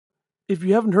If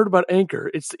you haven't heard about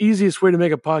Anchor, it's the easiest way to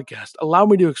make a podcast. Allow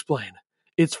me to explain.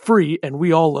 It's free, and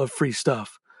we all love free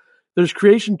stuff. There's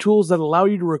creation tools that allow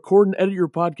you to record and edit your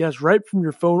podcast right from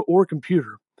your phone or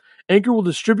computer. Anchor will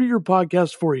distribute your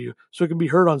podcast for you so it can be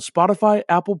heard on Spotify,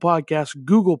 Apple Podcasts,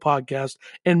 Google Podcasts,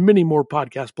 and many more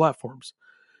podcast platforms.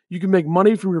 You can make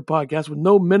money from your podcast with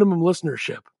no minimum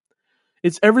listenership.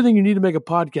 It's everything you need to make a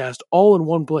podcast all in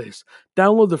one place.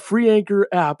 Download the free Anchor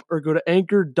app or go to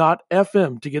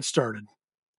anchor.fm to get started.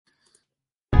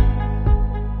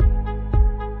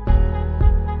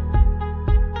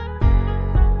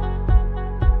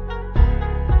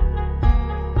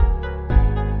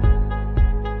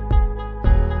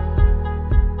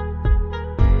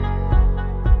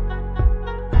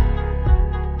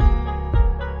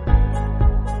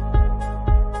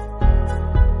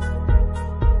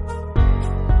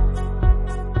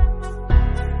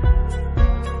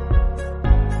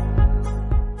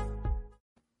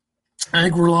 I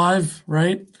think we're live,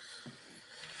 right?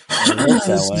 This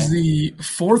is the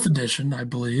 4th edition, I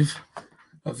believe,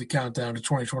 of the Countdown to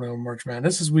 2021 March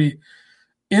Madness as we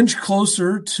inch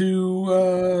closer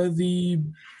to the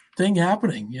thing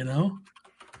happening, you know?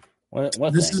 What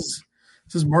this thing?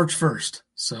 is March 1st,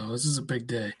 so this is a big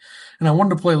day. And I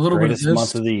wanted to play a little Greatest bit of this.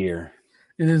 month of the year.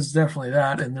 It is definitely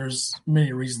that, and there's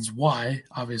many reasons why,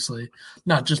 obviously.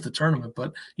 Not just the tournament,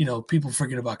 but, you know, people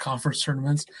forget about conference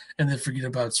tournaments, and they forget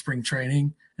about spring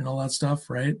training and all that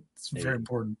stuff, right? It's very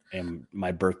important. And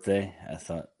my birthday, I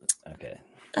thought, okay.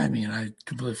 I mean, I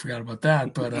completely forgot about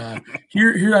that, but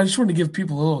here, I just wanted to give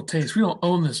people a little taste. We don't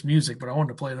own this music, but I wanted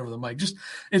to play it over the mic.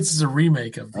 It's a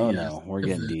remake of the. Oh, no, we're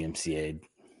getting DMCA'd.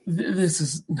 This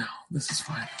is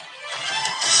fine.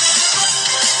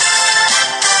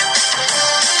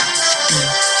 Wow.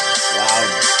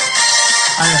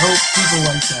 I hope people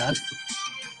like that.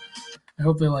 I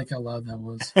hope they like how loud that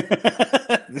was.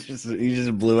 You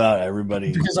just blew out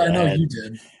everybody. Because I know you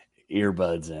did.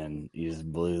 Earbuds and you just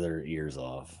blew their ears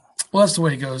off. Well, that's the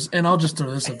way it goes. And I'll just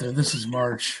throw this up there. This is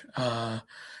March.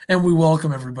 And we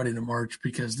welcome everybody to March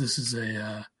because this is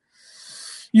a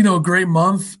great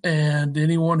month. And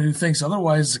anyone who thinks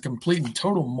otherwise is a complete and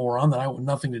total moron that I want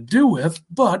nothing to do with.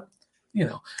 But, you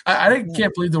know, I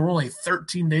can't believe that we're only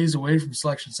 13 days away from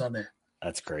Selection Sunday.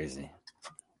 That's crazy.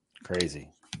 Crazy.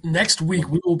 Next week,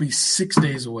 we will be 6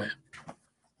 days away.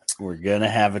 We're going to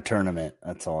have a tournament.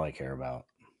 That's all I care about.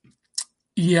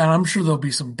 Yeah, and I'm sure there'll be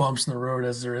some bumps in the road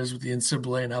as there is with the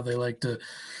NCAA and how they like to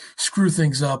screw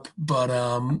things up. But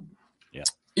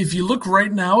if you look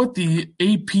right now at the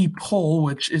AP poll,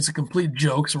 which is a complete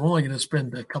joke, so we're only going to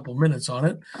spend a couple minutes on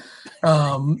it.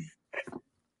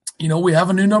 We have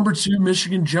a new number 2.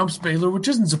 Michigan jumps Baylor, which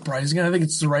isn't surprising. I think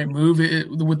it's the right move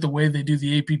with the way they do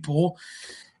the AP poll.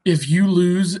 If you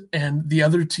lose and the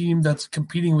other team that's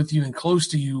competing with you and close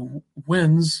to you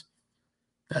wins,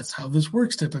 that's how this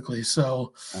works typically.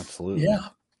 So, absolutely. Yeah.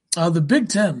 The Big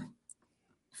Ten,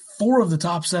 4 of the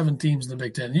top 7 teams in the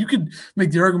Big Ten. You could make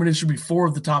the argument it should be 4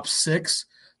 of the top 6,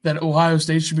 that Ohio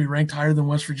State should be ranked higher than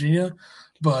West Virginia.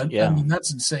 But, yeah. I mean,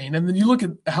 that's insane. And then you look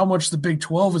at how much the Big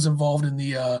 12 is involved in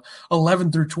the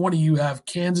 11 through 20. You have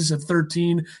Kansas at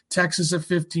 13, Texas at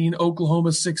 15,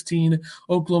 Oklahoma 16,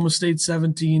 Oklahoma State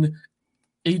 17,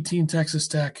 18 Texas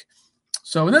Tech.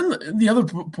 So, and then the other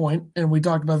point, and we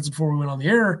talked about this before we went on the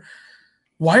air,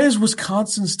 why is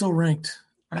Wisconsin still ranked?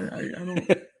 I don't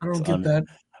get that.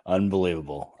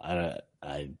 Unbelievable. I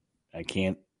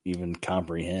can't even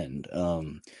comprehend.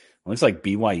 Looks like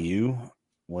BYU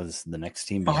was the next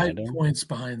team behind them. 5 points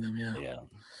behind them, yeah. Yeah.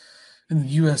 And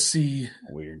USC.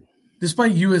 Weird.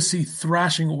 Despite USC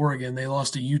thrashing Oregon, they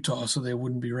lost to Utah, so they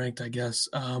wouldn't be ranked, I guess.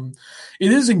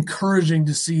 It is encouraging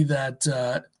to see that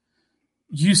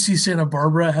UC Santa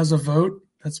Barbara has a vote.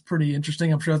 That's pretty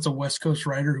interesting. I'm sure that's a West Coast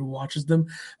writer who watches them.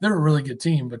 They're a really good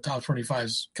team, but top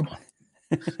 25s, come on.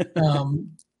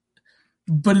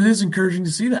 But it is encouraging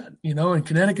to see that, and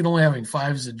Connecticut only having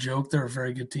 5 is a joke. They're a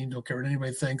very good team. Don't care what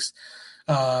anybody thinks.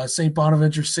 St.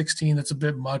 Bonaventure 16, that's a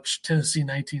bit much. Tennessee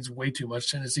 19 is way too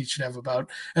much. Tennessee should have about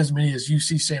as many as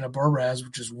UC Santa Barbara has,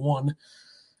 which is 1.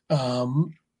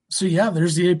 So, yeah,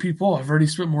 there's the AP poll. I've already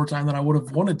spent more time than I would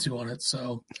have wanted to on it.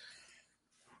 So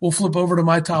we'll flip over to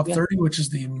my top 30, which is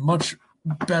the much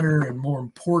better and more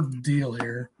important deal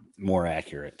here. More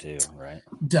accurate too, right?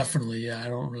 Definitely, yeah. I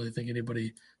don't really think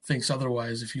anybody thinks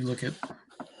otherwise if you look at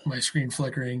my screen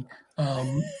flickering.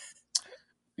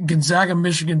 Gonzaga,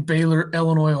 Michigan, Baylor,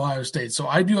 Illinois, Ohio State. So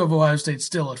I do have Ohio State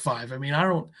still at 5. I mean, I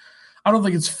don't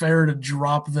think it's fair to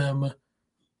drop them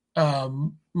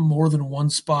more than 1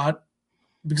 spot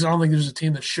because I don't think there's a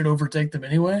team that should overtake them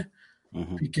anyway.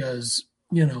 Mm-hmm. Because,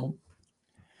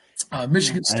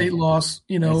 Michigan State loss,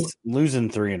 losing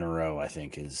 3 in a row, I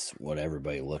think, is what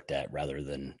everybody looked at rather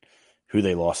than who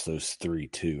they lost those 3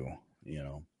 to,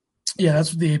 Yeah,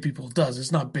 that's what the AP poll does.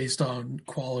 It's not based on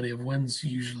quality of wins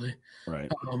usually.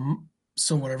 Right.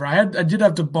 So whatever. I did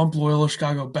have to bump Loyola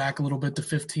Chicago back a little bit to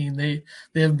 15. They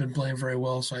haven't been playing very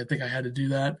well, so I think I had to do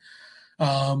that.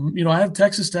 I have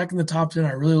Texas Tech in the top 10.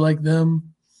 I really like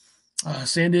them.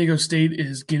 San Diego State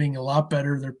is getting a lot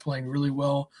better. They're playing really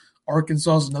well.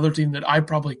 Arkansas is another team that I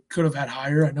probably could have had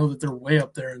higher. I know that they're way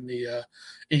up there in the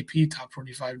AP top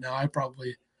 25 now. I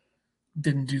probably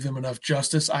didn't do them enough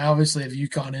justice. I obviously have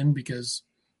UConn in because,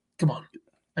 come on.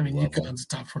 I mean, UConn's a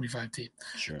top 25 team.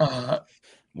 Sure.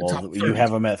 Well, you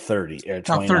have them at 30 or 29,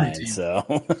 top 30 team. So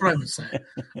that's what I would say.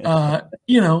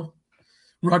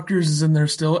 Rutgers is in there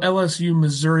still. LSU,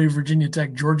 Missouri, Virginia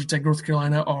Tech, Georgia Tech, North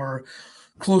Carolina are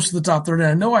close to the top 30.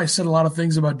 I know I said a lot of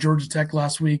things about Georgia Tech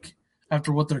last week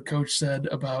after what their coach said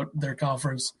about their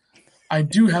conference. I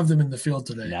do have them in the field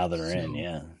today. Now they're in,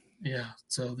 yeah. Yeah,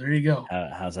 so there you go.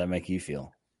 How's that make you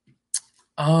feel?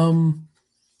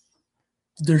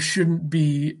 There shouldn't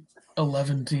be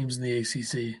 11 teams in the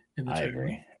ACC in the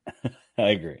tournament. I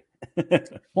agree.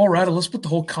 All right, let's put the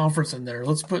whole conference in there.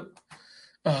 Let's put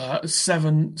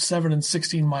 7 and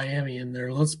 16 Miami in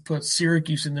there. Let's put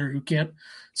Syracuse in there.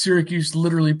 Syracuse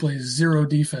literally plays zero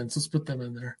defense. Let's put them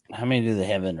in there. How many do they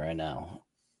have in right now?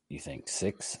 You think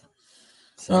 6?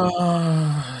 7?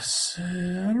 I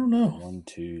don't know. 1,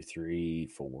 2, 3,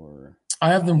 4. I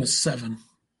have them with 7.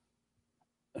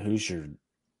 Who's your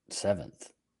 7th?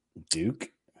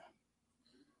 Duke?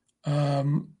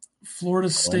 Florida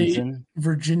State, Clemson?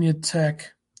 Virginia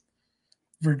Tech,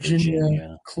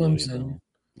 Virginia Clemson,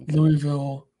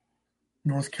 Louisville,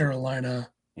 North Carolina,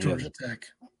 Georgia Tech.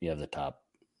 You have the top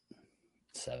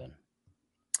 7.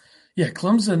 Yeah,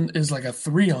 Clemson is like a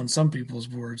 3 on some people's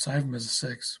boards. I have them as a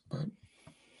 6, but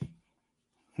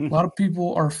a lot of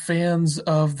people are fans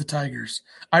of the Tigers.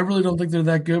 I really don't think they're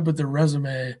that good, but their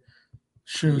resume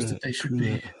shows that they should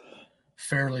be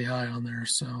fairly high on there.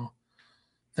 So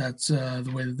that's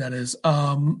the way that is.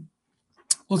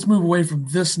 Let's move away from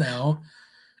this now.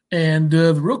 And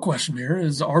the real question here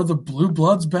is, are the Blue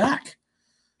Bloods back?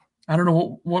 I don't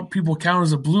know what people count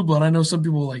as a Blue Blood. I know some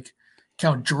people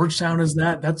count Georgetown as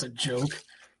that. That's a joke.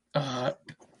 I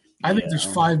think there's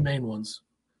 5 main ones.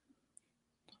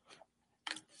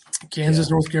 Kansas,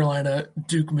 North Carolina,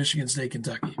 Duke, Michigan State,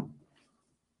 Kentucky.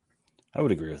 I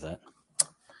would agree with that.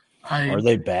 Are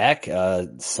they back?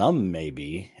 Some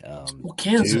maybe.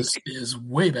 Kansas is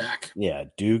way back. Yeah,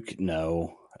 Duke,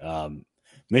 no.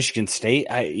 Michigan State,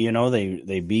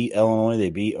 they beat Illinois, they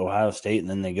beat Ohio State, and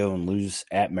then they go and lose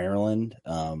at Maryland.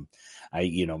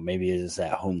 Maybe it is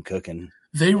that home cooking.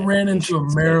 They ran into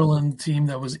a Maryland team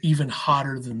that was even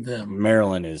hotter than them.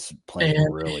 Maryland is playing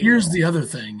really well. Here's the other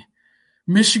thing.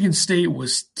 Michigan State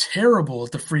was terrible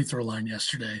at the free throw line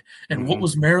yesterday. And what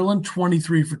was Maryland?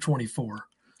 23 for 24.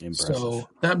 Impressive. So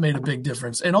that made a big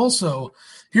difference. And also,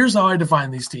 here's how I define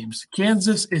these teams.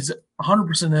 Kansas is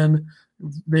 100% in.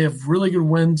 They have really good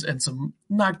wins and some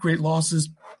not great losses,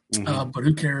 but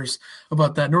who cares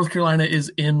about that? North Carolina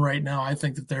is in right now. I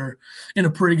think that they're in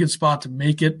a pretty good spot to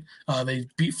make it. They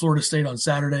beat Florida State on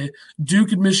Saturday.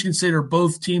 Duke and Michigan State are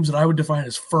both teams that I would define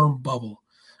as firm bubble.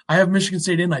 I have Michigan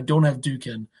State in. I don't have Duke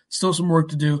in. Still some work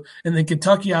to do. And then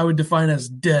Kentucky I would define as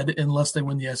dead unless they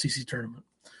win the SEC tournament,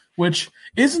 which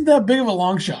isn't that big of a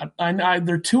long shot.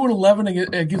 They're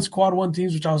 2-11 against quad 1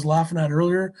 teams, which I was laughing at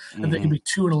earlier, and they can be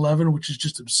 2-11, which is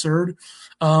just absurd.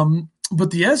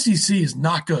 But the SEC is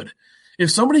not good. If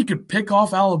somebody could pick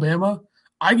off Alabama,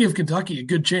 I give Kentucky a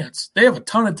good chance. They have a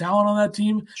ton of talent on that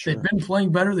team. Sure. They've been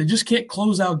playing better. They just can't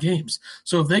close out games.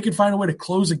 So if they can find a way to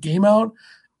close a game out,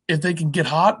 if they can get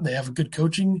hot, they have a good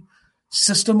coaching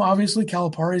system, obviously.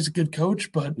 Calipari is a good coach,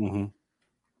 but I'm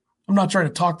not trying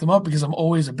to talk them up because I'm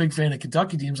always a big fan of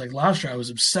Kentucky teams. Like last year, I was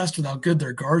obsessed with how good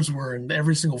their guards were, and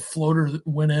every single floater that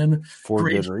went in. For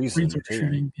good reason.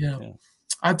 Shooting. Yeah.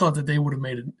 I thought that they would have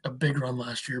made a big run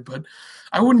last year, but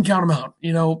I wouldn't count them out.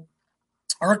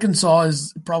 Arkansas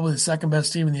is probably the second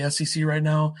best team in the SEC right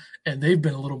now, and they've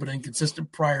been a little bit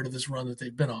inconsistent prior to this run that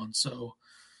they've been on. So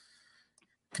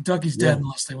Kentucky's dead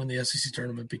unless they win the SEC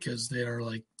tournament because they are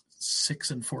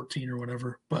 6-14 or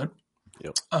whatever. But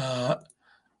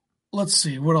let's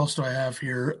see. What else do I have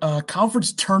here?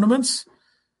 Conference tournaments.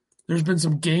 There's been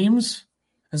some games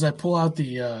as I pull out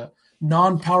the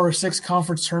non-Power 6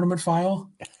 conference tournament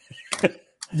file.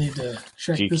 Need to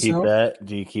check Do you this keep out. that?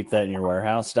 Do you keep that in your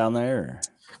warehouse down there? Or?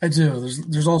 I do.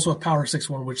 There's also a Power 6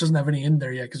 one, which doesn't have any in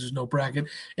there yet because there's no bracket.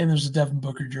 And there's a Devin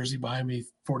Booker jersey behind me,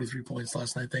 43 points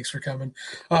last night. Thanks for coming.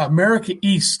 America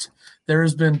East, there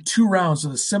has been 2 rounds. So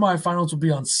the semifinals will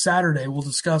be on Saturday. We'll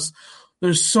discuss.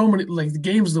 There's so many, like the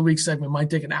Games of the Week segment might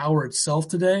take an hour itself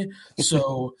today.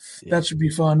 So that should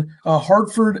be fun.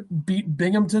 Hartford beat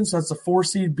Binghamton. So that's the 4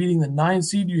 seed beating the 9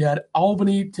 seed. You had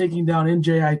Albany taking down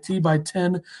NJIT by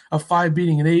 10, a 5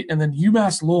 beating an 8. And then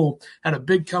UMass Lowell had a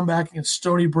big comeback against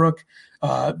Stony Brook,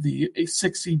 the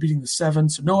 6 seed beating the 7.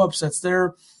 So no upsets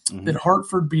there. Mm-hmm. Then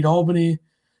Hartford beat Albany.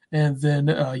 And then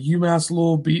UMass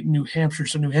Lowell beat New Hampshire.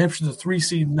 So New Hampshire, the 3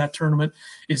 seed in that tournament,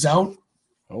 is out.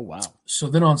 Oh, wow. So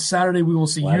then on Saturday, we will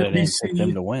see Why did I UMBC. pick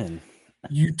them to win?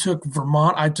 You took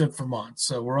Vermont. I took Vermont.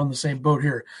 So we're on the same boat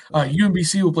here.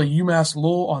 UMBC will play UMass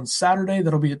Lowell on Saturday.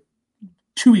 That'll be at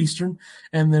 2 Eastern.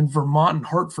 And then Vermont and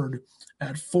Hartford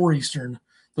at 4 Eastern.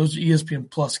 Those are ESPN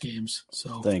Plus games.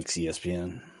 So thanks,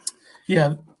 ESPN.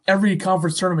 Yeah, every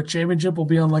conference tournament championship will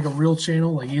be on like a real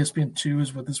channel. Like ESPN 2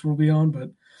 is what this will be on.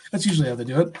 But that's usually how they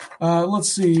do it. Let's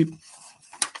see.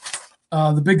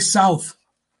 The Big South.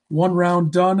 1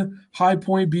 round done. High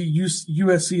Point beat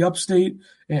USC Upstate,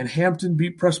 and Hampton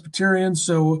beat Presbyterian.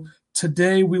 So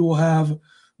today we will have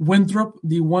Winthrop,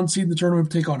 the 1 seed in the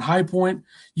tournament, take on High Point.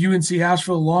 UNC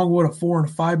Asheville, Longwood, a 4 and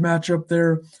 5 matchup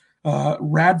there.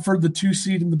 Radford, the 2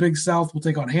 seed in the Big South, will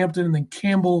take on Hampton, and then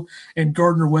Campbell and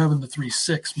Gardner-Webb in the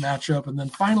 3-6 matchup. And then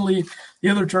finally, the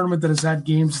other tournament that has had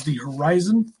games is the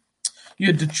Horizon. You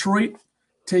had Detroit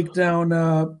take down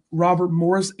Robert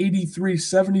Morris,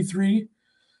 83-73.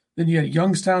 Then you had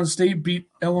Youngstown State beat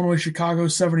Illinois Chicago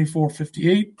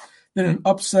 74-58. Then an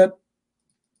upset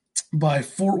by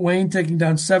Fort Wayne taking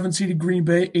down 7-seeded Green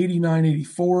Bay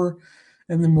 89-84.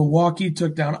 And then Milwaukee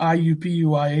took down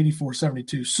IUPUI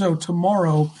 84-72. So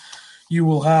tomorrow you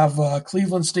will have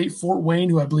Cleveland State, Fort Wayne,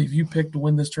 who I believe you picked to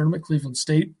win this tournament, Cleveland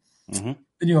State. Mm-hmm.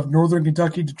 Then you have Northern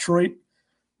Kentucky, Detroit,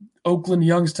 Oakland,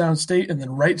 Youngstown State, and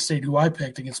then Wright State, who I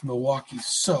picked against Milwaukee.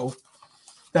 So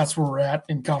that's where we're at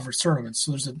in conference tournaments.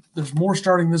 So there's more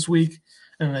starting this week,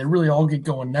 and they really all get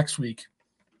going next week.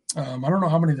 I don't know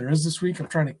how many there is this week. I'm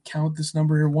trying to count this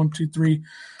number here. 1, 2, 3,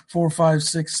 4, 5,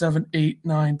 6, 7, 8,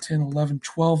 9, 10, 11,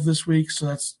 12 this week. So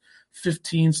that's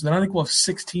 15. So then I think we'll have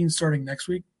 16 starting next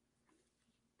week.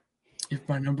 If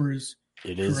my number is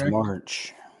It is correct.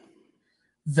 March.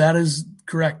 That is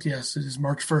correct. Yes, it is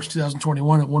March 1st,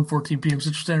 2021 at 1:14 p.m.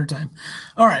 Central Standard Time.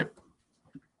 All right.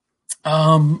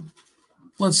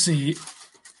 Let's see.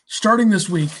 Starting this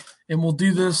week, and we'll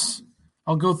do this.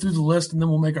 I'll go through the list, and then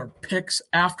we'll make our picks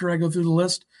after I go through the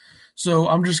list. So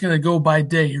I'm just going to go by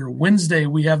day here. Wednesday,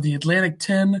 we have the Atlantic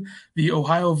 10, the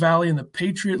Ohio Valley, and the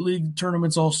Patriot League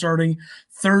tournaments all starting.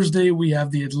 Thursday, we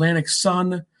have the Atlantic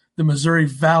Sun, the Missouri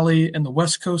Valley, and the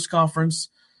West Coast Conference.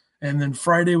 And then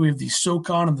Friday, we have the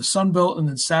SoCon and the Sun Belt. And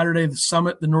then Saturday, the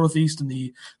Summit, the Northeast, and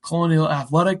the Colonial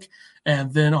Athletic.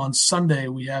 And then on Sunday,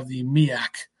 we have the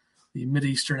MEAC, the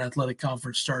Mid-Eastern Athletic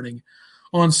Conference, starting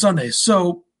on Sunday.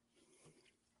 So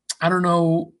I don't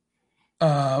know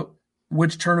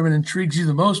which tournament intrigues you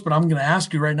the most, but I'm going to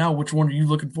ask you right now, which one are you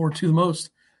looking forward to the most?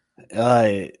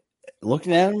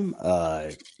 Looking at them,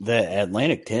 the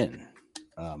Atlantic 10.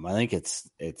 I think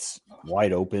it's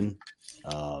wide open.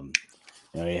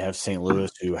 You have St. Louis,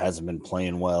 who hasn't been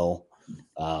playing well.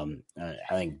 I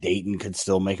think Dayton could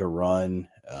still make a run.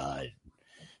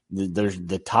 There's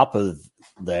the top of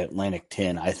the Atlantic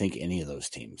 10. I think any of those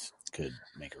teams could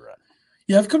make a run.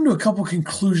 Yeah, I've come to a couple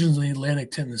conclusions in the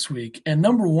Atlantic 10 this week. And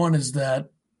number one is that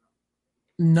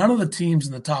none of the teams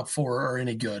in the top 4 are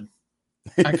any good.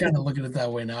 I kind of look at it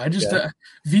that way now.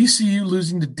 VCU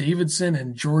losing to Davidson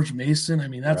and George Mason. I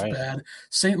mean, that's bad.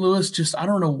 St. Louis, I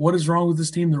don't know what is wrong with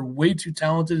this team. They're way too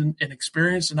talented and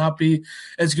experienced to not be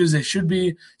as good as they should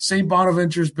be. St.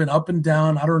 Bonaventure's been up and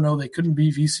down. I don't know. They couldn't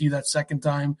beat VCU that second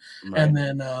time. Right. And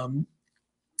then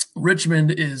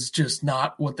Richmond is just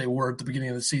not what they were at the beginning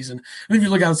of the season. And if you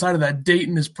look outside of that,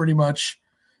 Dayton is pretty much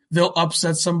 – they'll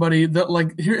upset somebody.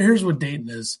 Here's what Dayton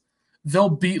is. They'll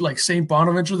beat like St.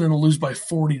 Bonaventure, then they'll lose by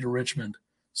 40 to Richmond.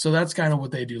 So that's kind of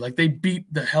what they do. Like they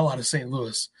beat the hell out of St.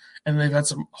 Louis, and they've had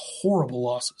some horrible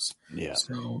losses. Yeah.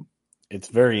 So it's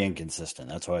very inconsistent.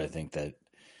 That's why I think that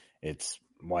it's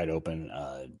wide open.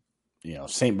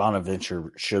 St.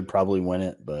 Bonaventure should probably win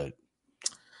it, but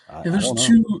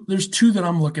there's two that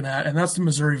I'm looking at, and that's the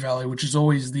Missouri Valley, which is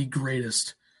always the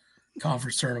greatest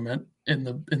conference tournament in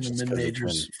the mid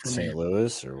majors for me. St.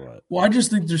 Louis or what? Well, I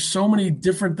just think there's so many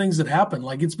different things that happen.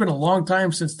 Like it's been a long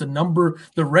time since the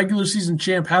regular season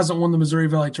champ hasn't won the Missouri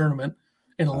Valley tournament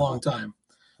in a long time.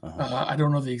 I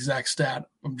don't know the exact stat.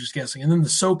 I'm just guessing. And then the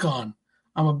SoCon.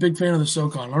 I'm a big fan of the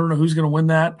SoCon. I don't know who's going to win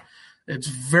that. It's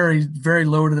very, very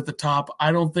loaded at the top.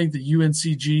 I don't think the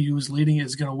UNCG, who is leading it,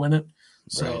 is going to win it.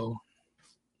 So,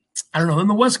 I don't know. Then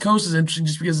the West Coast is interesting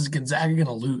just because it's Gonzaga going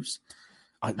to lose.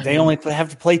 They only have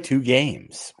to play 2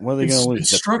 games. What are they going to lose?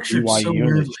 It's structured BYU so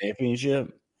weirdly. The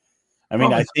championship. I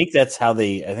mean, I think that's how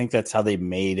they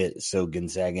made it so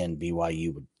Gonzaga and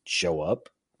BYU would show up.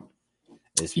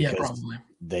 Is because probably.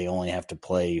 They only have to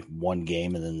play 1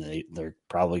 game, and then they're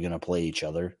probably going to play each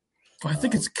other. Well, I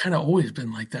think it's kind of always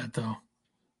been like that, though.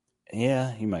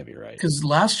 Yeah, you might be right. Because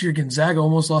last year Gonzaga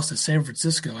almost lost to San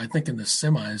Francisco, I think, in the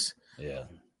semis. Yeah,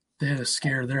 they had a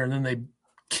scare there, and then they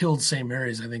killed St.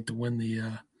 Mary's, I think, to win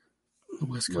the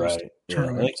West Coast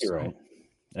tournament. I think you're right.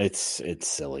 It's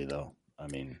silly though. I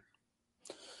mean,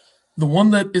 the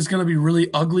one that is going to be really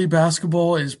ugly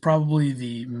basketball is probably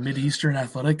the Mid-Eastern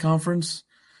Athletic Conference.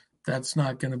 That's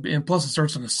not going to be, and plus it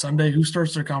starts on a Sunday. Who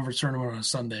starts their conference tournament on a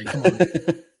Sunday? Come on.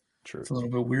 True. It's a little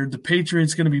bit weird. The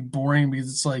Patriots going to be boring because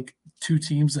it's like 2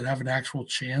 teams that have an actual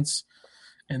chance,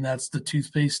 and that's the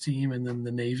toothpaste team and then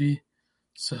the Navy.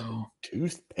 So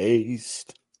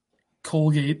toothpaste,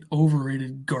 Colgate,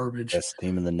 overrated garbage. Best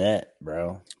team in the net,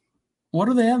 bro. What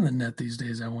are they on the net these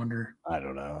days? I wonder. I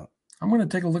don't know. I'm going to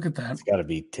take a look at that. It's got to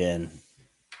be 10.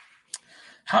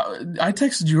 How I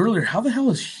texted you earlier. How the hell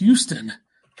is Houston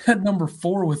at number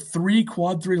 4 with 3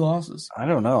 quad 3 losses? I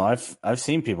don't know. I've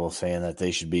seen people saying that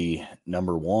they should be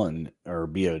number 1 or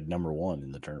be a number 1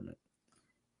 in the tournament.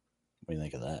 What do you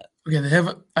think of that? Okay, they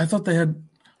have. I thought they had.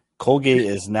 Colgate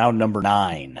is now number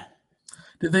 9.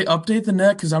 Did they update the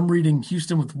net? Because I'm reading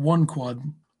Houston with 1 quad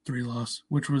 3 loss,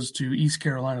 which was to East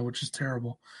Carolina, which is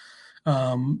terrible.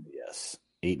 Yes,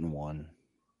 8-1.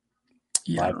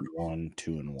 Yeah, 5-1,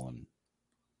 2-1.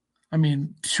 I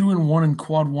mean, 2-1 in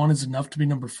quad 1 is enough to be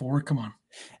number 4. Come on.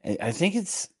 I think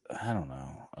it's. I don't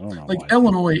know. Like why.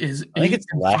 Illinois is. I think it's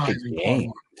lack of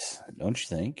games. Don't you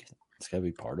think? It's got to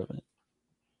be part of it.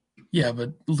 Yeah,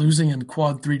 but losing in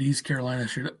quad 3 to East Carolina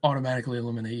should automatically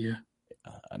eliminate you.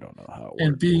 I don't know how it works.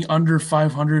 And being under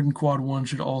 500 in quad 1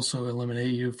 should also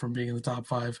eliminate you from being in the top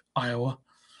 5. Iowa,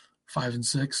 5 and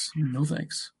 6. No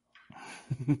thanks.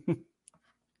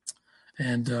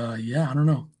 And I don't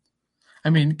know. I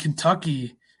mean,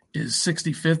 Kentucky is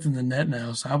 65th in the net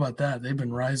now. So how about that? They've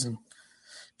been rising.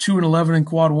 2-11 in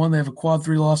quad 1. They have a quad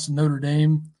 3 loss to Notre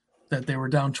Dame that they were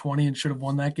down 20 and should have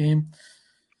won that game.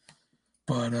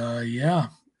 But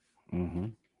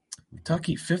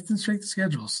Kentucky 5th in strength of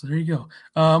schedule. So there you go.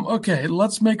 Okay,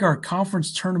 let's make our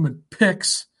conference tournament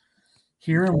picks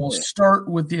here, and we'll start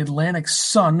with the Atlantic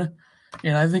Sun.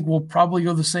 And I think we'll probably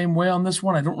go the same way on this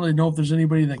one. I don't really know if there's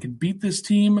anybody that can beat this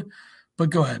team, but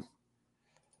go ahead.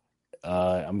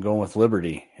 I'm going with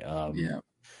Liberty. Yeah.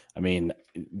 I mean,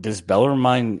 does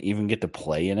Bellarmine even get to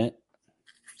play in it?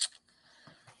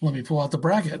 Let me pull out the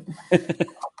bracket.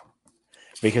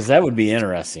 Because that would be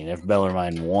interesting if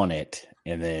Bellarmine won it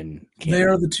and then they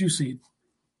are the 2 seed.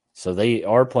 So they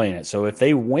are playing it. So if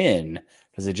they win,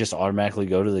 does it just automatically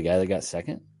go to the guy that got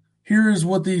second? Here is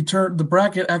what the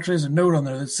bracket actually has a note on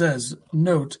there that says,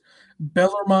 note,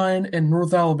 Bellarmine and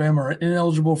North Alabama are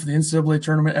ineligible for the NCAA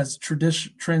tournament as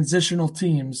transitional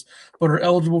teams, but are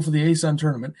eligible for the ASUN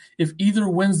tournament. If either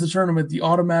wins the tournament, the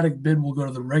automatic bid will go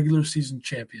to the regular season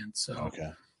champion. So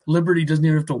okay. Liberty doesn't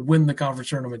even have to win the conference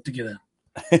tournament to get in.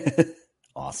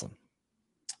 Awesome.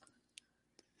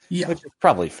 Yeah. Which is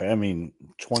probably fair. I mean,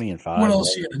 20-5. What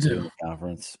else are you going to do?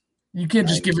 Conference. You can't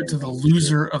just give it to the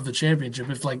loser of the championship.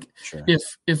 If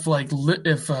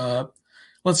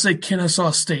let's say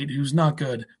Kennesaw State, who's not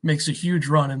good, makes a huge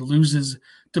run and loses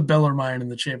to Bellarmine in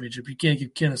the championship, you can't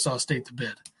give Kennesaw State the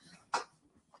bid.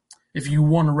 If you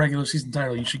won a regular season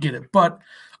title, you should get it. But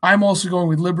I'm also going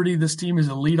with Liberty. This team is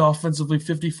elite offensively,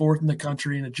 54th in the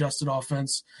country in adjusted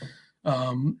offense.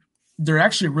 They're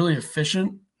actually really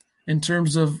efficient in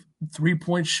terms of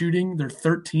 3-point shooting. They're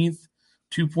 13th.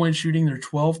 2-point shooting, they're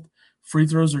 12th. Free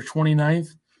throws are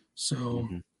 29th. So,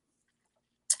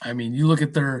 I mean, you look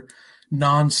at their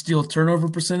non-steal turnover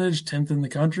percentage, 10th in the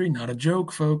country. Not a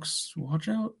joke, folks. Watch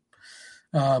out.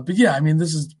 But, yeah, I mean,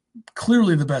 this is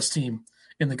clearly the best team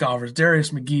in the conference.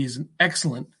 Darius McGee is an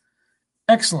excellent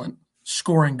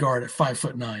scoring guard at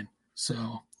 5'9".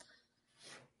 So,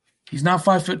 he's not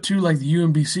 5'2" like the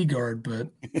UMBC guard, but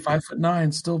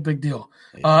 5'9", still a big deal.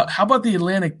 How about the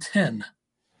Atlantic 10?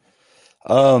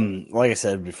 Like I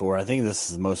said before, I think this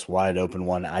is the most wide open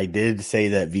one. I did say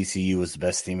that VCU was the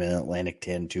best team in Atlantic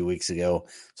 10 2 weeks ago,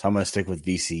 so I'm going to stick with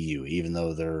VCU, even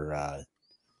though they're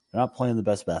not playing the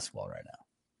best basketball right now.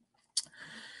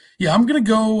 Yeah, I'm going to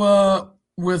go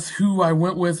with who I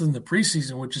went with in the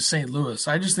preseason, which is St. Louis.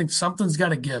 I just think something's got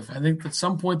to give. I think at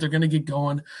some point they're going to get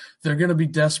going. They're going to be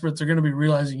desperate. They're going to be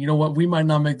realizing, you know what, we might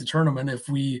not make the tournament if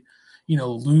we,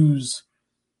 lose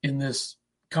in this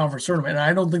conference tournament. And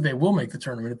I don't think they will make the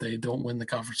tournament if they don't win the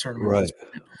conference tournament.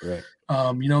 Right.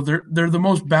 They're the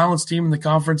most balanced team in the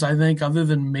conference, I think, other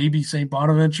than maybe St.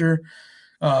 Bonaventure.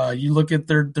 You look at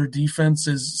their defense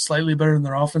is slightly better than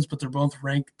their offense, but they're both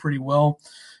ranked pretty well.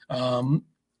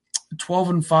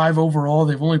 12-5 overall.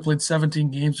 They've only played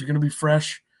 17 games. They're going to be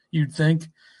fresh, you'd think,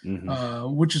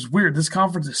 which is weird. This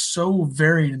conference is so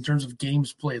varied in terms of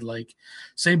games played. Like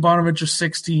St. Bonaventure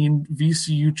 16,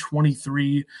 VCU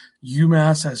 23,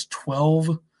 UMass has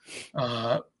 12,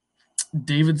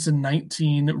 Davidson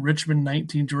 19, Richmond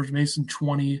 19, George Mason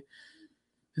 20.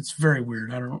 It's very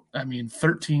weird.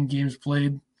 13 games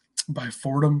played by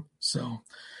Fordham. So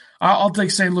I'll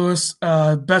take St. Louis.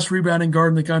 Best rebounding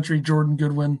guard in the country, Jordan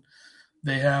Goodwin.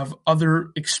 They have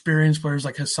other experienced players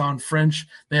like Hassan French.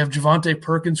 They have Javante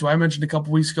Perkins, who I mentioned a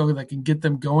couple weeks ago, that can get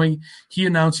them going. He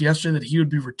announced yesterday that he would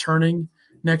be returning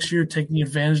next year, taking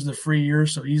advantage of the free year.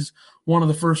 So he's one of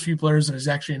the first few players that has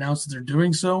actually announced that they're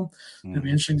doing so. It'll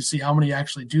be interesting to see how many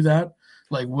actually do that.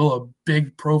 Like, will a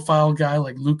big profile guy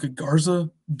like Luka Garza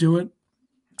do it?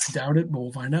 I doubt it, but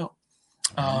we'll find out.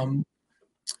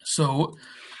 So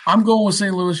I'm going with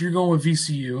St. Louis. You're going with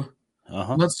VCU.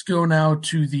 Let's go now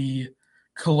to the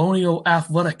Colonial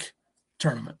Athletic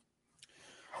Tournament.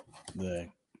 The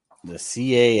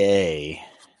CAA,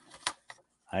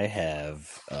 I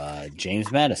have James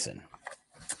Madison.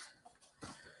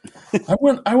 I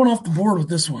went off the board with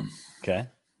this one. Okay.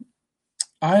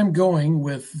 I am going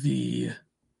with the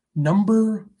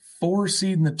number 4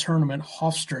 seed in the tournament,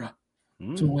 Hofstra,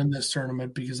 to win this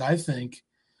tournament, because I think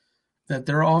that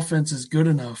their offense is good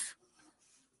enough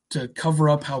to cover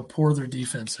up how poor their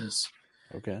defense is.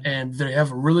 Okay. And they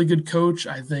have a really good coach.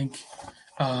 I think,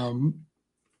 Joe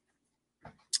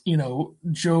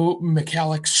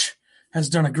Michalek has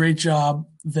done a great job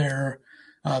there.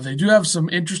 They do have some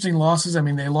interesting losses. I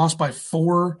mean, they lost by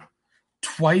 4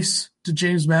 twice to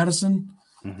James Madison.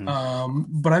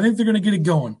 But I think they're going to get it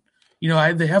going.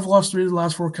 They have lost 3 of the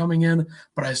last 4 coming in,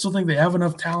 but I still think they have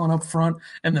enough talent up front,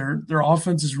 and their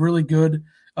offense is really good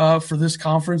for this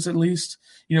conference at least.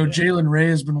 Jalen Ray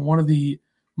has been one of the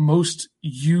most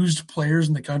used players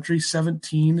in the country,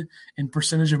 17 in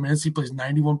percentage of minutes. He plays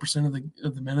 91%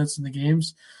 of the minutes in the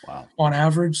games on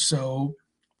average. So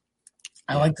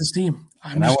I like this team.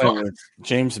 I went with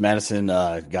James Madison,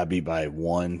 got beat by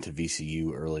 1 to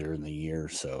VCU earlier in the year,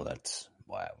 so that's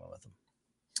why I went with them.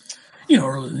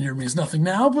 Earlier in the year means nothing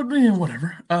now, but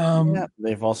whatever.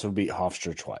 They've also beat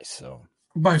Hofstra twice, so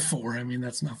by 4.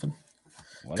 That's nothing.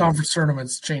 Whatever. Conference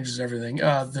tournaments changes everything.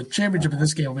 The championship in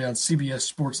this game will be on CBS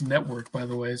Sports Network, by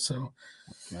the way. So,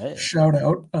 shout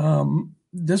out.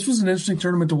 This was an interesting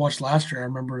tournament to watch last year. I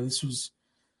remember I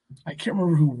can't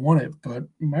remember who won it, but it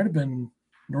might have been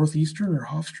Northeastern or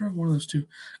Hofstra, one of those two.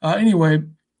 Anyway,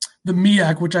 the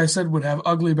MEAC, which I said would have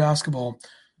ugly basketball.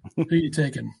 Who are you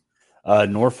taking?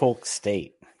 Norfolk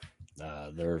State.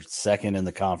 They're second in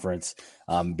the conference,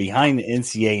 behind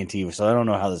NC-A&T. So I don't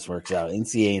know how this works out.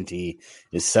 NC-A&T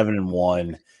is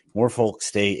 7-1. Norfolk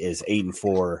State is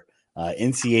 8-4.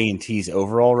 NC-A&T's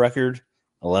overall record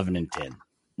 11-10.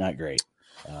 Not great.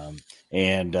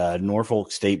 And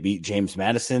Norfolk State beat James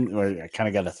Madison. I kind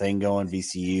of got a thing going.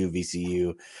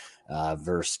 VCU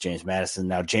versus James Madison.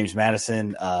 Now James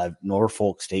Madison,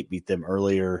 Norfolk State beat them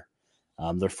earlier.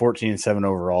 They're 14-7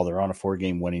 overall. They're on a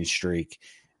 4-game winning streak.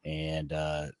 And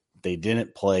they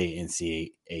didn't play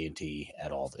NC-A&T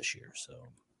at all this year. So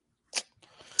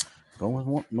going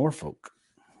with Norfolk.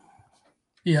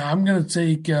 Yeah, I'm gonna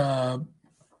take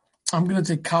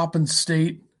Coppin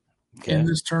State in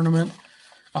this tournament.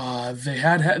 They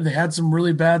had some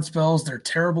really bad spells. They're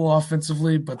terrible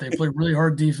offensively, but they play really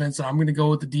hard defense. And I'm gonna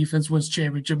go with the defense wins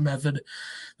championship method.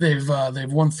 They've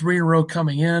won 3 in a row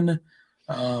coming in.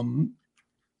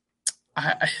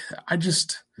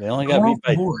 They only got beat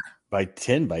by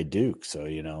 10 by Duke, so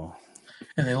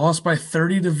And they lost by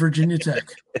 30 to Virginia Tech.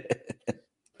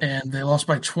 And they lost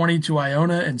by 20 to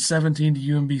Iona and 17 to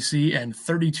UMBC and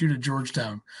 32 to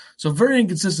Georgetown. So very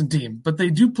inconsistent team, but they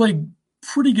do play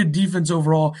pretty good defense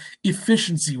overall,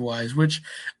 efficiency-wise, which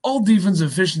all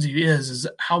defensive efficiency is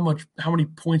how many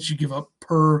points you give up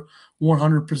per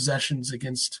 100 possessions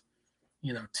against,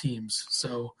 teams.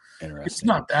 So it's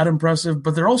not that impressive,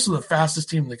 but they're also the fastest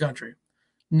team in the country.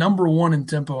 Number 1 in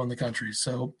tempo in the country.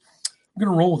 So I'm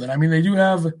going to roll with it. I mean, they do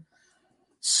have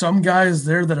some guys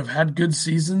there that have had good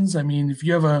seasons. I mean, if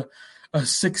you have a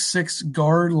 6'6"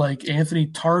 guard like Anthony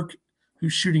Tark,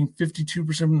 who's shooting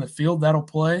 52% from the field. That'll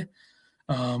play.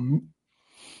 The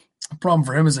problem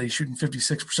for him is that he's shooting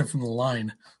 56% from the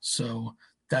line. So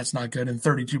that's not good. And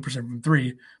 32% from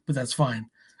three, but that's fine.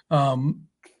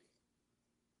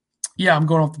 Yeah, I'm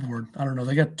going off the board. I don't know.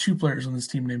 They got 2 players on this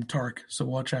team named Tark, so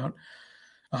watch out.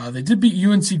 They did beat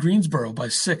UNC Greensboro by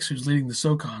 6, who's leading the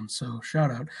SoCon, so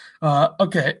shout out.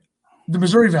 Okay, the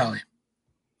Missouri Valley.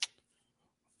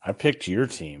 I picked your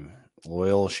team,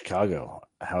 Loyola Chicago.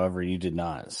 However, you did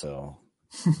not, so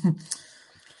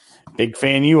big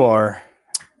fan you are.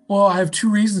 Well, I have 2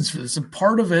 reasons for this, and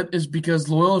part of it is because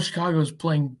Loyola Chicago is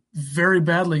playing very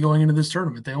badly going into this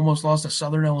tournament. They almost lost to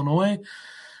Southern Illinois.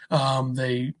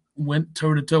 They went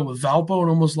toe-to-toe with Valpo and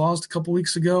almost lost a couple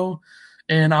weeks ago.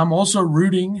 And I'm also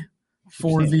rooting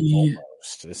for the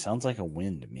almost. It sounds like a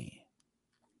win to me.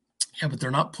 Yeah, but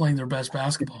they're not playing their best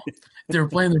basketball. If they were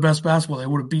playing their best basketball, they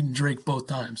would have beaten Drake both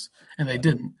times, and they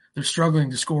didn't. They're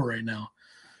struggling to score right now,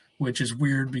 which is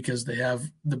weird because they have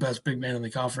the best big man in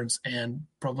the conference and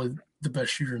probably the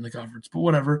best shooter in the conference. But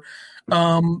whatever.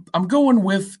 I'm going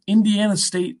with Indiana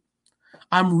State.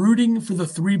 I'm rooting for the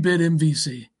 3-bid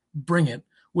MVC. Bring it.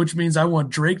 Which means I want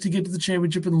Drake to get to the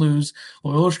championship and lose,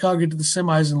 Loyola Chicago get to the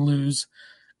semis and lose,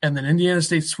 and then Indiana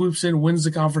State swoops in, wins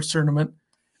the conference tournament,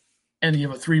 and you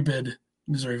have a 3-bid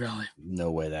Missouri Valley.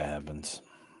 No way that happens.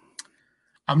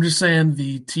 I'm just saying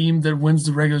the team that wins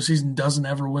the regular season doesn't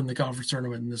ever win the conference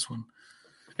tournament in this one.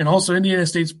 And also Indiana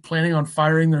State's planning on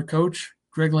firing their coach,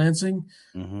 Greg Lansing.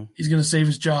 Mm-hmm. He's going to save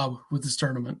his job with this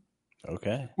tournament.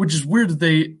 Okay. Which is weird that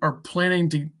they are planning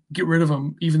to get rid of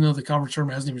him even though the conference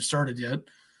tournament hasn't even started yet.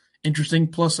 Interesting.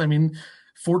 Plus,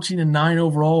 14-9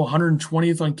 overall,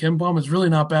 120th on KenPom is really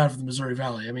not bad for the Missouri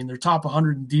Valley. They're top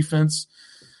 100 in defense.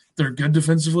 They're good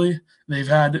defensively. They've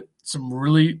had some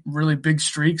really, really big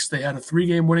streaks. They had a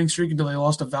 3-game winning streak until they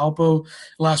lost to Valpo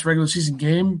last regular season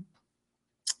game.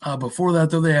 Before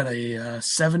that, though, they had a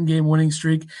 7-game winning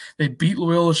streak. They beat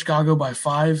Loyola Chicago by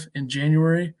 5 in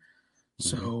January.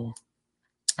 So,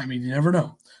 you never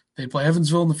know. They play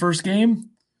Evansville in the first game.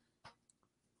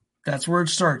 That's where it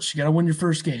starts. You got to win your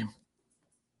first game.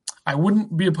 I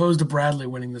wouldn't be opposed to Bradley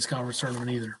winning this conference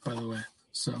tournament either, by the way.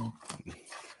 So,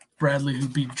 Bradley, who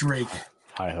beat Drake.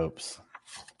 High hopes.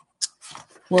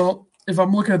 Well, if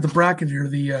I'm looking at the bracket here,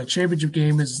 the championship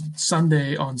game is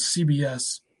Sunday on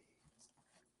CBS.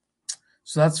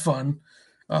 So that's fun.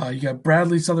 You got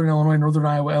Bradley, Southern Illinois, Northern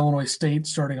Iowa, Illinois State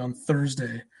starting on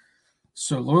Thursday.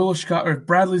 So Loyola Chicago, or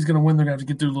Bradley's going to win. They're going to have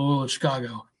to get through Loyola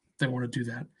Chicago if they want to do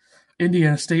that.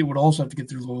 Indiana State would also have to get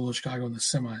through Loyola Chicago in the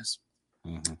semis.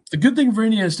 Mm-hmm. The good thing for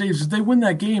Indiana State is if they win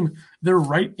that game, they're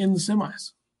right in the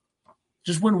semis.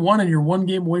 Just win one and you're 1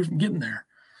 game away from getting there.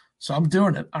 So I'm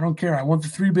doing it. I don't care. I want the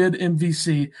 3-bid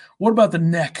MVC. What about the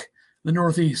NEC, the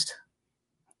Northeast?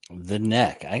 The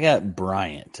NEC. I got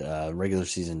Bryant, regular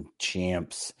season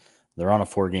champs. They're on a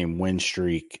 4-game win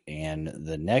streak, and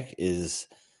the NEC is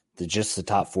just the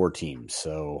top 4 teams.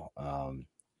 So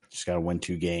just got to win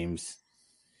 2 games.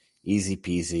 Easy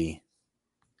peasy.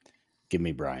 Give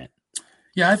me Bryant.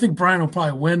 Yeah, I think Bryant will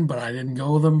probably win, but I didn't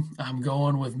go with them. I'm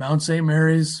going with Mount St.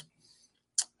 Mary's.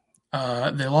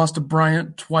 They lost to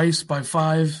Bryant twice by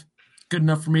 5. Good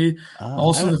enough for me.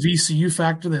 Also, the VCU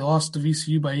factor. They lost to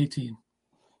VCU by 18.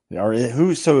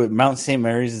 So Mount St.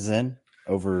 Mary's is in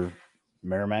over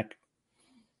Merrimack?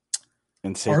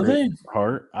 And Are they?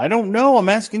 Heart? I don't know. I'm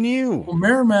asking you. Well,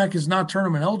 Merrimack is not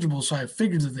tournament eligible, so I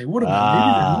figured that they would have been.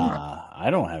 Maybe they're not.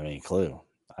 I don't have any clue.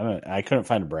 I couldn't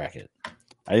find a bracket.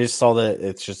 I just saw that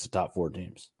it's just the top 4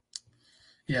 teams.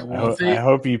 Yeah, well, I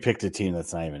hope you picked a team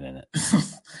that's not even in it.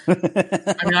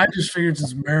 I just figured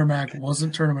since Merrimack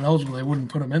wasn't tournament eligible, they wouldn't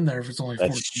put them in there if it's only 4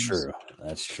 teams.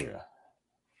 That's true.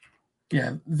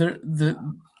 Yeah, the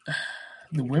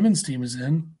women's team is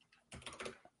in.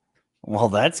 Well,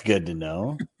 that's good to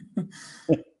know.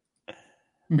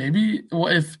 Maybe.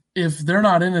 Well, if they're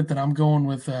not in it, then I'm going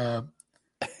with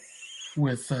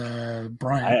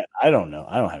Bryant. I don't know.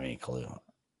 I don't have any clue.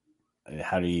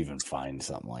 How do you even find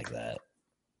something like that?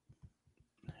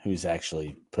 Who's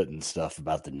actually putting stuff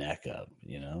about the NEC up,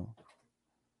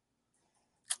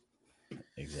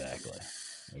 Exactly.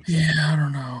 Yeah, I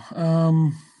don't know.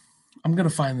 I'm going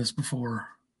to find this before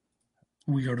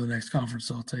we go to the next conference,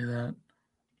 so I'll tell you that.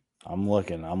 I'm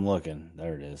looking.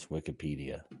 There it is,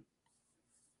 Wikipedia.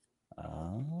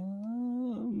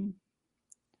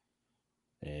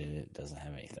 It doesn't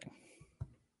have anything.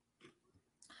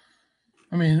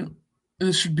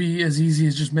 This should be as easy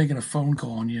as just making a phone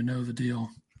call and you know the deal.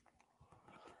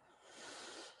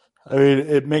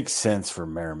 It makes sense for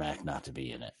Merrimack not to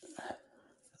be in it.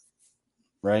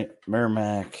 Right?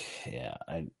 Merrimack, yeah.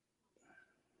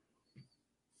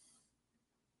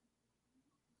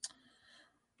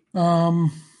 I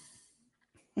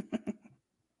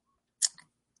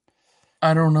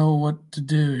don't know what to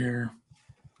do here.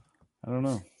 I don't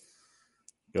know.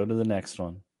 Go to the next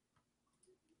one.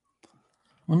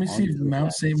 Let me see if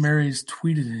Mount St. Mary's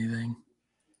tweeted anything.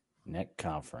 Neck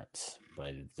Conference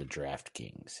by the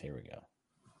DraftKings. Here we go.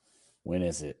 When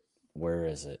is it? Where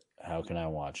is it? How can I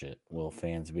watch it? Will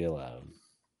fans be allowed?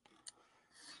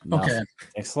 Nothing. Okay.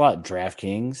 Thanks a lot,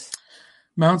 DraftKings.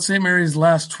 Mount St. Mary's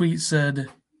last tweet said,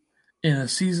 in a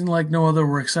season like no other,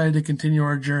 we're excited to continue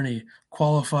our journey.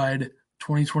 Qualified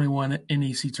 2021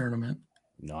 NEC tournament.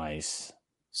 Nice.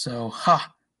 So,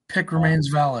 pick remains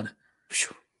valid.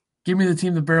 Whew. Give me the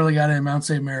team that barely got in, Mount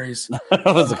St. Mary's. That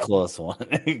was a close one.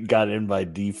 It got in by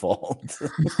default.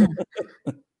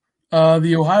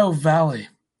 The Ohio Valley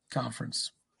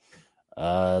Conference.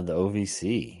 The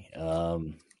OVC.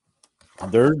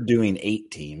 They're doing 8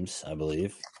 teams, I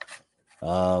believe.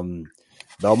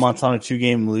 Belmont's on a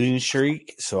 2-game losing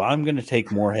streak, so I'm going to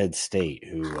take Morehead State,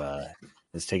 who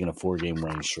is taking a 4-game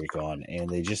winning streak on, and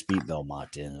they just beat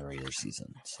Belmont in the regular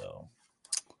season. So,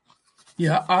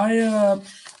 yeah,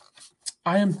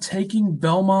 I am taking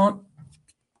Belmont,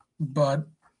 but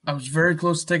I was very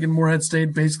close to taking Morehead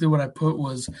State. Basically, what I put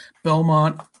was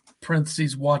Belmont,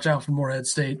 parentheses, watch out for Morehead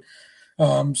State.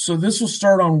 So this will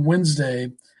start on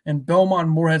Wednesday, and Belmont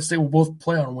and Morehead State will both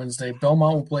play on Wednesday.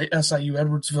 Belmont will play SIU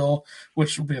Edwardsville,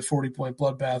 which will be a 40-point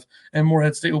bloodbath, and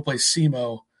Morehead State will play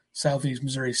SEMO, Southeast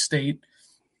Missouri State,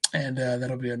 and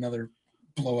that'll be another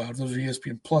blowout. Those are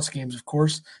ESPN Plus games, of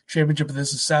course. Championship of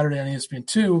this is Saturday on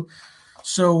ESPN2.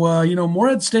 So,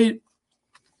 Morehead State,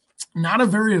 not a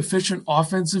very efficient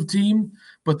offensive team,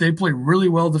 but they play really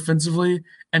well defensively,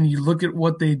 and you look at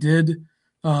what they did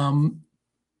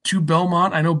to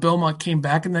Belmont. I know Belmont came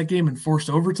back in that game and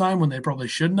forced overtime when they probably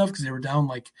shouldn't have because they were down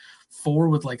like 4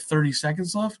 with like 30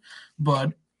 seconds left.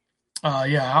 But,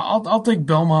 I'll take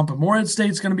Belmont, but Morehead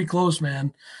State's going to be close,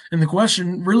 man. And the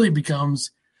question really becomes,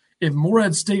 if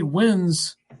Morehead State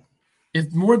wins,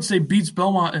 if Morehead State beats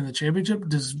Belmont in the championship,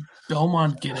 does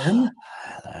Belmont get in?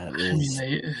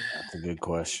 That's a good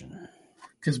question.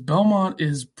 Because Belmont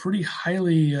is pretty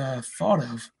highly thought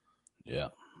of. Yeah.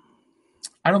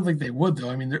 I don't think they would, though.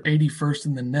 I mean, they're 81st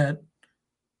in the net,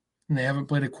 and they haven't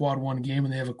played a quad 1 game,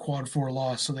 and they have a quad 4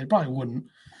 loss, so they probably wouldn't.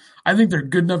 I think they're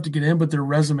good enough to get in, but their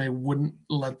resume wouldn't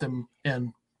let them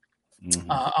in. Mm-hmm.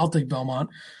 I'll take Belmont.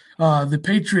 The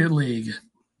Patriot League.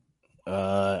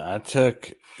 I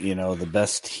took, the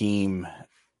best team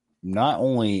not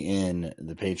only in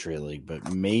the Patriot League,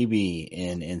 but maybe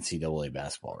in NCAA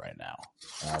basketball right now.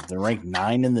 They're ranked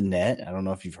 9 in the net. I don't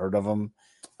know if you've heard of them.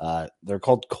 They're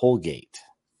called Colgate.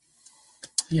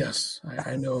 Yes,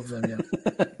 I know of them, yeah.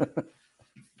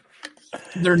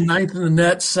 They're 9th in the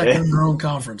net, 2nd in their own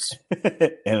conference.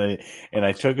 and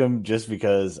I took them just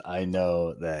because I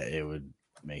know that it would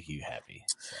make you happy.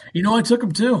 I took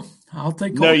them too. I'll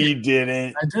take Colgate. No, you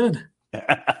didn't. I did.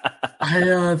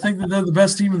 I think that they're the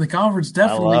best team in the conference,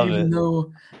 definitely, even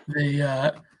though they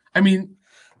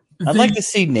I'd like to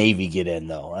see Navy get in,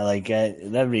 though.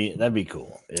 That'd be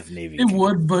cool if Navy. It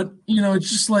would, but it's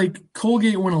just like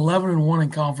Colgate went 11-1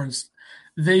 in conference.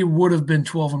 They would have been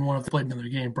 12-1 if they played another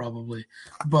game, probably.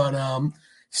 But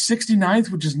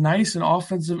 69th, which is nice, in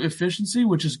offensive efficiency,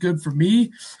 which is good for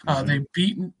me.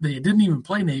 Mm-hmm. They didn't even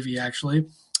play Navy, actually.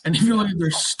 And if you look at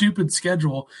their stupid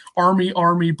schedule, Army,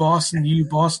 Boston U,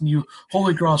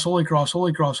 Holy Cross,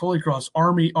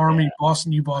 Army,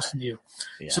 Boston U.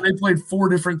 Yeah. So they played 4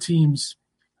 different teams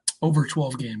over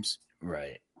 12 games.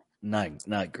 Right.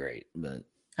 Not great, but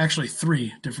actually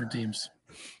 3 different teams.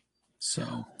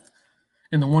 So,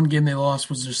 and the one game they lost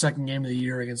was their second game of the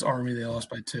year against Army. They lost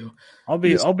by 2. I'll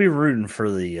be rooting for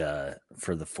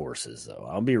the forces, though.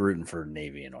 I'll be rooting for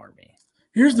Navy and Army.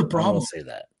 Here's the problem. I'll say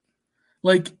that.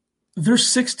 Like, they're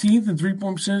 16th in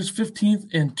 3-point percentage,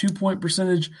 15th in 2-point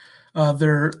percentage.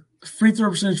 Their free throw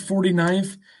percentage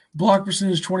 49th, block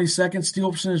percentage 22nd,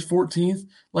 steal percentage 14th.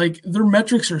 Like, their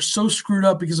metrics are so screwed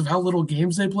up because of how little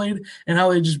games they played and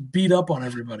how they just beat up on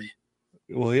everybody.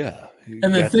 Well, yeah.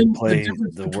 And the thing,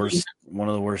 one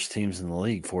of the worst teams in the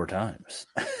league 4 times.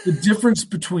 The difference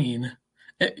between,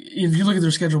 if you look at their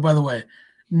schedule, by the way,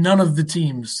 none of the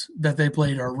teams that they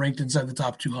played are ranked inside the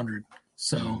top 200.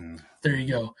 So there you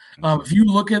go. If you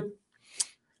look at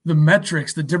the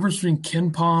metrics, the difference between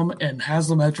KenPom and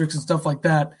Haslametrics and stuff like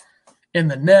that, and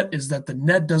the net is that the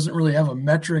net doesn't really have a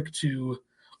metric to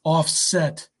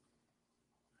offset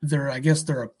their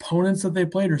opponents that they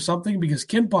played or something, because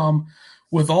KenPom,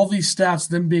 with all these stats,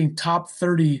 them being top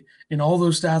 30 in all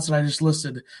those stats that I just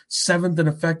listed, 7th in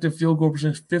effective field goal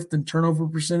percentage, 5th in turnover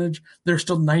percentage, they're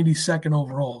still 92nd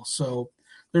overall. So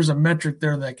there's a metric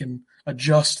there that can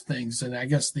adjust things, and I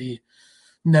guess the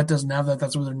net doesn't have that.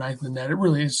 That's where they're ninth in the net. It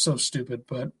really is so stupid,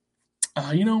 but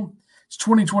it's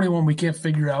 2021. We can't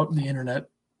figure out the internet.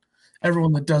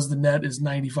 Everyone that does the net is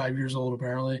 95 years old,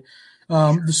 apparently.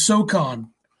 The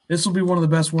SoCon. This will be one of the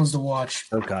best ones to watch.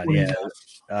 SoCon, yeah.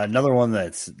 Another one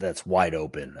that's wide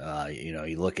open.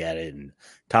 You look at it, and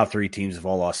top 3 teams have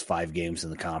all lost 5 games in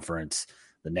the conference.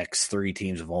 The next 3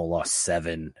 teams have all lost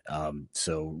 7.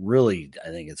 So really, I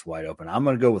think it's wide open. I'm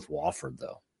going to go with Wofford,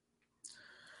 though.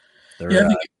 They're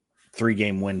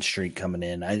 3-game win streak coming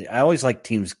in. I always like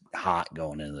teams hot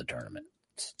going into the tournament.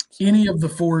 Any of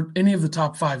the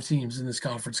top 5 teams in this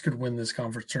conference could win this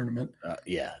conference tournament.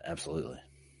 Yeah, absolutely.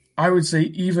 I would say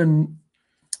even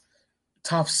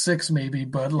top 6 maybe,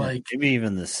 but maybe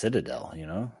even the Citadel,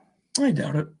 I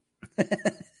doubt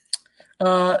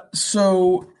it.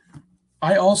 So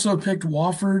I also picked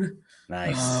Wofford.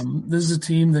 Nice. This is a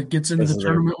team that gets into the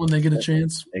tournament when they get a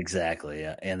chance. Exactly,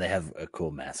 yeah. And they have a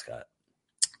cool mascot.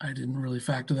 I didn't really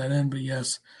factor that in, but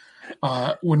yes.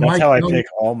 That's how I pick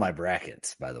all my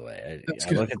brackets, by the way.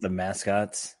 I look at the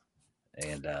mascots,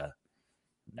 and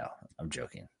no, I'm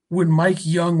joking. When Mike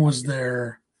Young was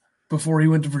there before he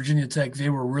went to Virginia Tech, they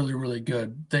were really, really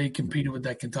good. They competed with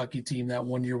that Kentucky team that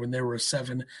one year when they were a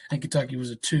 7 and Kentucky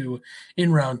was a 2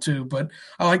 in round 2. But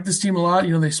I like this team a lot.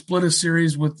 They split a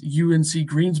series with UNC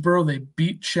Greensboro. They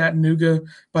beat Chattanooga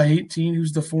by 18,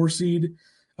 who's the 4 seed.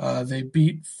 They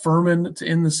beat Furman to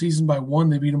end the season by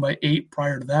 1. They beat them by 8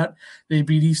 prior to that. They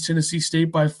beat East Tennessee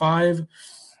State by 5.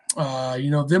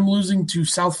 Them losing to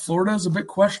South Florida is a bit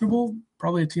questionable.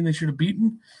 Probably a team they should have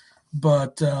beaten.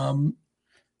 But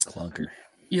clunker.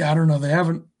 Yeah, I don't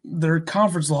know. Their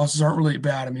conference losses aren't really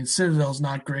bad. I mean, Citadel's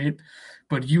not great,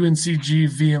 but UNCG,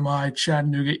 VMI,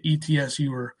 Chattanooga,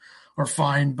 ETSU are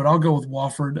fine. But I'll go with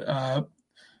Wofford.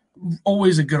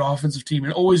 Always a good offensive team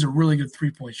and always a really good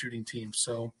 3-point shooting team.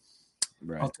 So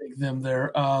I'll take them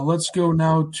there. Let's go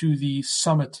now to the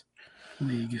Summit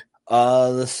League.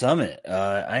 The Summit.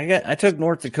 I took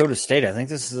North Dakota State. I think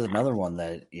this is another one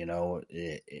that,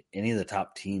 any of the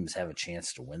top teams have a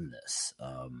chance to win this.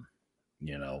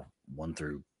 1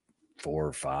 through 4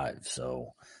 or 5.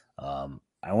 So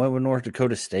I went with North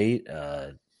Dakota State.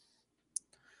 I'm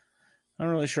not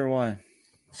really sure why.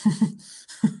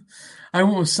 I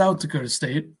went with South Dakota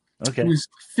State. Okay. It was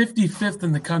 55th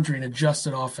in the country in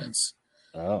adjusted offense.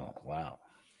 Oh, wow.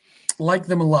 Like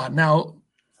them a lot. Now,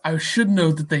 I should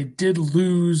note that they did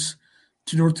lose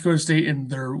to North Dakota State in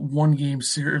their 1-game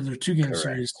series, or their 2-game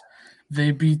series.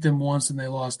 They beat them once and they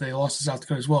lost. They lost to South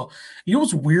Dakota as well. You know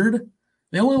what's weird?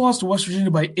 They only lost to West Virginia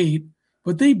by 8,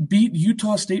 but they beat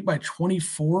Utah State by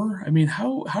 24. I mean,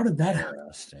 how did that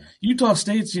happen? Utah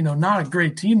State's, not a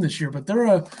great team this year, but they're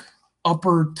a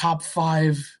upper top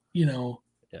 5,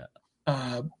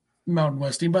 Mountain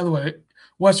West team. By the way,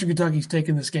 Western Kentucky's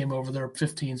taking this game over. They're up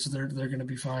 15, so they're going to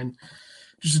be fine.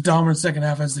 Just a dominant second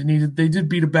half as they needed. They did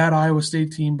beat a bad Iowa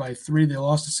State team by 3. They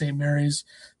lost to St. Mary's.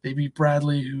 They beat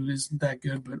Bradley, who isn't that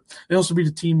good, but they also beat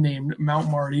a team named Mount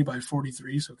Marty by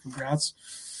 43, so congrats.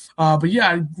 But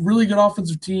yeah, really good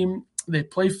offensive team. They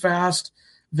play fast.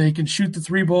 They can shoot the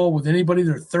 3 ball with anybody.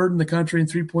 They're 3rd in the country in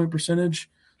 3-point percentage.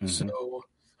 Mm-hmm. So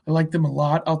I like them a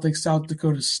lot. I'll take South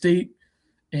Dakota State.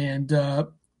 And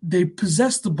they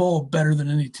possess the ball better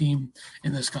than any team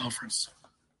in this conference.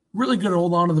 Really good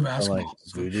hold on to the basketball.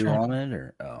 Like voodoo on it,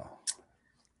 or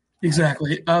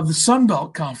exactly. The Sun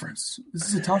Belt Conference. This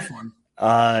is a tough one.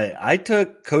 I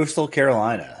took Coastal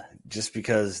Carolina just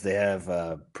because they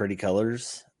have pretty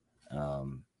colors.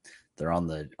 They're on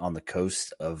the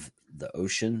coast of the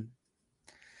ocean.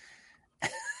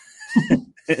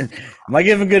 Am I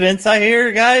giving good insight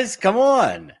here, guys? Come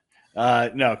on.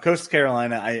 No, Coastal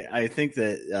Carolina. I think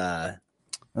that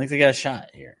they got a shot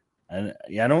here.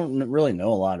 I don't really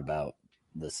know a lot about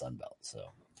the Sun Belt, so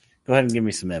go ahead and give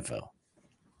me some info.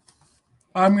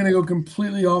 I'm going to go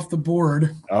completely off the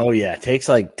board. Oh, yeah. It takes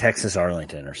like Texas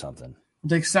Arlington or something.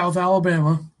 Take South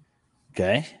Alabama.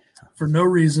 Okay. For no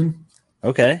reason.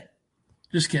 Okay.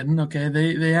 Just kidding. Okay.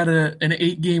 They had an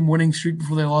 8-game winning streak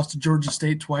before they lost to Georgia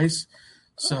State twice.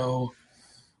 So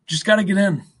just got to get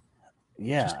in.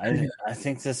 Yeah. I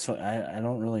think this one, I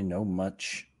don't really know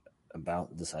much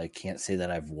about this. I can't say that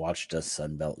I've watched a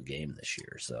Sun Belt game this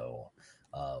year. So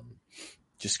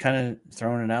just kind of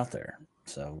throwing it out there.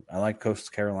 So I like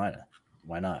Coastal Carolina.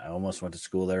 Why not? I almost went to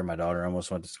school there. My daughter almost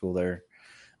went to school there.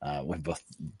 We both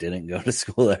didn't go to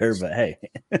school there, but hey.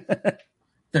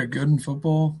 They're good in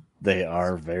football. They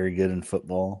are very good in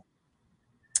football.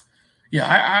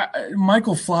 Yeah,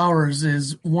 Michael Flowers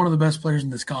is one of the best players in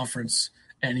this conference,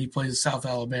 and he plays South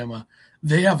Alabama.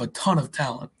 They have a ton of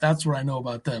talent. That's what I know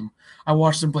about them. I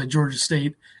watched them play Georgia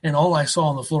State, and all I saw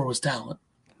on the floor was talent.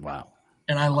 Wow.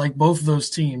 And I like both of those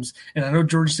teams. And I know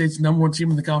Georgia State's the number one team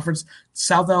in the conference.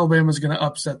 South Alabama is going to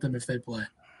upset them if they play.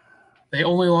 They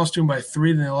only lost to them by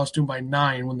 3, then they lost to them by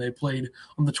 9 when they played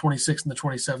on the 26th and the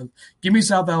 27th. Give me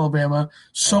South Alabama.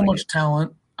 So much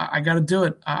talent. I got to do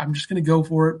it. I'm just going to go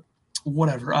for it.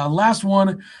 Whatever. Last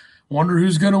one. Wonder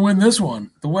who's going to win this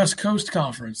one. The West Coast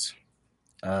Conference.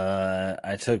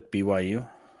 I took BYU.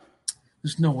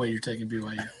 There's no way you're taking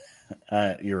BYU.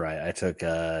 You're right. I took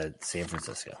San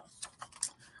Francisco.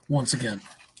 Once again.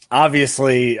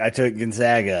 Obviously, I took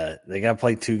Gonzaga. They got to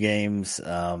play 2 games.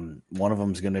 One of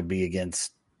them is going to be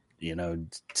against,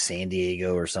 San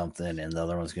Diego or something, and the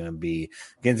other one's going to be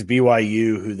against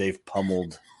BYU, who they've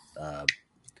pummeled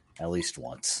at least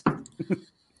once.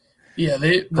 Yeah,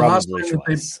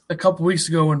 a couple weeks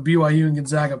ago when BYU and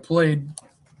Gonzaga played,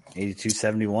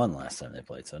 82-71 last time they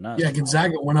played. So not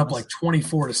Gonzaga went up like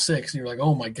 24-6, and you're like,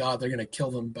 oh my god, they're going to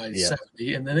kill them by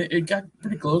 70, and then it got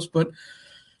pretty close, but.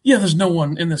 Yeah, there's no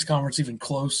one in this conference even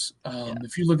close.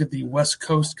 If you look at the West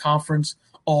Coast Conference,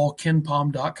 all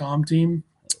KenPom.com team,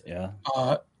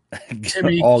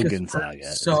 Timmy, all Kispert,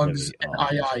 Gonzaga, Suggs, and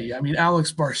Ayayi. I mean,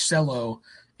 Alex Barcelo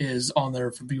is on there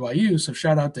for BYU, so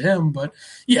shout out to him. But,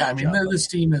 yeah, I mean, this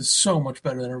team is so much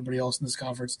better than everybody else in this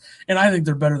conference, and I think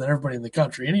they're better than everybody in the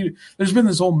country. And there's been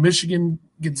this whole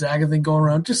Michigan-Gonzaga thing going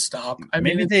around. Just stop.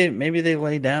 Maybe they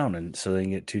lay down and so they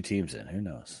can get 2 teams in. Who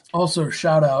knows? Also,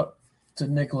 shout out to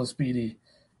Nicholas Beatty,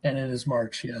 and it is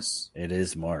March. Yes, it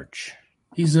is March.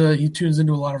 He tunes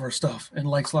into a lot of our stuff and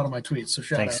likes a lot of my tweets. So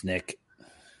thanks, out. Nick.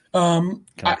 Can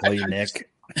I call you Nick?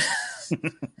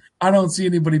 I don't see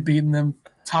anybody beating them.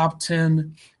 Top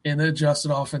 10 in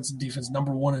adjusted offense and defense.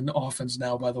 Number 1 in offense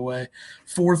now, by the way.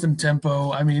 4th in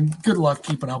tempo. I mean, good luck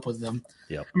keeping up with them.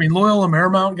 Yep. I mean, Loyola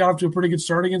Marymount got up to a pretty good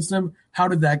start against them. How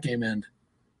did that game end?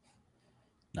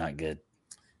 Not good.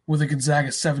 With a Gonzaga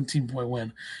 17-point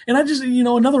win. And I just,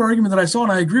 another argument that I saw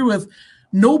and I agree with,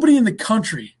 nobody in the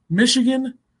country,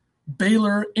 Michigan,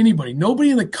 Baylor, anybody,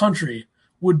 nobody in the country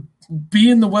would be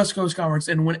in the West Coast Conference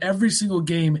and win every single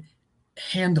game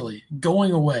handily,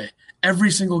 going away,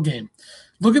 every single game.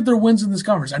 Look at their wins in this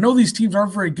conference. I know these teams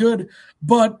aren't very good,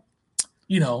 but,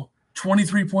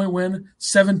 23-point win,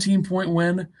 17-point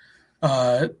win,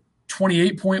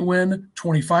 28-point win,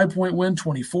 25-point win,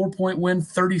 24-point win,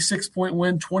 36-point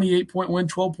win, 28-point win,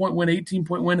 12-point win,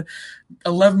 18-point win,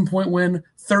 11-point win,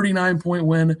 39-point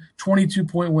win,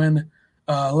 22-point win.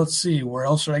 Let's see, where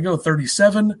else should I go?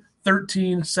 37,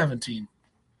 13, 17.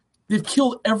 They've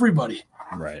killed everybody.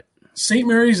 Right. St.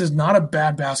 Mary's is not a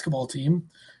bad basketball team.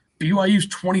 BYU's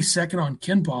 22nd on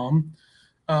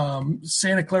KenPom.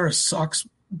 Santa Clara sucks.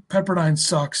 Pepperdine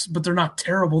sucks, but they're not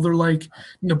terrible. They're like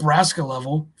Nebraska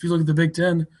level. If you look at the Big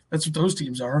Ten, that's what those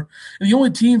teams are. And the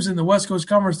only teams in the West Coast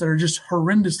Conference that are just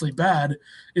horrendously bad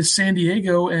is San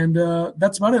Diego, and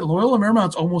that's about it. Loyola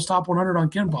Marymount's almost top 100 on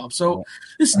KenPom. So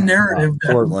this narrative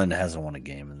that Portland hasn't won a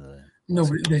game in the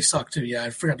nobody they suck too. Yeah, I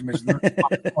forgot to mention they're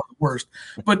the worst.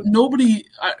 But nobody.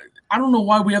 I don't know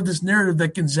why we have this narrative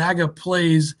that Gonzaga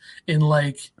plays in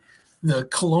like the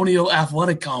Colonial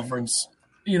Athletic Conference,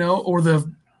 or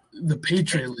the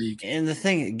Patriot League. And the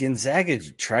thing, Gonzaga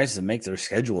tries to make their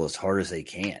schedule as hard as they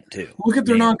can, too. Look at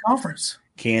their non-conference.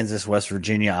 Kansas, West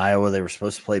Virginia, Iowa, they were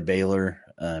supposed to play Baylor.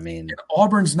 And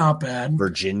Auburn's not bad.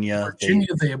 Virginia,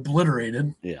 they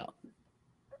obliterated. Yeah.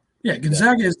 Yeah,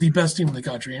 Gonzaga is the best team in the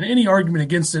country, and any argument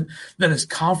against it that is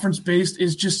conference-based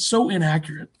is just so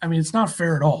inaccurate. I mean, it's not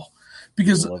fair at all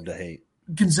because love to hate.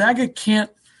 Gonzaga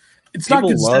can't – it's People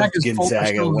not loved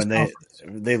Gonzaga when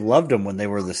they loved them when they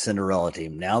were the Cinderella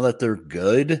team. Now that they're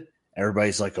good,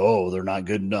 everybody's like, oh, they're not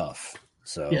good enough.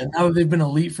 So yeah, now that they've been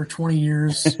elite for 20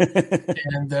 years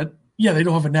and that – yeah, they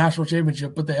don't have a national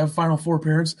championship, but they have Final Four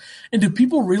appearance. And do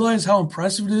people realize how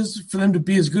impressive it is for them to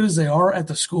be as good as they are at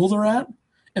the school they're at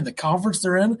and the conference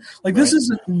they're in? Like, this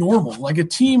isn't normal. Like, a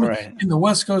team in the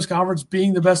West Coast Conference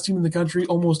being the best team in the country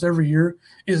almost every year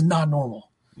is not normal.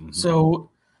 Mm-hmm.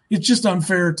 So it's just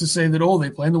unfair to say that, they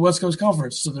play in the West Coast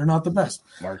Conference, so they're not the best.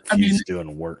 Marquis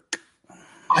doing work.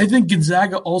 I think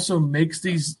Gonzaga also makes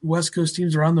these West Coast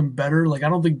teams around them better. Like, I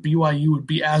don't think BYU would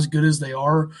be as good as they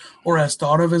are or as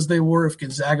thought of as they were if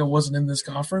Gonzaga wasn't in this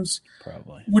conference.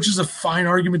 Probably. Which is a fine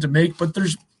argument to make, but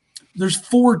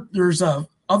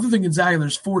other than Gonzaga,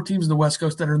 there's 4 teams in the West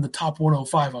Coast that are in the top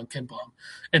 105 on KenPom,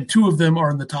 and 2 of them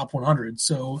are in the top 100.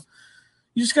 So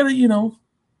you just got to,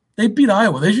 they beat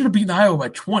Iowa. They should have beaten Iowa by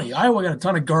 20. Iowa got a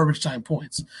ton of garbage time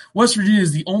points. West Virginia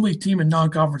is the only team in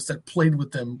non-conference that played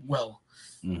with them well.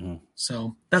 Mm-hmm.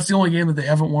 So that's the only game that they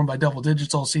haven't won by double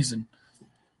digits all season.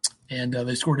 and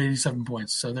they scored 87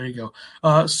 points. So there you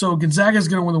go. So Gonzaga is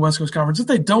going to win the West Coast Conference. If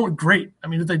they don't, great. I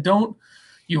mean, if they don't,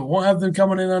 you won't have them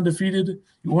coming in undefeated.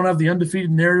 You won't have the undefeated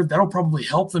narrative. That'll probably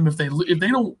help them if they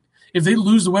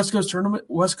lose the West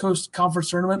Coast Conference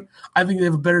tournament. I think they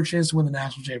have a better chance to win the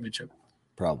national championship.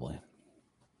 Probably. I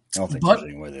don't think there's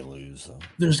any way they lose. So.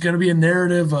 There's going to be a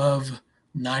narrative of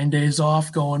 9 days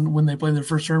off going when they play their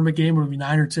first tournament game. It'll be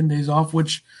 9 or 10 days off,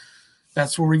 which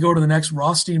that's where we go to the next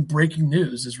Rothstein breaking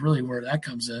news is really where that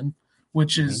comes in,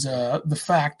 which is the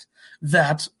fact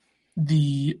that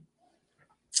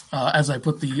as I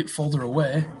put the folder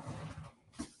away.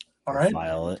 All right.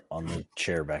 File it on the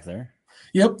chair back there.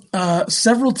 Yep.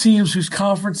 Several teams whose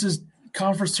conference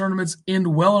tournaments end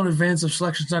well in advance of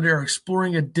Selection Sunday are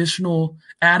exploring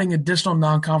adding additional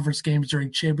non-conference games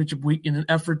during championship week in an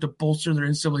effort to bolster their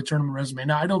NCAA tournament resume.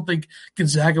 Now, I don't think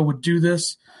Gonzaga would do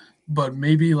this, but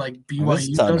maybe like BYU this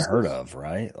is unheard of,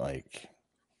 right? Like,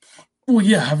 well,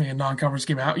 yeah, having a non-conference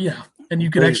game out, yeah, and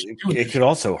you could actually do it. It could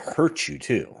also hurt you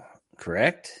too,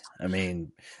 correct? I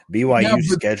mean, BYU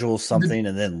schedules something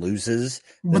and then loses.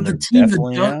 But then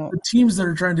the teams that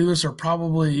are trying to do this are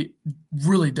probably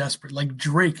really desperate. Like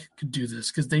Drake could do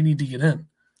this because they need to get in.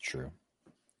 True.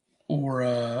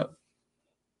 Or,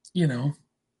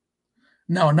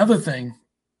 Now, another thing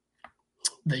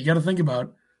that you got to think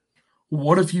about,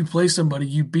 what if you play somebody,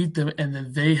 you beat them, and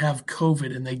then they have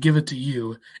COVID and they give it to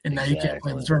you, and now you can't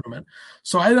play in the tournament?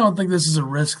 So I don't think this is a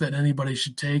risk that anybody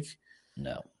should take.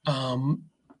 No.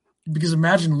 Because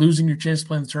imagine losing your chance to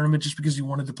play in the tournament just because you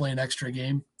wanted to play an extra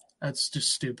game. That's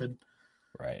just stupid.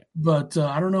 Right. But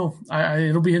I don't know.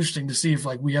 It'll be interesting to see if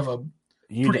we have a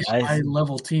pretty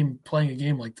high-level team playing a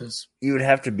game like this. You would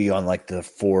have to be on the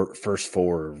first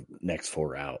four, next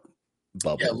four out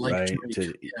bubble, right? Drake,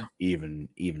 to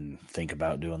even think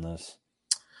about doing this.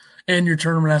 And your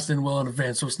tournament has to end well in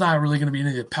advance. So it's not really going to be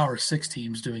any of the Power 6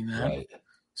 teams doing that. Right.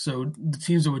 So the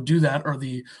teams that would do that are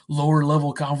the lower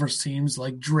level conference teams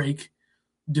like Drake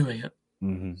doing it.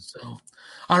 Mm-hmm. So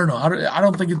I don't know. I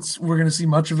don't think we're going to see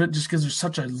much of it just because there's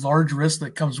such a large risk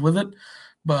that comes with it.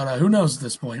 But who knows at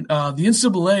this point? The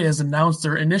NCAA has announced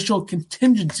their initial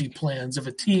contingency plans if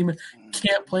a team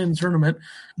can't play in the tournament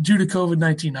due to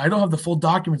COVID-19. I don't have the full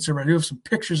documents here, but I do have some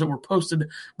pictures that were posted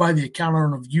by the account. I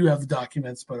don't know if you have the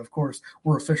documents, but of course,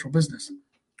 we're official business.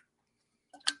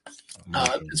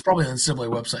 It's probably on the NCAA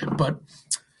website, but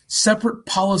separate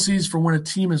policies for when a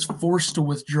team is forced to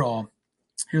withdraw.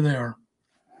 Here they are.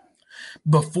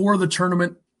 Before the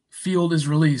tournament field is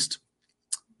released,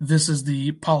 this is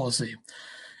the policy.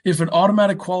 If an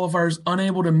automatic qualifier is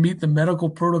unable to meet the medical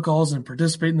protocols and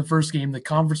participate in the first game, the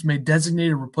conference may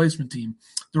designate a replacement team.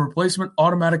 The replacement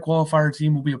automatic qualifier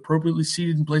team will be appropriately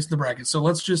seated and placed in the bracket. So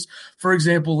let's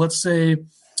say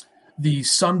the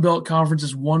Sun Belt Conference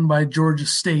is won by Georgia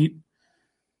State,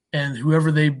 and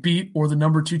whoever they beat or the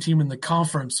number 2 team in the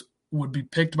conference would be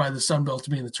picked by the Sun Belt to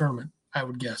be in the tournament, I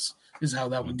would guess, is how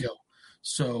that would go.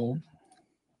 So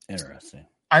interesting.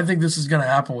 I think this is going to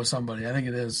happen with somebody. I think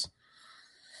it is.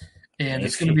 And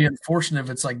it's going to be unfortunate if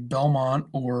it's like Belmont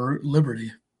or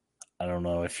Liberty. I don't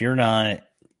know. If you're not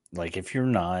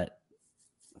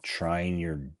trying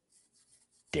your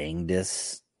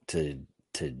dangdest to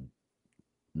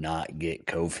not get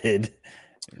COVID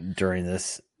during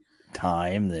this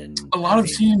time, then a lot of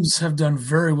teams have done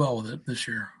very well with it this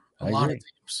year. A lot of teams.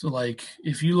 So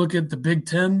if you look at the Big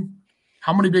Ten,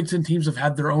 how many Big Ten teams have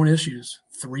had their own issues?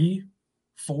 3,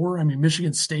 4? I mean,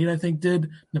 Michigan State, I think, did.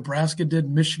 Nebraska did.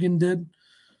 Michigan did.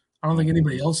 I don't think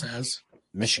anybody else has.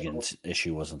 Michigan's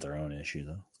issue wasn't their own issue,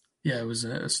 though. Yeah, it was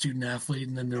a student athlete,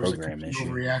 and then there Program was a issue.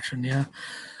 overreaction.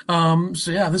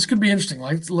 Yeah. This could be interesting.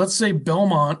 Let's say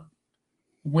Belmont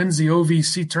wins the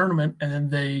OVC tournament, and then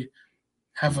they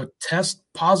have a test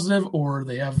positive, or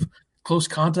they have close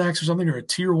contacts or something, or a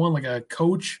tier 1, like a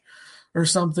coach or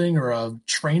something, or a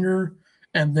trainer,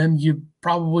 and then you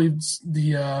probably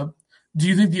do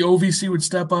you think the OVC would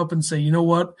step up and say, you know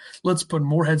what, let's put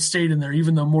Morehead State in there,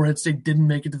 even though Morehead State didn't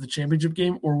make it to the championship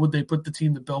game, or would they put the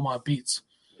team that Belmont beats?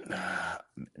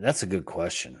 That's a good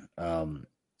question.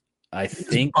 I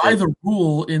think by the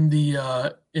rule in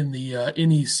the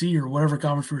NEC or whatever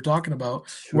conference we were talking about,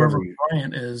 wherever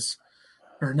Bryant is,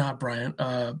 or not Bryant,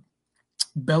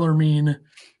 Bellarmine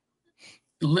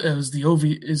is the OV.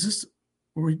 Is this?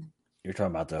 You're talking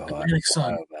about the Atlantic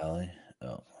Sun Valley?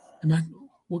 Oh,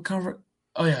 what conference?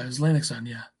 Oh yeah, it's Atlantic Sun.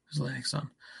 Yeah, it's Atlantic Sun.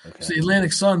 Okay. So the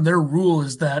Atlantic Sun, their rule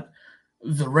is that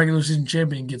the regular season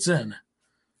champion gets in.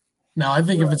 Now, I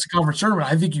think if it's a conference tournament,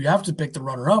 I think you have to pick the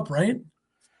runner-up, right?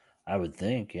 I would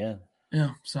think, yeah.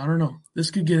 Yeah, so I don't know.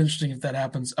 This could get interesting if that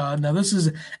happens. Now, this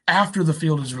is after the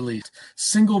field is released.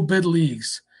 Single bid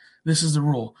leagues. This is the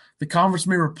rule. The conference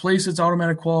may replace its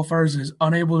automatic qualifiers and is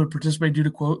unable to participate due to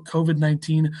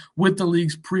COVID-19 with the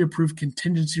league's pre-approved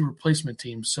contingency replacement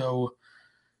team. So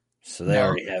they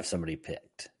already have somebody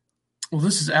picked. Well,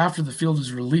 this is after the field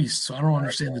is released, so I don't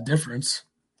understand the difference.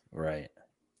 Right.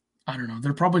 I don't know.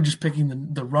 They're probably just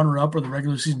picking the runner-up or the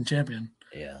regular season champion.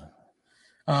 Yeah.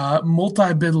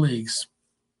 Multi-bid leagues.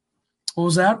 What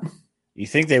was that? You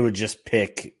think they would just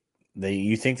pick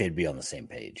you think they'd be on the same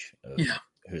page of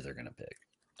who they're going to pick?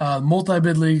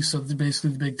 Multi-bid leagues, so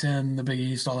basically the Big Ten, the Big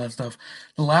East, all that stuff.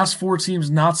 The last 4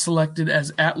 teams not selected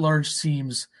as at-large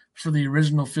teams for the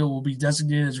original field will be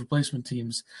designated as replacement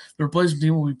teams. The replacement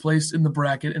team will be placed in the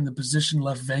bracket in the position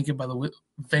left vacant by the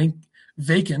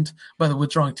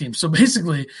withdrawing team. So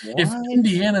basically, if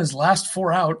Indiana's last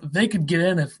 4 out, they could get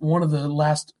in if one of the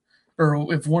last,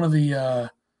 or if one of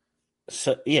the.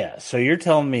 So you're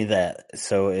telling me that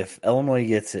if Illinois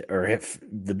gets it, or if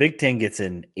the Big Ten gets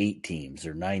in 8 teams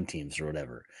or 9 teams or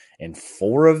whatever, and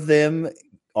 4 of them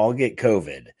all get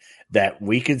COVID, that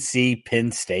we could see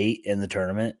Penn State in the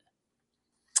tournament.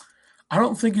 I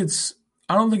don't think it's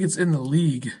in the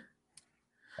league.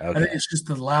 Okay. I think it's just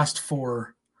the last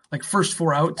 4, like first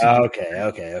 4 out teams. Okay.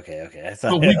 I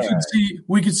thought, but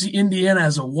we could see Indiana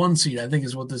as a 1 seed, I think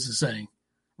is what this is saying.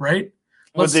 Right?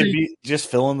 Would they be just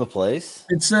filling the place?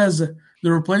 It says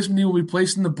the replacement team will be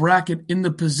placed in the bracket in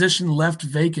the position left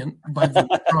vacant by the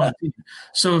withdrawing team.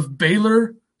 So if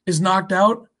Baylor is knocked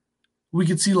out, we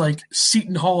could see like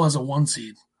Seton Hall as a 1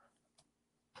 seed.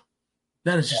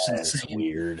 That is just insane.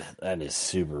 Weird. That is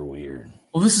super weird.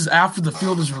 Well, this is after the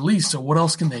field is released, so what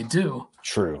else can they do?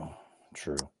 True.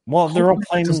 Well, they're all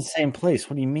playing in the same place.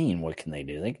 What do you mean? What can they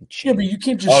do? They can change. Yeah, but you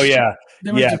can't just. Oh yeah,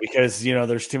 because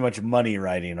there's too much money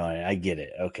riding on it. I get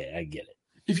it. Okay, I get it.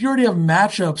 If you already have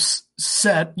matchups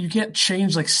set, you can't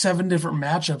change like 7 different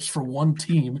matchups for one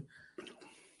team.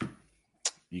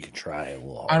 You could try a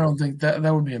little. I don't think that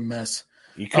would be a mess.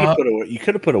 You could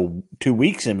have put 2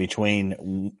 weeks in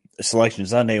between Selection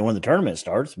Sunday and when the tournament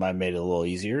starts. Might have made it a little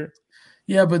easier.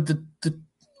 Yeah, but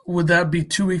would that be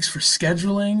 2 weeks for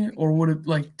scheduling, or would it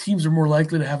like teams are more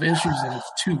likely to have issues if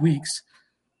it's 2 weeks?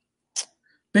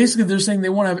 Basically, they're saying they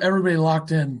want to have everybody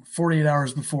locked in 48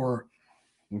 hours before.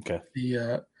 Okay.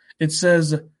 It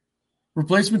says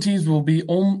replacement teams will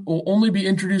only be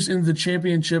introduced into the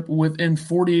championship within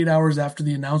 48 hours after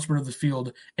the announcement of the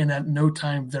field and at no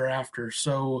time thereafter.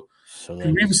 So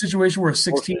can we have a situation where a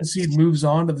 16 seed moves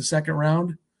on to the second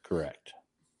round? Correct.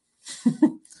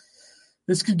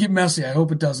 This could get messy. I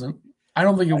hope it doesn't. I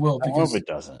don't think it will. I hope it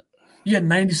doesn't. You had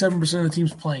 97% of the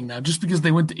teams playing now. Just because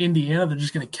they went to Indiana, they're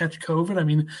just going to catch COVID. I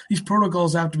mean, these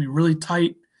protocols have to be really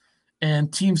tight,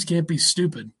 and teams can't be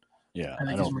stupid. Yeah, I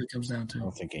think that's what it comes down to. I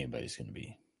don't think anybody's going to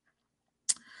be.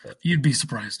 But you'd be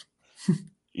surprised.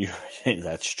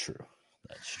 That's true.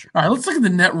 All right, let's look at the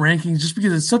net rankings just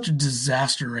because it's such a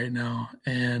disaster right now.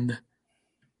 And,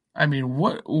 I mean,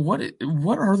 what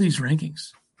are these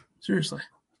rankings? Seriously.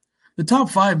 The top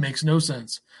 5 makes no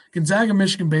sense. Gonzaga,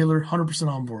 Michigan, Baylor, 100%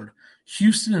 on board.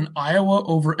 Houston and Iowa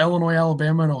over Illinois,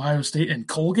 Alabama, and Ohio State, and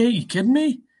Colgate? You kidding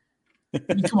me?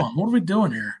 I mean, come on, what are we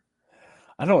doing here?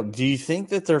 Do you think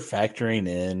that they're factoring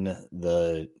in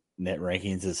the net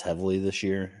rankings as heavily this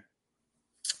year?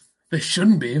 They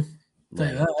shouldn't be. I'll tell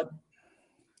you that.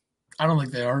 I don't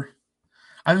think they are.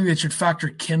 I think they should factor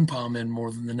KenPom in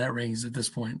more than the net rankings at this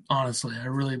point. Honestly, I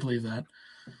really believe that.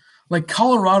 Like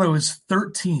Colorado is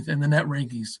 13th in the net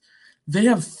rankings. They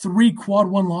have 3 quad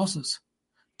 1 losses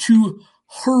to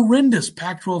horrendous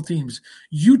Pac-12 teams.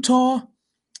 Utah,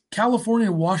 California,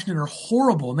 and Washington are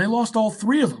horrible, and they lost all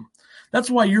 3 of them. That's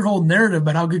why your whole narrative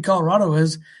about how good Colorado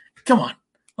is, come on,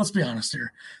 let's be honest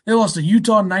here. They lost to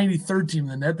Utah, 93rd team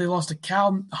in the net. They lost to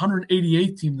Cal,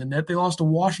 188th team in the net. They lost to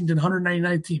Washington,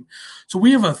 199th team. So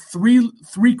we have a three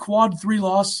quad 3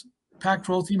 loss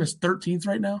Pac-12 team as 13th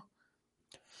right now.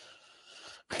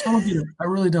 I don't get it. I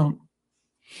really don't.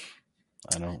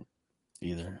 I don't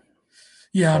either.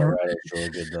 Yeah, Colorado's really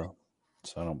good though,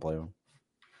 so I don't blame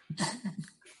them.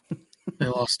 They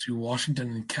lost to Washington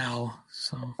and Cal.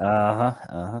 So.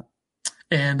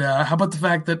 And how about the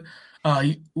fact that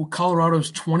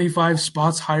Colorado's 25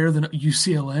 spots higher than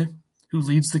UCLA, who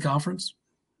leads the conference?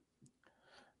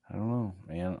 I don't know,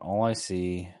 man. All I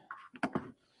see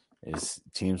is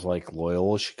teams like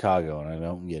Loyola Chicago, and I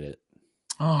don't get it.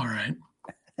 All right.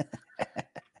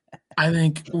 I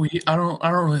don't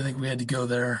really think we had to go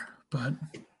there, but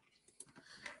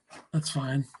that's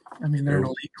fine. I mean, they're an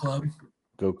elite club.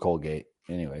 Go Colgate.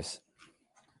 Anyways.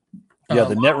 Yeah,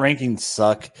 the net rankings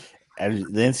suck. The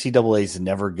NCAA is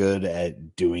never good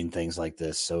at doing things like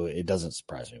this, so it doesn't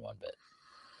surprise me one bit.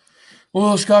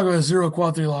 Well, Chicago has 0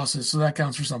 quad 3 losses, so that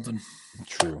counts for something.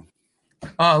 True.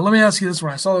 Let me ask you this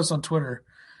one. I saw this on Twitter.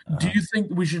 Do Uh-huh. you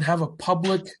think we should have a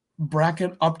public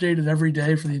bracket updated every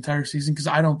day for the entire season? Because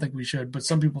I don't think we should, but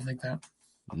some people think that.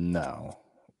 No.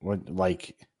 What?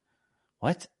 Like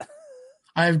what?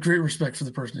 I have great respect for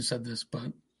the person who said this,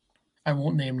 but I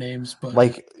won't name names. But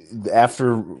Like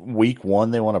after week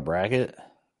 1, they want to bracket,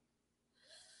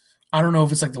 I don't know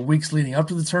if it's like the weeks leading up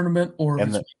to the tournament or if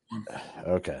and it's the week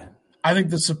 1. okay. I think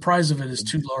the surprise of it is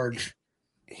too large.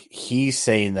 He's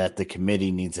saying that the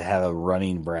committee needs to have a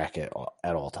running bracket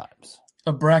at all times.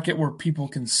 A bracket where people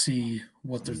can see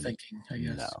what they're thinking, I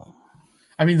guess. No,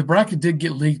 I mean, the bracket did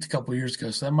get leaked a couple of years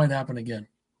ago, so that might happen again.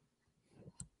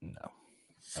 no,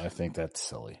 I think that's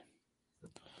silly.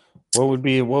 What would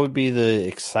be the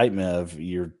excitement of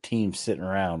your team sitting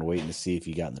around waiting to see if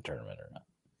you got in the tournament or not?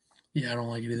 Yeah, I don't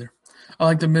like it either. I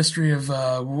like the mystery of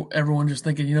everyone just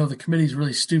thinking, the committee's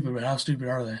really stupid, but how stupid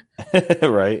are they?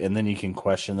 Right, and then you can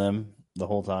question them the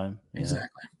whole time.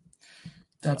 Exactly.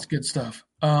 That's good stuff.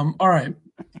 All right.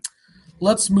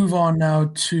 Let's move on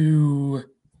now to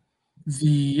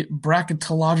the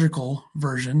bracketological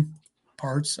version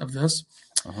parts of this,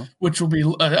 which will be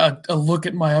a look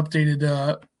at my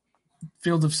updated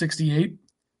field of 68.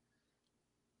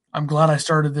 I'm glad I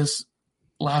started this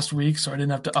last week, so I didn't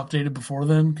have to update it before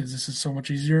then because this is so much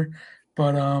easier.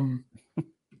 But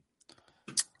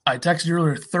I texted you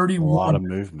earlier, 31, a lot of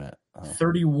movement.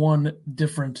 31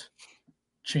 different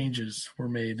changes were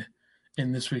made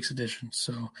in this week's edition.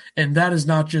 So, and that is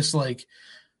not just like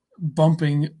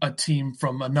bumping a team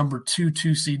from a number 2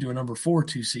 seed to a number 4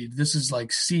 seed. This is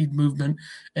like seed movement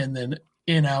and then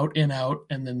in, out, and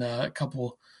then a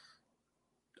couple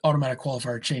automatic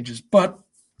qualifier changes. But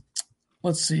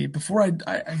let's see. Before I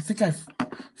think I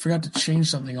forgot to change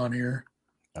something on here.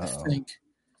 I think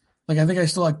I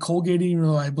still had Colgate, even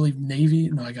though I believe Navy.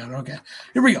 No, I got it. Okay.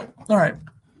 Here we go. All right.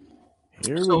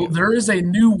 So there is a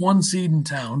new 1 seed in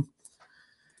town,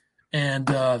 and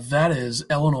that is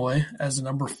Illinois as the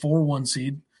number 4 1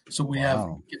 seed. So we have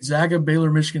Gonzaga,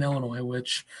 Baylor, Michigan, Illinois,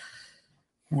 which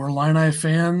we're Illini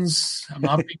fans. I'm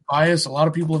not being biased. A lot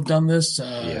of people have done this.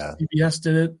 CBS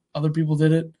did it. Other people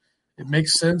did it. It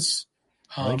makes sense.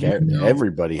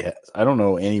 Everybody has. I don't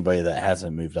know anybody that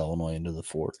hasn't moved Illinois into the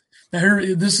 4th. Now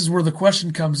this is where the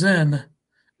question comes in.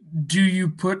 Do you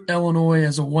put Illinois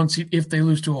as a 1 seed if they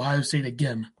lose to Ohio State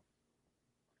again?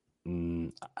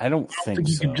 I don't think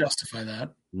you so. can justify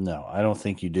that. No, I don't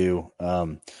think you do.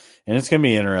 And it's going to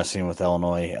be interesting with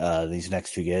Illinois these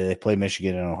next 2 games. They play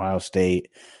Michigan and Ohio State.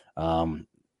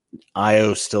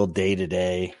 Io's still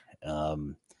day-to-day.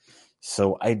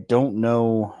 So I don't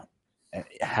know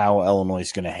how Illinois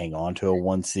is going to hang on to a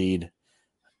 1 seed.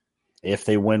 If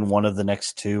they win one of the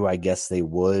next 2, I guess they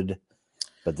would.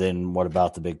 But then what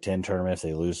about the Big Ten tournament if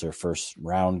they lose their first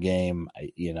round game?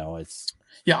 It's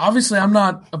 – yeah, obviously I'm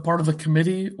not a part of the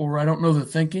committee or I don't know the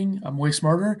thinking. I'm way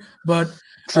smarter. But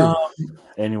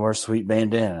and you wear sweet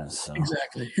bandanas. So.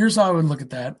 Exactly. Here's how I would look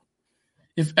at that.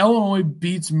 If Illinois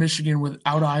beats Michigan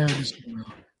without Io,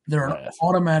 they're an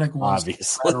automatic 1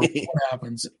 obviously. No matter what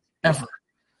happens ever.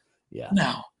 Yeah.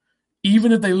 Now,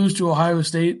 even if they lose to Ohio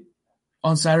State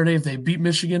on Saturday, if they beat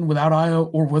Michigan without Io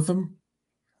or with them,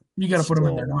 you got to put them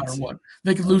in there no matter what.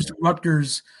 They could lose to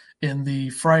Rutgers in the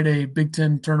Friday Big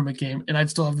Ten tournament game, and I'd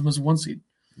still have them as a 1 seed.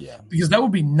 Yeah. Because that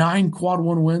would be 9 quad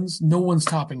 1 wins. No one's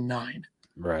topping 9.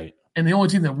 Right. And the only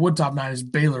team that would top 9 is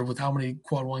Baylor with how many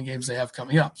quad 1 games they have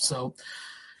coming up. So,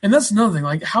 and that's another thing.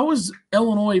 Like, how is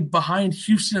Illinois behind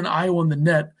Houston and Iowa in the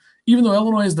net, even though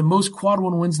Illinois has the most quad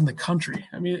 1 wins in the country?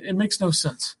 I mean, it makes no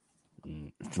sense.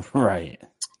 Right.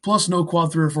 Plus no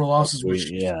quad 3 or 4 losses,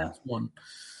 which one.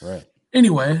 Right.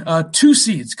 Anyway, 2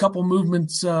 seeds, couple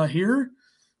movements here.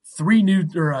 3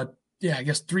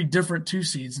 different 2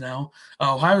 seeds now.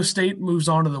 Ohio State moves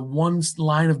on to the 1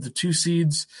 line of the 2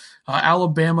 seeds.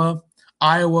 Alabama,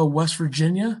 Iowa, West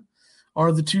Virginia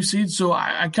are the 2 seeds. So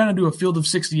I kind of do a field of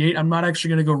 68. I'm not actually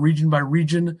going to go region by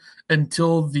region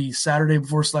until the Saturday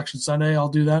before Selection Sunday. I'll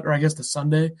do that, or I guess the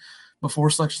Sunday before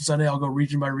Selection Sunday. I'll go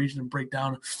region by region and break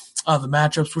down the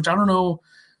matchups, which I don't know.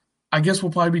 I guess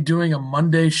we'll probably be doing a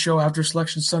Monday show after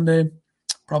Selection Sunday,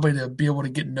 probably to be able to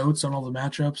get notes on all the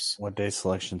matchups. What day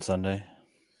Selection Sunday?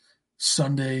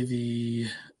 Sunday,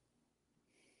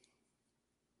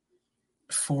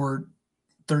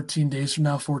 13 days from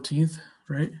now, 14th,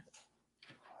 right?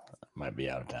 Might be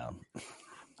out of town.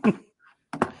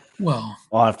 Well,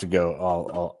 I'll have to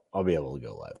go. I'll be able to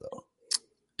go live though.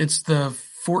 It's the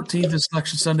 14th is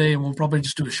Selection Sunday, and we'll probably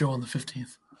just do a show on the 15th.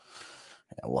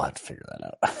 Yeah, we'll have to figure that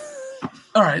out.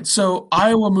 All right, so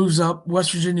Iowa moves up,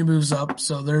 West Virginia moves up,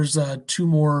 so there's 2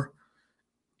 more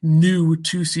new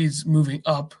 2 seeds moving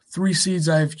up. 3 seeds,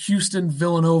 I have Houston.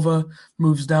 Villanova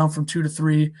moves down from 2 to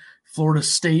 3. Florida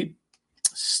State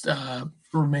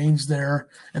remains there.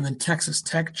 And then Texas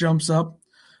Tech jumps up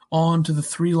on to the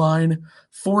 3 line.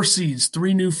 4 seeds,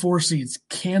 3 new 4 seeds.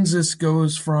 Kansas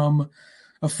goes from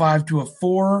a 5 to a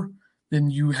 4. Then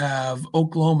you have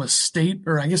Oklahoma State,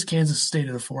 or I guess Kansas State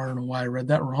at a 4. I don't know why I read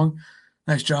that wrong.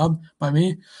 Nice job by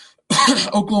me.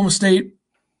 Oklahoma State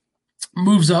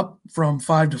moves up from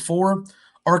 5 to 4.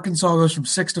 Arkansas goes from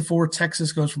 6 to 4.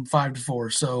 Texas goes from 5 to 4.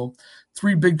 So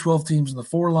 3 Big 12 teams in the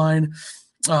 4 line.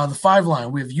 The 5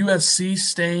 line, we have USC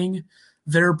staying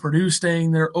there, Purdue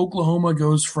staying there. Oklahoma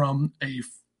goes from a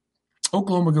 2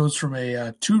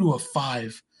 to a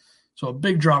 5. So a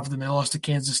big drop for them. They lost to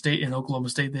Kansas State and Oklahoma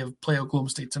State. They play Oklahoma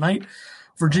State tonight.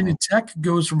 Virginia Tech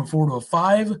goes from a 4 to a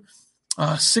 5.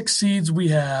 6 seeds, we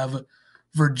have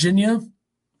Virginia.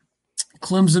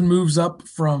 Clemson moves up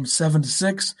from 7 to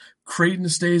 6. Creighton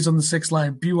stays on the 6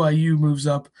 line. BYU moves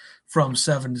up from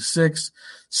 7 to 6.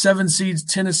 7 seeds,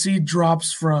 Tennessee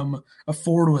drops from a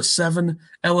 4 to a 7.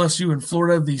 LSU and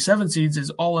Florida, the 7 seeds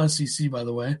is all SEC, by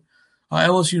the way.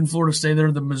 LSU and Florida stay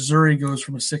there. The Missouri goes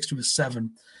from a 6 to a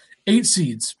 7. 8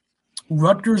 seeds,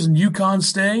 Rutgers and UConn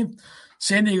stay.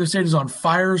 San Diego State is on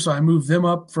fire, so I moved them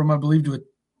up from, I believe, to a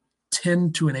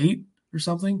 10 to an 8 or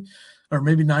something, or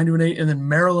maybe 9 to an 8. And then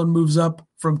Maryland moves up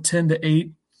from 10 to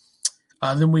 8.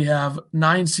 Then we have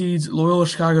 9 seeds. Loyola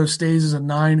Chicago stays as a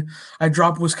 9. I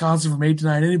dropped Wisconsin from 8 to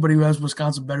 9. Anybody who has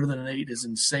Wisconsin better than an 8 is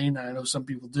insane. I know some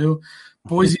people do.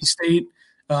 Boise State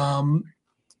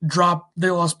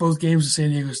they lost both games to San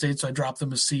Diego State, so I dropped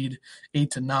them a seed, 8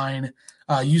 to 9.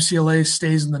 UCLA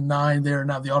stays in the 9. They're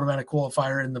now the automatic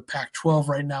qualifier in the Pac-12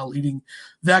 right now, leading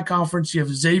that conference. You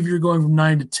have Xavier going from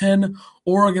 9 to 10.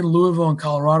 Oregon, Louisville, and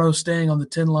Colorado staying on the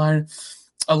 10 line.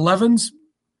 11s,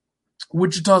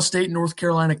 Wichita State, North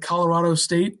Carolina, Colorado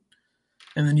State.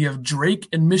 And then you have Drake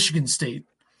and Michigan State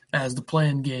as the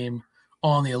play-in game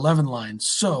on the 11 line.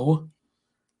 So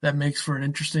that makes for an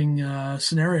interesting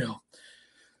scenario.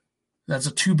 That's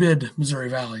a 2-bid Missouri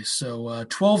Valley. So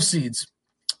 12 seeds.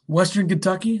 Western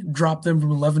Kentucky dropped them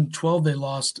from 11 to 12.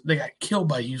 They got killed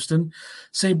by Houston.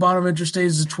 St. Bonaventure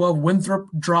stays as 12. Winthrop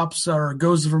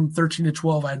goes from 13 to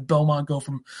 12. I had Belmont go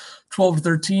from 12 to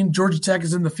 13. Georgia Tech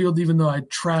is in the field, even though I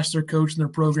trashed their coach and their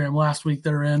program last week.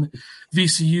 They're in.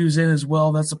 VCU's in as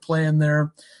well. That's a play in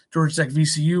there. Georgia Tech,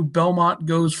 VCU. Belmont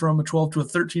goes from a 12 to a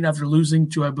 13 after losing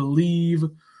to, I believe,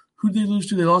 who did they lose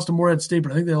to? They lost to Morehead State,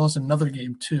 but I think they lost another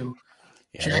game too.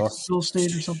 Yeah, Jacksonville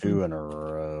State or something? 2 in a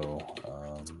row.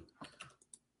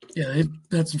 Yeah, they've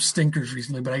had some stinkers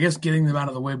recently, but I guess getting them out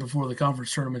of the way before the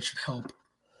conference tournament should help.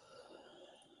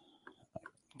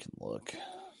 I can look,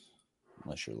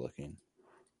 unless you're looking.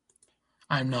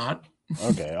 I'm not.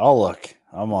 Okay, I'll look.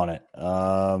 I'm on it.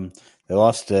 They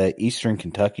lost to Eastern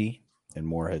Kentucky and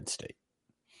Morehead State.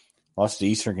 Lost to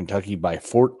Eastern Kentucky by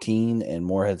 14 and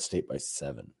Morehead State by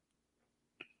 7.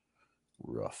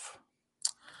 Rough.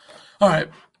 All right.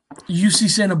 UC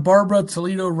Santa Barbara,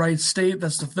 Toledo, Wright State.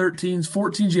 That's the 13s.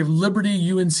 14s, you have Liberty,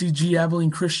 UNCG,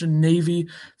 Abilene Christian, Navy.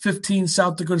 15,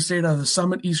 South Dakota State out of the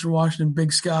Summit, Eastern Washington,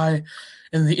 Big Sky.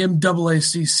 And the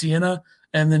MAAC, Siena.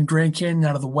 And then Grand Canyon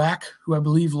out of the WAC, who I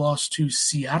believe lost to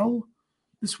Seattle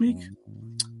this week.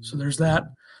 So there's that.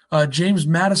 James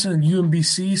Madison and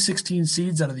UMBC, 16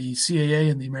 seeds out of the CAA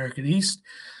and the American East.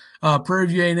 Prairie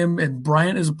View A&M and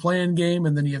Bryant is a play-in game.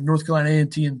 And then you have North Carolina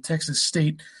A&T and Texas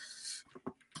State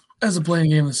as a playing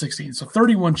game in the 16th. So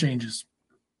 31 changes.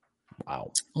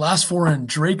 Wow. Last 4 in: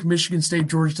 Drake, Michigan State,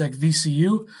 Georgia Tech,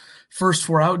 VCU. First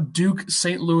 4 out: Duke,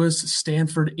 St. Louis,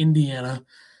 Stanford, Indiana.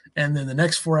 And then the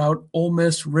next 4 out: Ole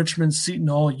Miss, Richmond, Seton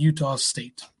Hall, Utah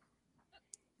State.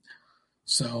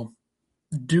 So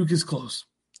Duke is close.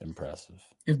 Impressive.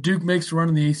 If Duke makes a run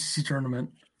in the ACC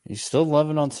tournament. You're still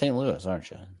loving on St. Louis,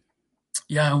 aren't you?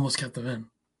 Yeah, I almost kept them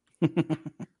in.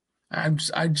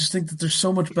 I just think that they're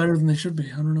so much better than they should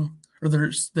be. I don't know. Or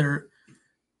they're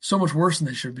so much worse than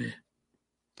they should be.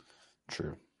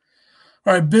 True.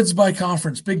 All right, bids by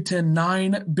conference. Big 10,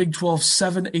 9. Big 12,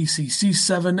 7. ACC,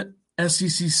 7.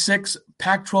 SEC, 6.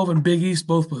 Pac-12 and Big East,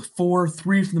 both with 4.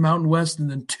 3 from the Mountain West, and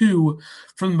then 2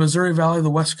 from the Missouri Valley, the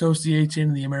West Coast, the A-10,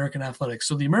 and the American Athletic.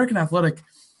 So the American Athletic,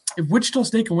 if Wichita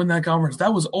State can win that conference,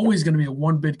 that was always going to be a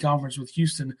one-bid conference with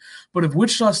Houston. But if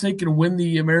Wichita State can win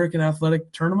the American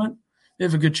Athletic tournament, they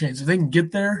have a good chance. If they can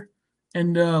get there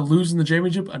and lose in the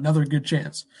championship, another good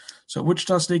chance. So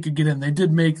Wichita State could get in. They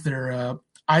did make their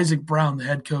Isaac Brown the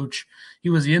head coach. He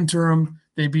was the interim.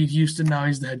 They beat Houston. Now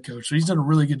he's the head coach. So he's done a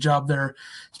really good job there,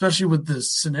 especially with the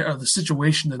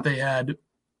situation that they had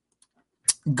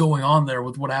going on there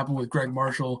with what happened with Greg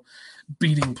Marshall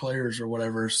beating players or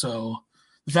whatever. So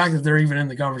the fact that they're even in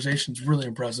the conversation is really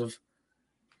impressive.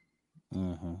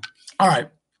 Mm-hmm. All right.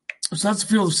 So that's the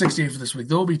field of 68 for this week.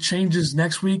 There will be changes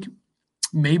next week.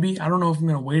 Maybe. I don't know if I'm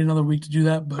going to wait another week to do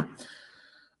that, but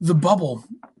the bubble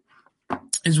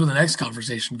is where the next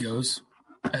conversation goes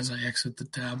as I exit the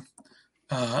tab.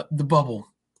 The bubble.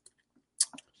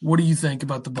 What do you think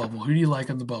about the bubble? Who do you like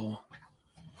on the bubble?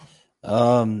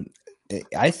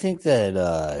 I think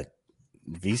that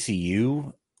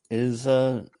VCU is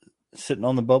sitting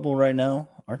on the bubble right now,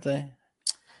 aren't they?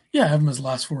 Yeah, I have them as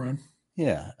last 4 run.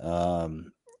 Yeah.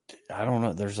 I don't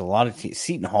know. There's a lot of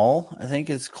Seton Hall, I think,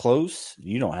 is close.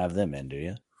 You don't have them in, do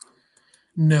you?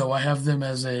 No, I have them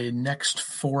as a next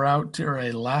 4 out or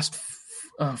a last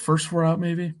first 4 out,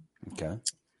 maybe. Okay.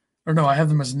 Or no, I have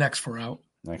them as next 4 out.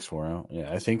 Next 4 out.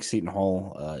 Yeah, I think Seton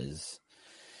Hall is.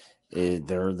 I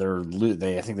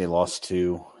think they lost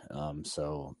 2.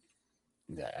 So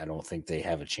I don't think they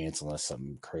have a chance unless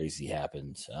something crazy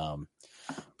happens.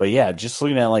 But yeah, just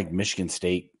looking at like Michigan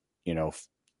State,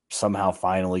 somehow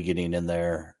finally getting in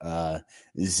there.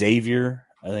 Xavier,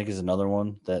 I think, is another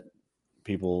one that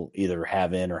people either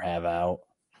have in or have out,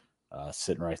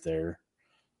 sitting right there.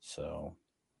 So,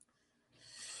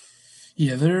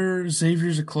 yeah,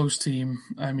 Xavier's a close team.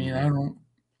 I mean, I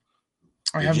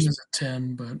have them as a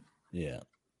 10, but yeah,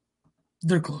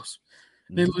 they're close.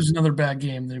 They lose another bad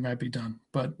game, they might be done.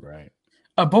 But right,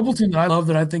 a bubble team that I love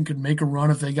that I think could make a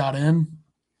run if they got in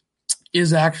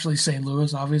is actually St.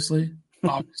 Louis, obviously.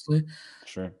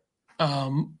 Sure.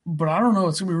 But I don't know.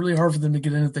 It's gonna be really hard for them to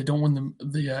get in if they don't win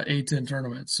the A10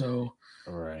 tournament. So,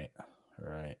 right.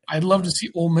 I'd love to see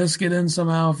Ole Miss get in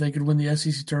somehow if they could win the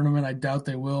SEC tournament. I doubt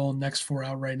they will. Next 4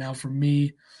 out right now for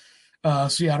me. So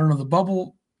yeah, I don't know. The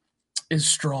bubble is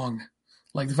strong.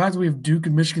 Like the fact that we have Duke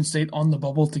and Michigan State on the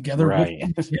bubble together, right?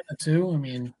 Too. I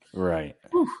mean, right.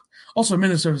 Whew. Also,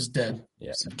 Minnesota's dead.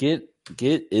 Yeah, so. Get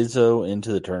Izzo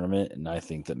into the tournament, and I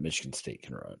think that Michigan State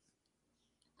can run.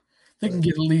 They can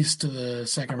get at least to the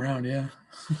second round, yeah.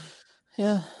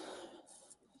 Yeah.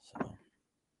 So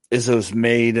Izzo's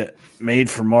made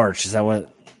for March. Is that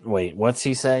what? Wait, what's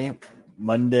he say?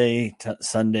 Monday,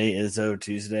 Sunday, Izzo,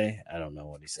 Tuesday. I don't know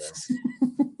what he says.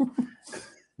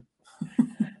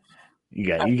 You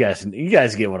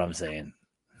guys get what I'm saying.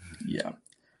 Yeah.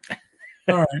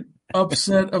 All right.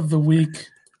 Upset of the week.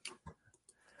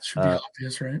 Should be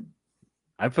obvious, right?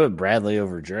 I put Bradley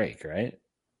over Drake, right?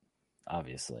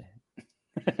 Obviously.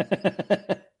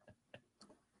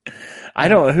 I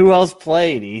don't know who else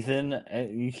played, Ethan.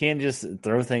 You can't just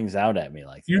throw things out at me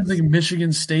like that. You don't think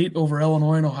Michigan State over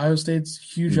Illinois and Ohio State's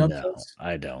huge upsets? No,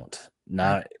 I don't.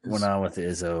 Not when I'm with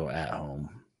Izzo at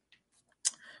home.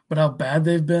 But how bad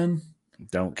they've been?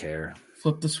 Don't care.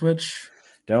 Flip the switch.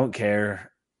 Don't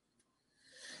care.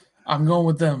 I'm going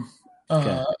with them.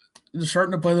 Okay. They're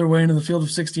starting to play their way into the field of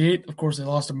 68. Of course, they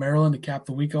lost to Maryland to cap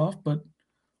the week off, but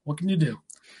what can you do?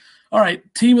 All right,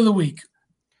 team of the week.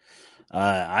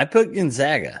 I put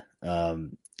Gonzaga. A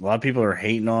lot of people are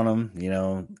hating on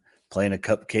them, playing a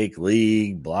cupcake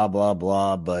league, blah, blah,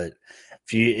 blah. But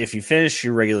if you finish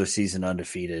your regular season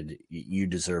undefeated, you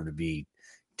deserve to be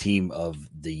team of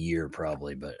the year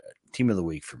probably, but team of the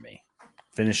week for me.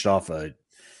 Finished off a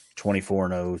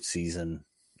 24-0 season.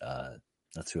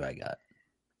 That's who I got.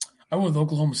 I went with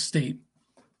Oklahoma State.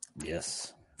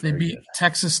 Yes. They beat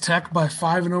Texas Tech by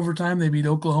 5 in overtime. They beat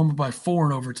Oklahoma by 4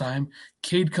 in overtime.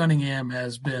 Cade Cunningham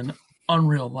has been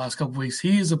unreal the last couple of weeks.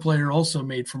 He is a player also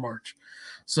made for March.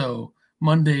 So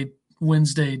Monday,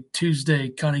 Wednesday, Tuesday,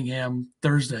 Cunningham,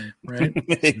 Thursday, right?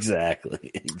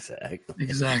 Exactly,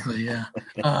 yeah.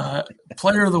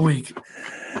 Player of the week.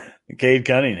 Cade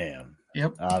Cunningham.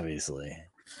 Yep. Obviously.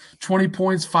 20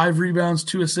 points, 5 rebounds,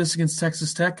 2 assists against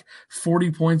Texas Tech,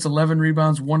 40 points, 11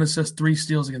 rebounds, 1 assist, 3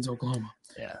 steals against Oklahoma.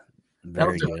 Yeah.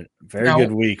 Very good. Very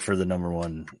good week for the number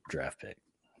 1 draft pick.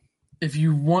 If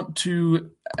you want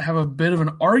to have a bit of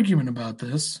an argument about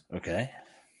this, okay,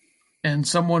 and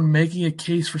someone making a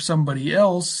case for somebody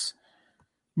else,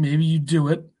 maybe you do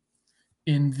it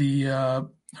in the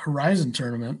Horizon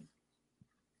tournament.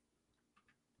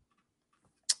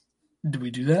 Do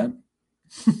we do that?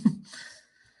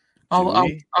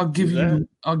 I'll give you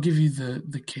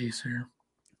the case here.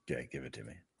 Okay, give it to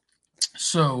me.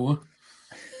 So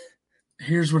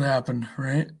here's what happened,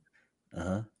 right?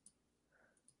 Uh-huh.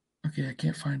 Okay, I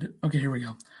can't find it. Okay, here we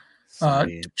go.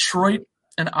 Detroit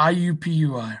and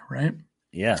IUPUI, right?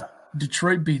 Yeah.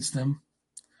 Detroit beats them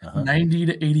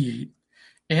 90-88.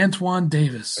 Antoine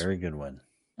Davis. Very good one.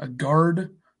 A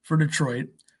guard for Detroit.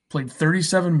 Played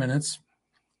 37 minutes.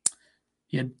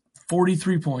 He had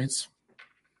 43 points.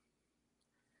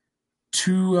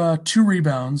 two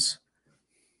rebounds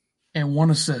and 1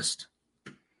 assist.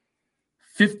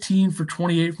 15 for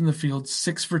 28 from the field,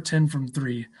 6 for 10 from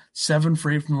 3, 7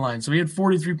 for 8 from the line. So he had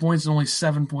 43 points and only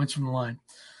 7 points from the line.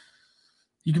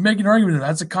 You can make an argument that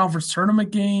that's a conference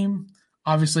tournament game.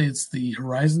 Obviously, it's the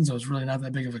Horizon, so it's really not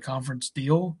that big of a conference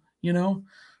deal,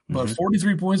 But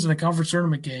 43 points in a conference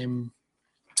tournament game,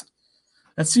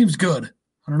 that seems good.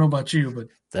 I don't know about you, but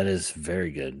that is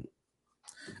very good.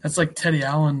 That's like Teddy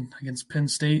Allen against Penn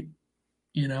State,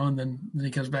 and then he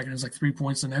comes back and has like 3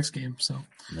 points the next game. So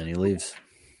and then he leaves.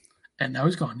 And now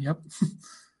he's gone. Yep.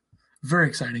 Very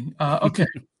exciting. Okay.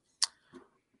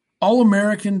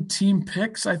 All-American team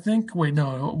picks, I think. Wait,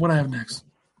 no. What do I have next?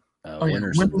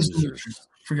 Winners and losers.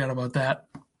 Forgot about that.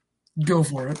 Go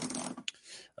for it.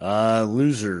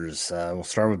 Losers. We'll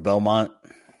start with Belmont.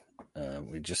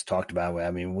 We just talked about.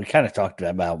 We kind of talked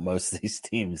about most of these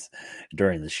teams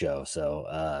during the show.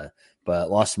 So, but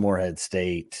lost to Morehead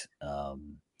State.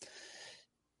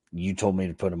 You told me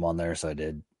to put them on there, so I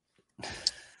did.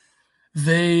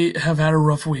 They have had a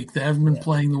rough week. They haven't been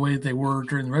playing the way they were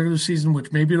during the regular season,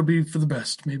 which maybe it'll be for the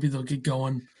best. Maybe they'll get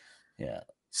going. Yeah.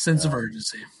 Sense of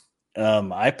urgency.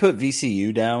 I put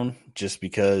VCU down just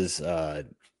because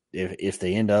if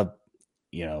they end up,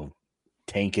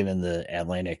 tanking in the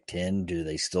Atlantic 10, do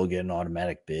they still get an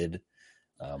automatic bid?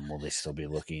 Will they still be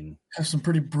looking? Have some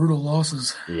pretty brutal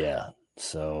losses. Yeah.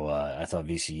 So I thought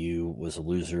VCU was a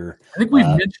loser. I think we've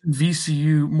mentioned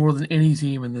VCU more than any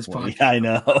team in this podcast. Yeah, I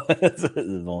know. It's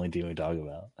the only team we talk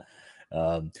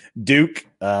about. Duke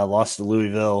lost to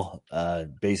Louisville,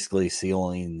 basically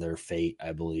sealing their fate,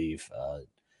 I believe.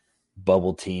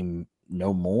 Bubble team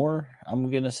no more, I'm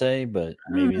gonna say, but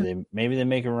maybe they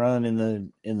make a run in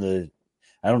the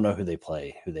I don't know who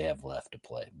they have left to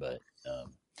play, but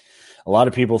a lot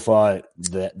of people thought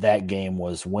that game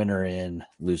was winner in,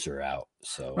 loser out.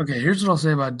 So okay, here's what I'll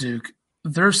say about Duke.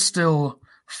 They're still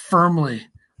firmly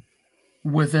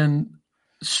within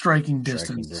striking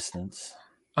distance.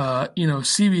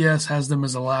 CBS has them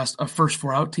as a first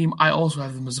four out team. I also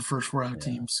have them as a first four out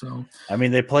team. So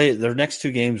they play their next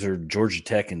two games are Georgia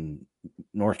Tech and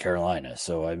North Carolina.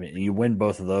 So you win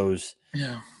both of those.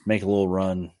 Yeah, make a little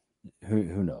run.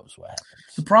 Who knows what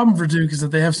happens? The problem for Duke is that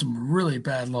they have some really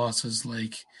bad losses.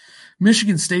 Like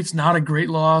Michigan State's not a great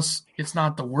loss. It's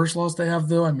not the worst loss they have,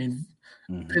 though.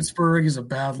 Pittsburgh is a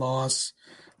bad loss.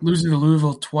 Losing to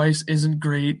Louisville twice isn't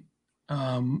great.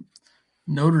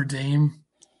 Notre Dame,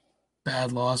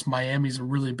 bad loss. Miami's a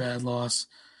really bad loss.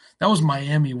 That was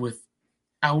Miami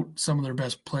without some of their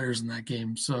best players in that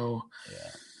game. So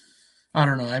I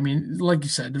don't know. Like you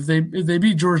said, if they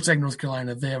beat Georgia Tech, North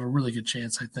Carolina, they have a really good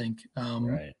chance, I think.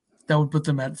 Right. That would put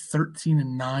them at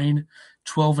 13-9,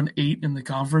 12-8 in the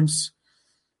conference.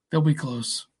 They'll be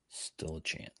close. Still a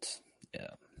chance.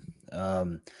 Yeah.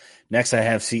 Next, I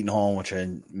have Seton Hall, which I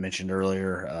mentioned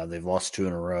earlier. They've lost 2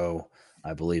 in a row.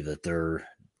 I believe that they're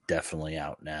definitely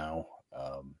out now.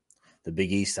 The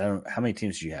Big East, how many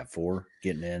teams do you have? 4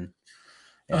 getting in?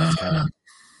 And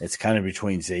it's kind of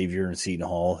between Xavier and Seton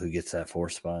Hall who gets that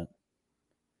 4th spot.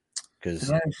 Did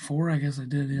I have 4? I guess I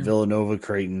did, yeah. Villanova,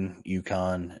 Creighton,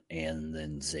 UConn, and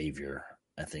then Xavier,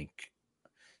 I think.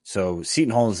 So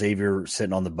Seton Hall and Xavier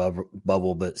sitting on the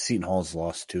bubble, but Seton Hall's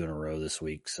lost 2 in a row this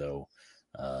week, so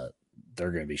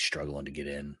they're going to be struggling to get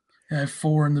in. Yeah, I have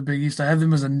 4 in the Big East. I have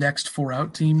them as a next 4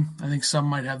 out team. I think some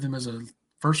might have them as a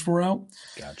first 4 out.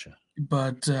 Gotcha.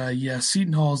 But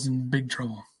Seton Hall's in big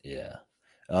trouble. Yeah.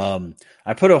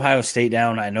 I put Ohio State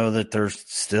down. I know that they're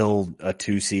still a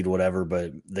 2 seed, whatever,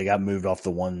 but they got moved off the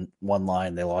one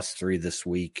line. They lost 3 this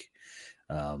week.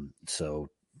 So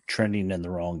trending in the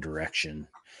wrong direction.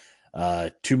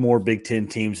 2 more Big Ten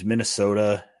teams,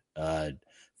 Minnesota,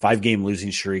 5-game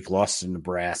losing streak, lost to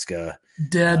Nebraska.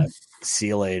 Dead. See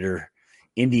you later.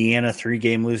 Indiana,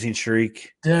 3-game losing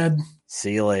streak. Dead.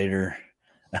 See you later.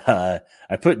 I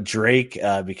put Drake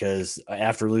because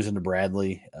after losing to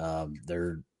Bradley,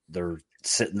 they're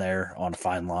sitting there on a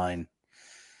fine line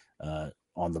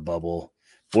on the bubble.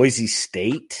 Boise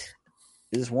State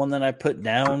is one that I put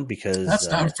down because that's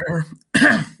not fair.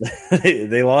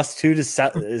 they lost 2 to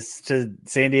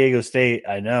San Diego State.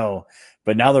 I know,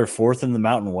 but now they're 4th in the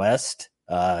Mountain West.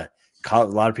 A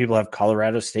lot of people have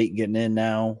Colorado State getting in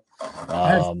now.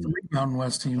 I have 3 Mountain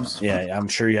West teams. Yeah, I'm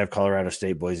sure you have Colorado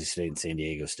State, Boise State, and San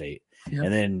Diego State. Yep.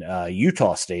 And then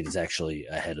Utah State is actually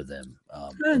ahead of them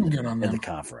in the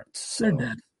conference. So, they're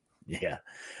dead.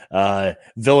 Yeah.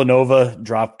 Villanova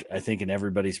dropped, I think, in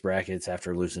everybody's brackets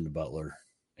after losing to Butler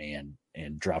and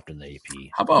dropped in the AP.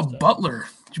 How about Butler?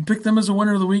 Did you pick them as a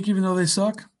winner of the week even though they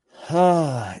suck?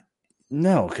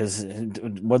 No, because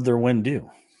what'd their win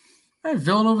do?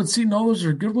 Villanova and Seton, all those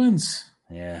are good wins.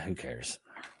 Yeah, who cares?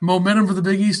 Momentum for the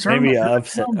Big East tournament.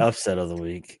 Maybe upset of the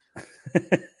week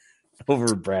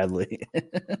over Bradley.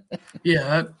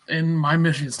 Yeah, and my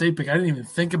Michigan State pick, I didn't even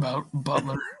think about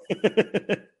Butler.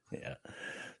 Yeah.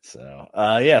 So,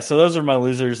 so those are my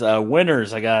losers.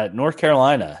 Winners, I got North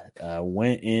Carolina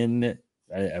went in.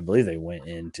 I believe they went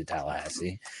into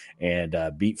Tallahassee and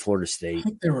beat Florida I State.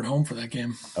 think they were at home for that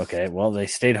game. Okay, well, they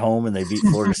stayed home and they beat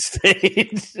Florida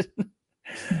State.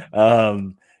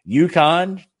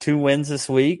 UConn, 2 wins this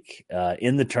week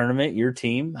in the tournament. Your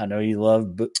team, I know you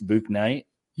love Book Knight.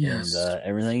 Yes. And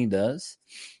everything he does.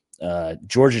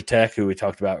 Georgia Tech, who we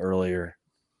talked about earlier,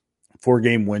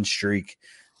 4-game win streak,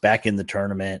 back in the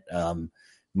tournament.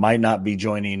 Might not be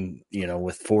joining,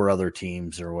 with 4 other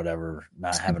teams or whatever.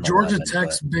 Not having Georgia 11,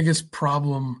 Tech's biggest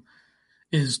problem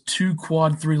is 2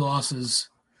 quad 3 losses.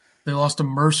 They lost to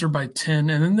Mercer by 10,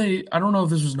 and then I don't know if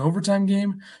this was an overtime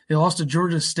game. They lost to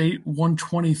Georgia State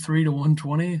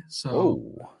 123-120.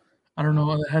 So I don't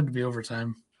know. That had to be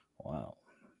overtime. Wow.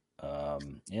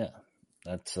 Yeah,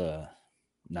 that's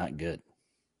not good.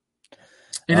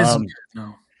 It isn't good,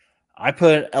 no. I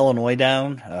put Illinois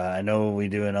down. I know we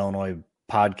do an Illinois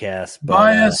podcast, but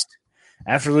biased.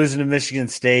 After losing to Michigan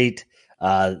State,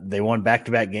 they won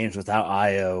back-to-back games without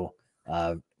Io,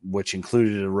 which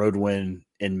included a road win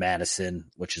in Madison,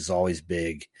 which is always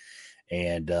big,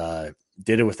 and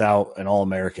did it without an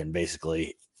All-American,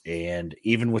 basically. And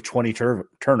even with 20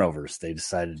 turnovers, they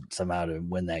decided somehow to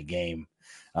win that game.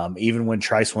 Even when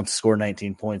Trice wants to score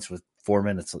 19 points with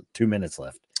 2 minutes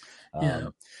left.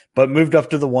 But moved up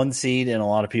to the 1 seed in a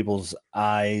lot of people's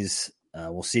eyes.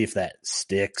 We'll see if that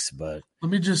sticks. But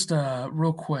let me just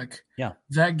real quick. Yeah,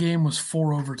 that game was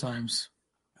 4 overtimes.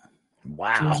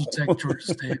 Wow. Georgia Tech,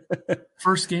 Georgia State.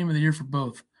 First game of the year for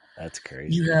both. That's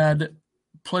crazy. You had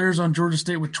players on Georgia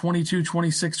State with 22,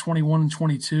 26, 21, and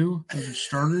 22. Those are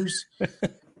starters.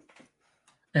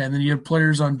 And then you had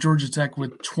players on Georgia Tech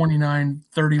with 29,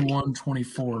 31,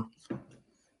 24.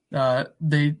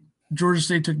 Georgia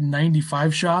State took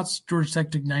 95 shots. Georgia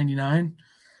Tech took 99.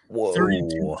 Whoa.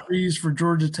 32 threes for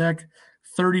Georgia Tech,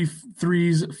 30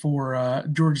 threes for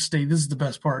Georgia State. This is the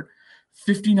best part.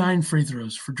 59 free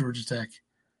throws for Georgia Tech.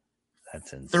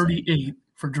 That's insane. 38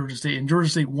 for Georgia State. And Georgia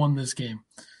State won this game.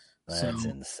 That's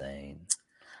insane.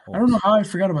 I don't know how I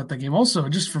forgot about that game. Also,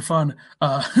 just for fun.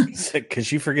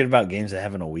 Because you forget about games that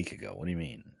happened a week ago. What do you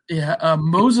mean? Yeah,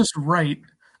 Moses Wright,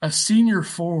 a senior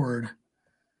forward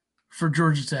for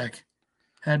Georgia Tech,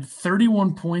 had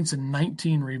 31 points and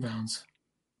 19 rebounds.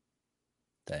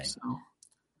 Dang. So,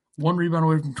 1 rebound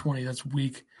away from 20. That's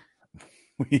weak.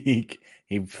 Weak.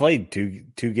 He played two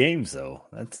games, though.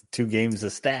 That's 2 games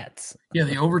of stats. Yeah,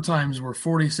 the overtimes were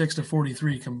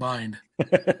 46-43 combined. 4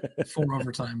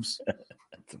 overtimes.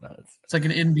 That's nuts. It's like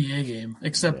an NBA game,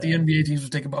 except the NBA teams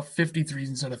would take about 53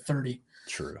 instead of 30.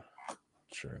 True.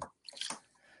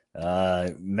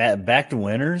 Back to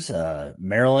winners.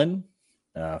 Maryland,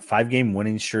 5-game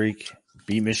winning streak,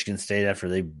 beat Michigan State after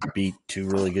they beat 2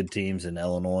 really good teams in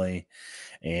Illinois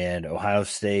and Ohio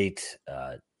State.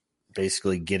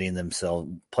 Basically playing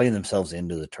themselves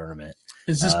into the tournament.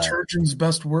 Is this Turgeon's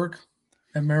best work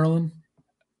at Maryland?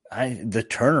 The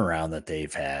turnaround that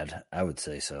they've had, I would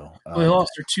say so. Well, they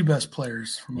lost their 2 best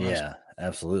players from last year.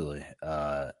 Absolutely.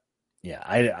 I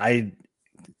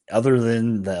other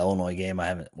than the Illinois game, I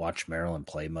haven't watched Maryland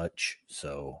play much,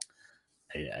 so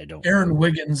I don't. Aaron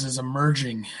Wiggins is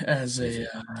emerging as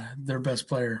their best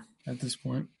player at this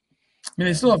point. I mean,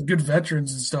 they still have good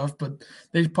veterans and stuff, but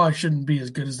they probably shouldn't be as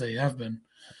good as they have been.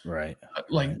 Right.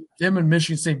 Them and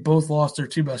Michigan State both lost their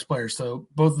 2 best players. So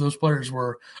both of those players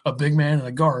were a big man and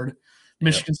a guard.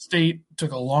 Michigan State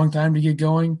took a long time to get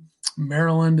going.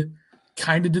 Maryland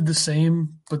kind of did the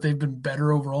same, but they've been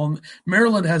better overall.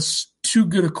 Maryland has too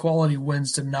good a quality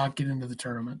wins to not get into the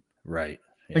tournament. Right.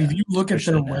 Yeah. If you look at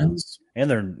their wins. And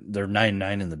they're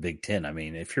 9-9 in the Big Ten. I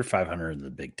mean, if you're 500 in the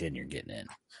Big Ten, you're getting in.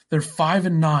 They're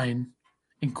 5-9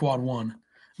 in Quad 1.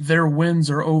 Their wins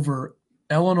are over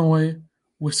Illinois,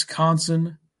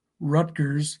 Wisconsin,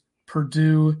 Rutgers,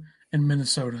 Purdue, and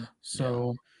Minnesota.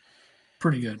 So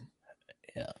pretty good.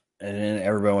 Yeah. And then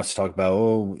everybody wants to talk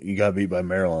about, you got beat by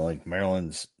Maryland. Like,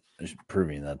 Maryland's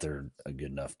proving that they're a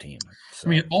good enough team. So. I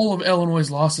mean, all of Illinois'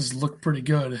 losses look pretty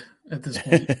good at this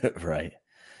point. Right.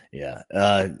 Yeah.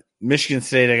 Michigan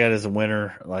State, I got as a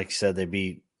winner. Like I said, they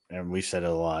beat, and we've said it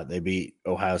a lot, they beat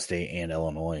Ohio State and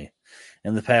Illinois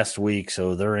in the past week.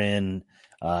 So they're in.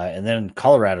 And then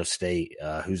Colorado State,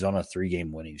 who's on a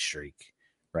 3-game winning streak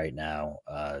right now.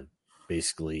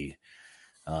 Basically,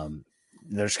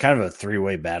 there's kind of a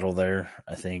 3-way battle there,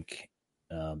 I think,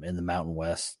 in the Mountain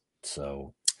West.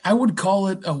 So I would call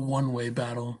it a one-way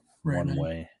battle right One now.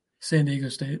 way. San Diego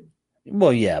State.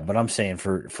 Well, yeah, but I'm saying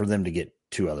for them to get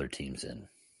two other teams in,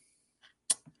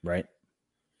 right?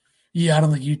 Yeah, I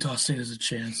don't think Utah State has a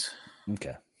chance.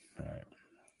 Okay, all right.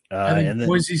 I think And then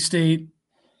Boise State,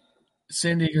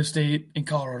 San Diego State, and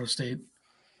Colorado State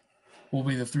will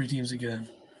be the three teams that get in.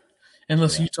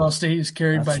 Unless Utah State is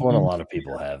carried that's by what a lot of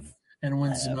people have and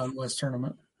wins the Mountain West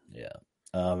tournament. Yeah.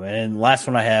 And last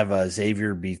one I have,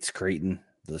 Xavier beats Creighton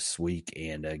this week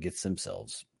and gets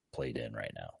themselves played in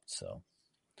right now. So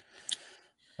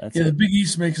that's the Big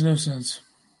East makes no sense.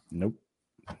 Nope.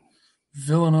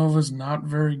 Villanova's not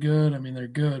very good. I mean, they're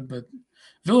good, but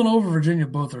Villanova and Virginia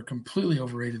both are completely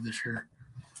overrated this year.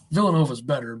 Villanova's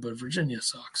better, but Virginia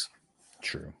sucks.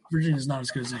 True. Virginia's not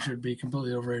as good as they should be.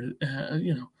 Completely overrated.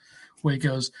 Way it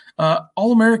goes.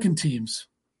 All-American teams.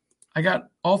 I got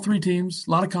all three teams.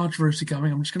 A lot of controversy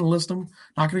coming. I'm just going to list them.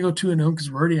 Not going to go 2-0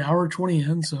 because we're already an hour 20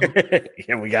 in. So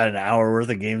yeah, we got an hour worth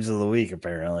of games of the week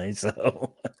apparently.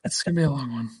 So it's going to be a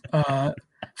long one.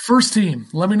 First team.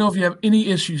 Let me know if you have any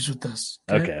issues with this.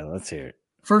 Okay, let's hear it.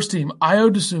 First team: Io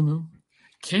DeSumo,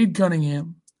 Cade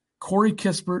Cunningham, Corey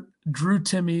Kispert, Drew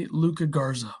Timme, Luca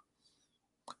Garza.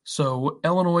 So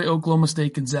Illinois, Oklahoma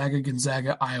State,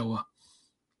 Gonzaga, Iowa.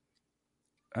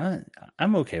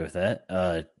 I'm okay with that.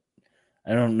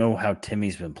 I don't know how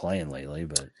Timmy's been playing lately,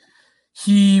 but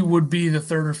he would be the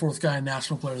third or fourth guy in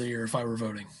National Player of the Year if I were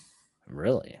voting.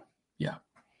 Really? Yeah.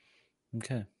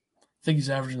 Okay. I think he's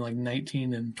averaging like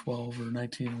 19 and 12 or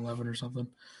 19 and 11 or something.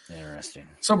 Interesting.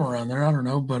 Somewhere around there. I don't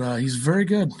know, but he's very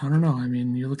good. I don't know. I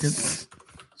mean, you look at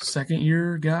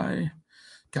second-year guy,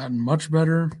 gotten much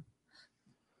better.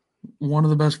 One of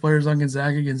the best players on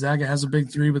Gonzaga. Gonzaga has a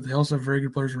big three, but they also have very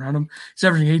good players around him. He's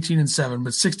averaging 18 and 7,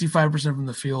 but 65% from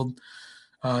the field.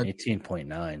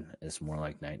 18.9 is more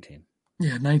like 19.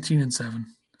 Yeah, 19 and 7,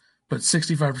 but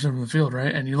 65% from the field,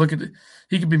 right? And you look at it,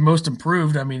 he could be most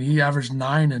improved. I mean, he averaged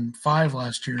 9 and 5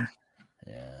 last year.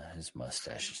 Yeah, his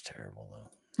mustache is terrible,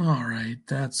 though. All right,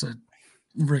 that's a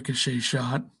ricochet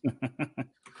shot.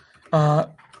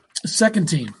 Second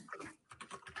team.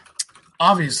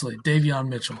 Obviously, Davion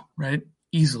Mitchell, right?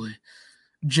 Easily.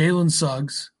 Jalen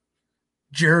Suggs,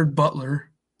 Jared Butler,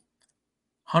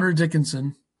 Hunter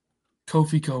Dickinson,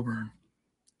 Kofi Coburn.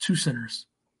 2 centers.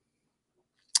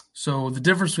 So the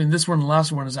difference between this one and the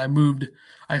last one is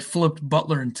I flipped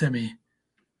Butler and Timme.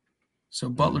 So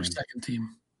Butler's second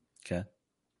team. Okay.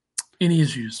 Any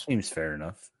issues? Seems fair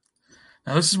enough.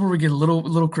 Now this is where we get a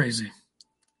little crazy.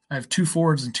 I have 2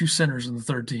 forwards and 2 centers in the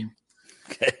third team.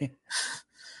 Okay.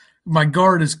 My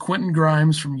guard is Quentin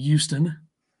Grimes from Houston.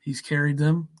 He's carried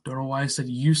them. Don't know why I said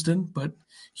Houston, but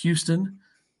Houston.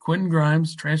 Quentin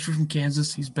Grimes, transferred from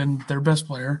Kansas. He's been their best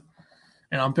player.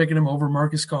 And I'm picking him over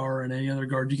Marcus Carr and any other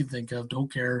guard you can think of.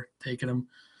 Don't care. Taking him.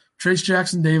 Trace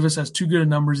Jackson Davis has too good of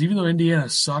numbers. Even though Indiana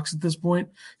sucks at this point,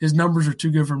 his numbers are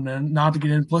too good for him not to get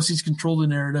in. Plus, he's controlled the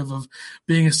narrative of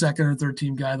being a second or third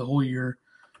team guy the whole year.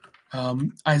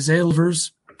 Isaiah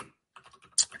Livers,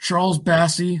 Charles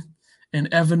Bassey, and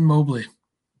Evan Mobley.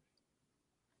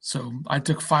 So I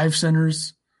took 5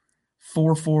 centers,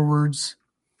 4 forwards,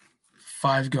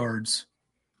 5 guards.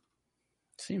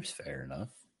 Seems fair enough.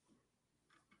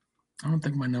 I don't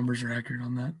think my numbers are accurate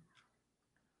on that.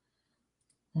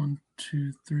 1,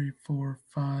 2, 3, 4,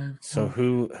 5. So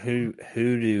who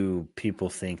do people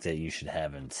think that you should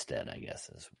have instead, I guess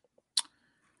is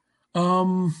I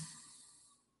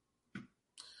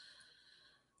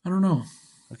don't know.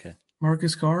 Okay.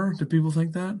 Marcus Carr, do people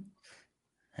think that?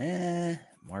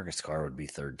 Marcus Carr would be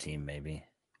third team maybe.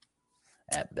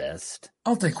 At best.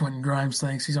 I'll take Quentin Grimes,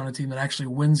 thanks. He's on a team that actually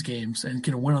wins games and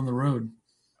can win on the road.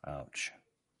 Ouch.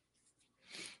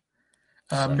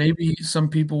 Maybe some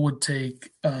people would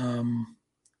take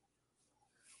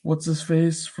what's his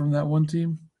face from that one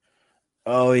team?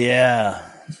 Oh yeah.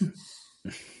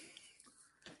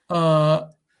 Who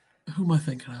am I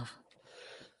thinking of?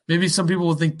 Maybe some people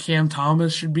would think Cam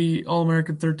Thomas should be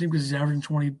All-American third team because he's averaging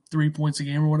 23 points a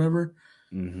game or whatever.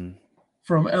 Mm-hmm.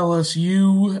 From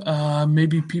LSU,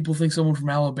 maybe people think someone from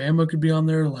Alabama could be on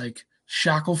there, like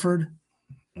Shackelford.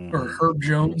 Or Herb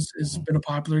Jones has been a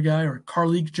popular guy, or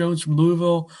Carlik Jones from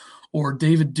Louisville, or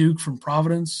David Duke from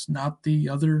Providence, not the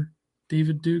other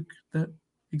David Duke that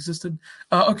existed.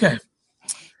 Okay,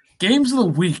 games of the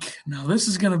week. Now this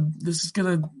is gonna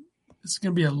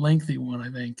be a lengthy one, I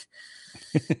think.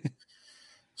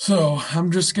 So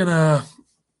I'm just gonna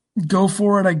go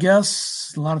for it, I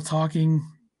guess. A lot of talking.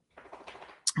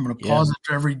 I'm gonna pause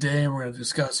after every day, and we're gonna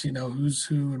discuss, who's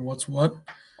who and what's what.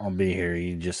 I'll be here.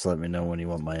 You just let me know when you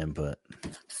want my input.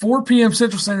 4 p.m.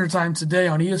 Central Standard Time today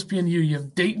on ESPNU, you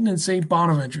have Dayton and St.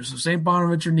 Bonaventure. So St.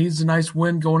 Bonaventure needs a nice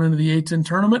win going into the A-10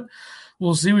 tournament.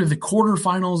 We'll see. We have the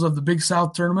quarterfinals of the Big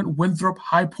South tournament. Winthrop,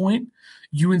 High Point,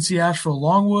 UNC Asheville,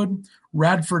 Longwood,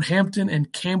 Radford, Hampton,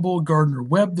 and Campbell, Gardner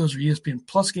Webb. Those are ESPN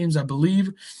Plus games, I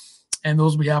believe, and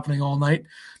those will be happening all night.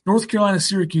 North Carolina,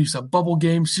 Syracuse, a bubble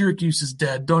game. Syracuse is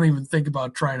dead. Don't even think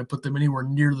about trying to put them anywhere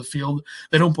near the field.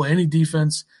 They don't play any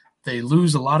defense. They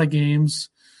lose a lot of games.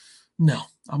 No,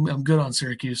 I'm good on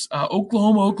Syracuse.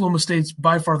 Oklahoma State's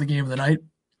by far the game of the night.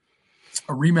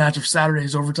 A rematch of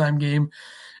Saturday's overtime game.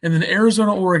 And then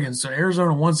Arizona, Oregon. So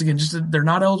Arizona, once again, they're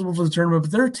not eligible for the tournament,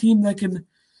 but they're a team that can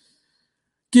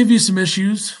give you some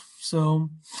issues. So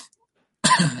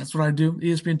that's what I do.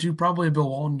 ESPN2, probably a Bill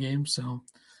Walton game. So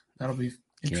that'll be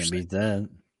interesting. Can't beat that.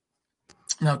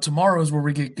 Now, tomorrow is where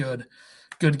we get good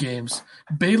games.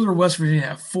 Baylor, West Virginia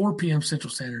at 4 p.m. Central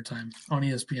Standard Time on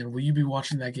ESPN. Will you be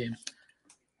watching that game?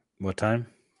 What time?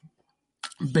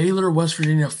 Baylor, West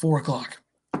Virginia at 4 o'clock.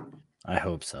 I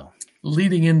hope so.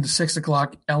 Leading into 6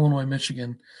 o'clock, Illinois,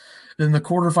 Michigan. Then the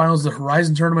quarterfinals, the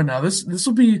Horizon Tournament. Now, this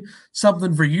will be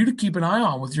something for you to keep an eye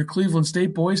on with your Cleveland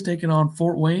State boys taking on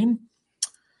Fort Wayne.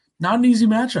 Not an easy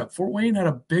matchup. Fort Wayne had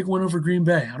a big win over Green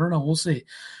Bay. I don't know. We'll see.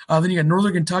 Then you got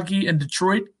Northern Kentucky and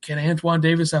Detroit. Can Antoine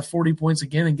Davis have 40 points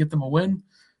again and get them a win?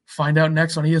 Find out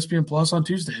next on ESPN Plus on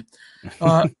Tuesday.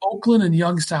 Oakland and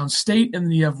Youngstown State, and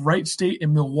then you have Wright State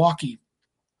and Milwaukee.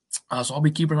 So I'll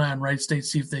be keeping an eye on Wright State,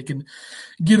 see if they can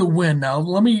get a win. Now,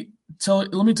 let me tell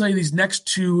you these next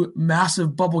two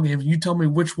massive bubble games. You tell me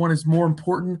which one is more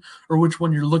important or which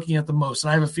one you're looking at the most.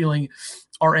 And I have a feeling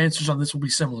our answers on this will be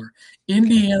similar.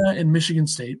 Indiana and Michigan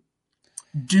State,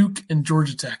 Duke and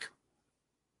Georgia Tech.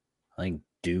 I think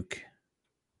Duke.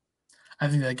 I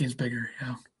think that game's bigger,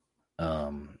 yeah.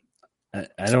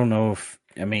 I don't know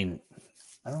I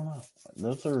don't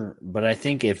know. But I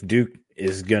think if Duke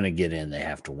is going to get in, they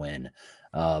have to win.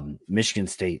 Michigan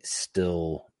State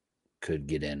still could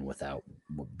get in without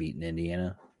beating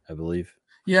Indiana, I believe.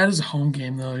 Yeah, it is a home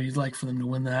game, though. You'd like for them to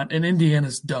win that. And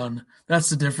Indiana's done. That's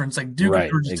the difference. Like Duke and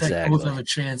Georgia Tech both have a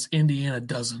chance. Indiana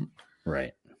doesn't.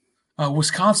 Right.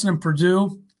 Wisconsin and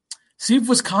Purdue. See if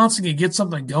Wisconsin can get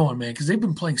something going, man, because they've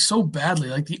been playing so badly.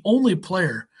 Like the only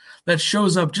player that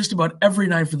shows up just about every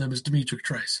night for them is Demetric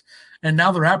Trice. And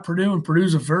now they're at Purdue, and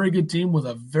Purdue's a very good team with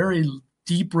a very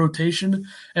deep rotation.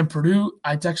 And Purdue,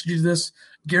 I texted you this,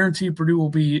 guarantee Purdue will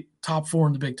be top 4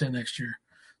 in the Big Ten next year.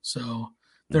 So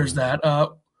there's that.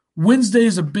 Wednesday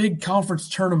is a big conference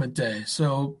tournament day.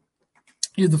 So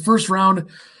you have the first round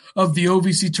of the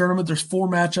OVC tournament. There's 4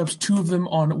 matchups, 2 of them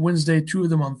on Wednesday, 2 of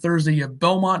them on Thursday. You have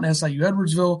Belmont and SIU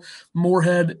Edwardsville,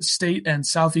 Morehead State, and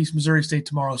Southeast Missouri State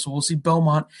tomorrow. So we'll see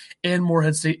Belmont and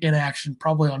Morehead State in action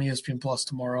probably on ESPN Plus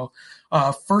tomorrow.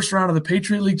 First round of the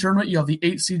Patriot League tournament, you have the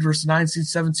 8 seed versus 9 seed,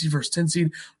 7 seed versus 10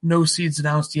 seed. No seeds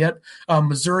announced yet.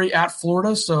 Missouri at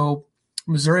Florida. So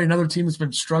Missouri, another team that's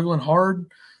been struggling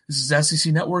hard. This is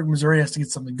SEC Network. Missouri has to get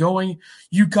something going.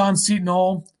 UConn, Seton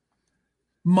Hall,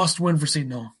 must win for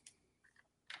Seton Hall.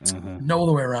 Mm-hmm. No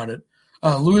other way around it.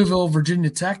 Louisville, Virginia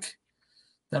Tech.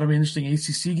 That'll be an interesting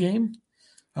ACC game.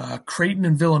 Creighton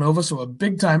and Villanova. So a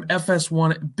big-time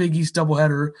FS1 Big East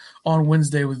doubleheader on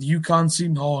Wednesday with UConn,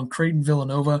 Seton Hall, and Creighton,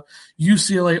 Villanova.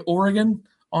 UCLA, Oregon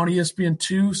on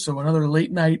ESPN2. So another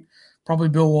late night, probably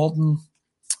Bill Walton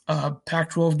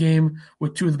Pac-12 game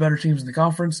with 2 of the better teams in the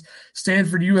conference.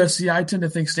 Stanford, USC. I tend to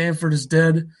think Stanford is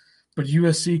dead, but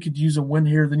USC could use a win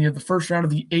here. Then you have the first round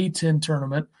of the A-10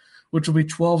 tournament, which will be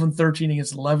 12 and 13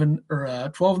 against 11,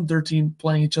 or 12 and 13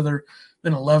 playing each other,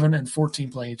 then 11 and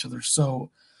 14 playing each other.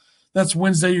 So that's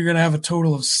Wednesday. You're going to have a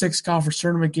total of 6 conference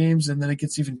tournament games, and then it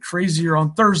gets even crazier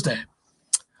on Thursday.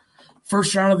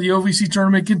 First round of the OVC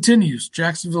tournament continues.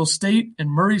 Jacksonville State and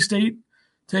Murray State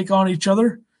take on each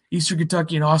other. Eastern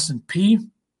Kentucky and Austin PA,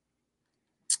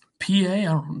 I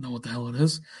don't know what the hell it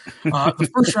is. The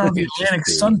first round of the Atlantic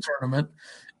Sun tournament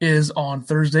is on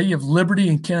Thursday. You have Liberty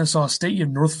and Kennesaw State. You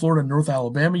have North Florida and North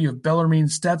Alabama. You have Bellarmine,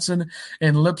 Stetson,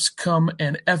 and Lipscomb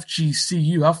and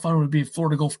FGCU. How fun would it be if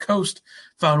Florida Gulf Coast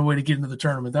found a way to get into the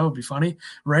tournament? That would be funny,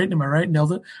 right? Am I right?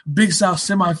 Nailed it. Big South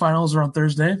semifinals are on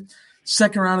Thursday.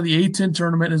 Second round of the A-10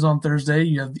 tournament is on Thursday.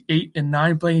 You have 8 and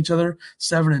 9 playing each other,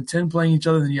 7 and 10 playing each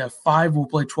other. Then you have 5 will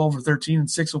play 12 or 13, and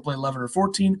 6 will play 11 or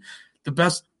 14. The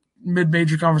best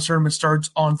mid-major conference tournament starts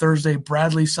on Thursday.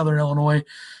 Bradley, Southern Illinois.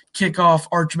 Kickoff,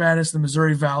 Arch Madness, the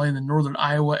Missouri Valley, and the Northern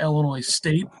Iowa, Illinois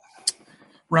State.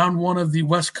 Round 1 of the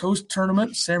West Coast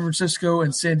tournament, San Francisco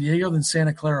and San Diego, then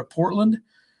Santa Clara, Portland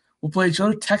will play each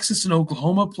other. Texas and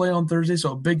Oklahoma play on Thursday,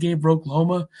 so a big game for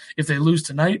Oklahoma. If they lose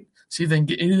tonight, see if they can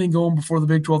get anything going before the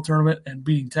Big 12 tournament and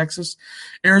beating Texas.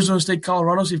 Arizona State,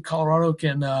 Colorado, see if Colorado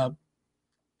can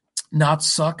not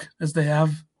suck as they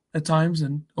have at times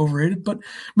and overrated. But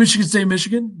Michigan State,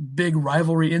 Michigan, big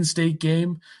rivalry in-state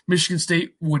game. Michigan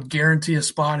State would guarantee a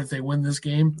spot if they win this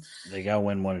game. They got to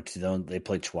win one or two. They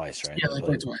played twice, right? Yeah, they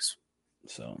played twice.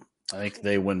 So I think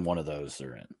they win one of those,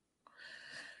 they're in.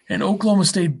 And Oklahoma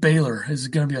State Baylor is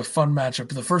going to be a fun matchup.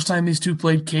 The first time these two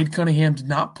played, Cade Cunningham did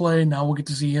not play. Now we'll get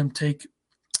to see him take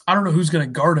 – I don't know who's going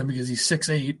to guard him because he's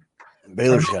 6'8".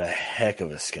 Baylor's got a heck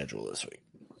of a schedule this week.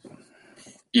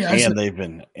 Yeah, and they've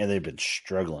been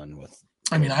struggling with.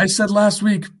 I mean, I said last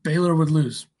week Baylor would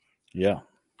lose. Yeah,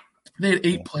 they had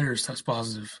 8 players test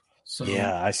positive. So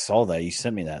yeah, I saw that. You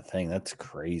sent me that thing. That's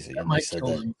crazy. That might kill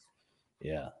them.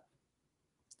 Yeah,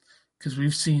 because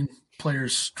we've seen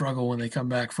players struggle when they come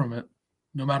back from it,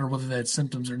 no matter whether they had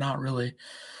symptoms or not. Really,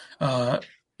 I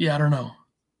don't know.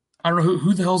 I don't know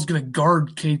who the hell's going to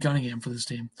guard Cade Cunningham for this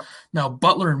team. Now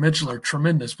Butler and Mitchell are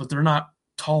tremendous, but they're not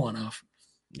tall enough.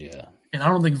 Yeah. And I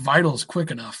don't think Vital's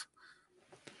quick enough.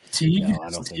 Teague, no, I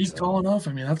don't think so. Tall enough?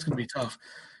 I mean, that's going to be tough.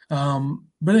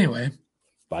 But anyway.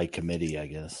 By committee, I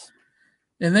guess.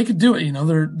 And they could do it. You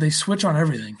know, they switch on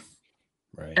everything.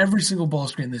 Right. Every single ball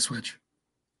screen they switch.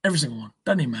 Every single one.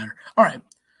 Doesn't even matter. All right.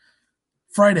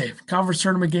 Friday, conference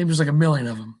tournament games. There's like a million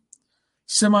of them.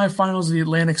 Semifinals of the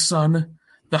Atlantic Sun.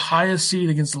 The highest seed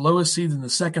against the lowest seed and the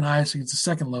second highest against the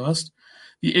second lowest.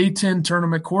 The A10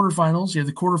 tournament quarterfinals. You have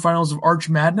the quarterfinals of Arch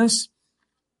Madness.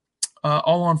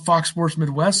 All on Fox Sports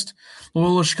Midwest.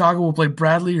 Loyola Chicago will play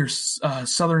Bradley or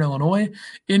Southern Illinois.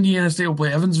 Indiana State will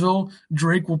play Evansville.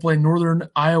 Drake will play Northern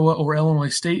Iowa or Illinois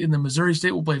State. And then Missouri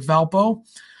State will play Valpo.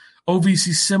 OVC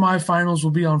semifinals will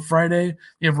be on Friday.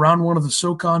 You have round 1 of the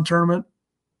SoCon tournament.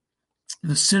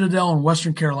 The Citadel and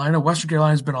Western Carolina. Western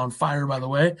Carolina has been on fire, by the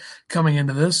way, coming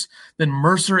into this. Then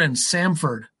Mercer and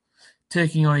Samford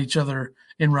taking on each other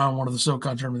in round 1 of the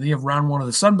SoCon tournament. Then you have round 1 of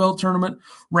the Sun Belt tournament.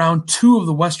 Round 2 of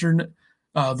the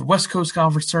West Coast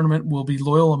Conference tournament will be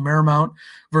Loyola Marymount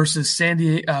versus San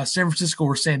Francisco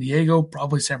or San Diego.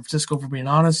 Probably San Francisco, for being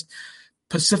honest.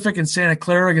 Pacific and Santa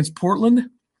Clara against Portland.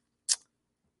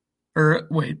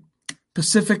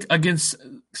 Pacific against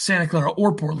Santa Clara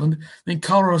or Portland. Then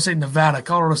Colorado State, Nevada.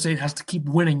 Colorado State has to keep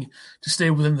winning to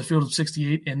stay within the field of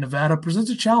 68. And Nevada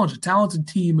presents a challenge, a talented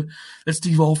team that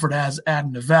Steve Alford has at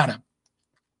Nevada.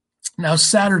 Now,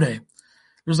 Saturday,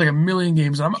 there's like a million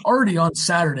games. I'm already on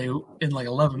Saturday in like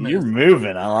 11 minutes. You're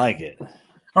moving. I like it.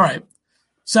 All right.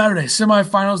 Saturday,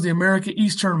 semifinals, the America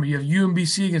East tournament. You have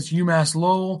UMBC against UMass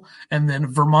Lowell, and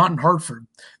then Vermont and Hartford.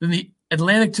 Then the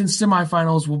Atlantic 10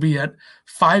 semifinals will be at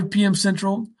 5 p.m.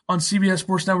 Central on CBS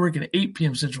Sports Network and 8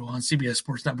 p.m. Central on CBS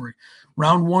Sports Network.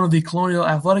 Round 1 of the Colonial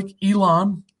Athletic,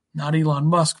 Elon, not Elon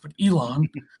Musk, but Elon,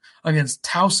 against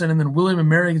Towson, and then William &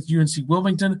 Mary against UNC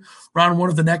Wilmington. Round 1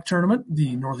 of the NEC tournament,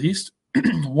 the Northeast,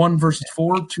 1 versus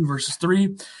 4, 2 versus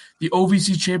 3. The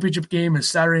OVC championship game is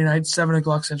Saturday night, 7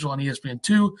 o'clock Central on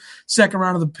ESPN2. Second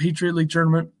round of the Patriot League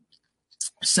tournament.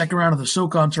 Second round of the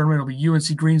SoCon tournament will be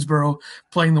UNC Greensboro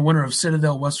playing the winner of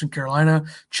Citadel, Western Carolina.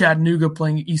 Chattanooga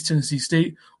playing East Tennessee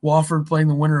State. Wofford playing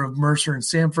the winner of Mercer and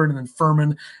Samford. And then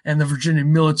Furman and the Virginia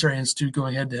Military Institute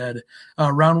going head-to-head.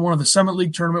 Round 1 of the Summit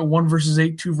League tournament, 1 versus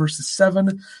 8, 2 versus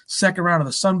 7. Second round of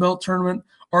the Sun Belt tournament.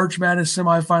 Arch Madness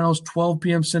semifinals, 12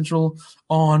 p.m. Central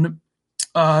on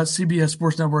CBS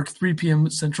Sports Network, 3 p.m.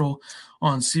 Central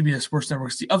on CBS Sports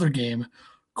Network. It's the other game.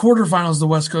 Quarterfinals of the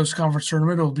West Coast Conference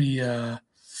tournament will be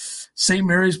St.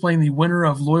 Mary's playing the winner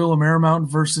of Loyola Marymount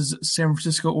versus San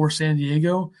Francisco or San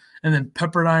Diego, and then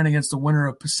Pepperdine against the winner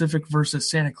of Pacific versus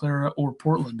Santa Clara or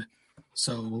Portland.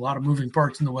 So a lot of moving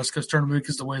parts in the West Coast tournament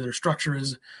because the way their structure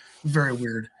is very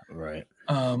weird. Right.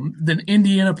 Then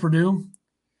Indiana, Purdue.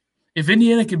 If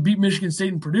Indiana could beat Michigan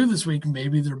State and Purdue this week,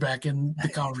 maybe they're back in the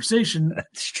conversation.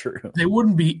 That's true. They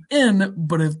wouldn't be in,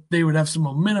 but if they would have some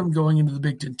momentum going into the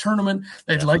Big Ten tournament,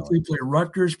 they'd likely play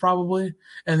Rutgers probably,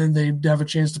 and then they'd have a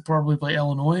chance to probably play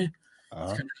Illinois.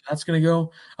 That's going to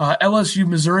go. LSU,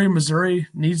 Missouri. Missouri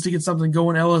needs to get something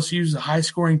going. LSU is a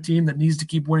high-scoring team that needs to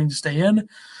keep winning to stay in.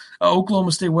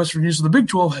 Oklahoma State, West Virginia. So the Big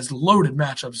 12 has loaded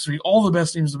matchups this week. All the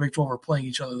best teams in the Big 12 are playing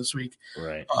each other this week.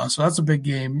 Right. So that's a big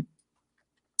game.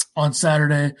 On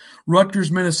Saturday,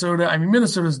 Rutgers, Minnesota. I mean,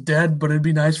 Minnesota's dead, but it'd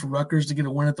be nice for Rutgers to get a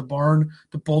win at the barn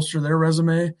to bolster their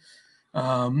resume.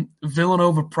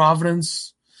 Villanova,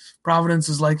 Providence. Providence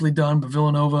is likely done, but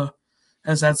Villanova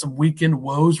has had some weekend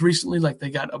woes recently. Like they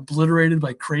got obliterated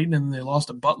by Creighton and they lost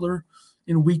to Butler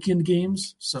in weekend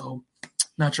games. So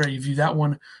not sure how you view that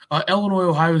one. Illinois,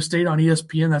 Ohio State on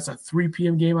ESPN. That's a 3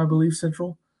 p.m. game, I believe,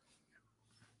 Central.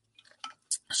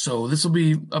 So this will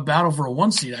be a battle for a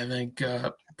 1 seed, I think,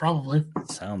 probably.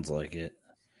 Sounds like it.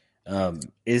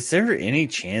 Is there any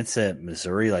chance that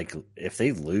Missouri, like, if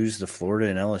they lose to Florida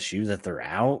and LSU, that they're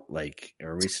out? Like,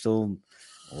 are we still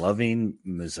loving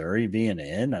Missouri being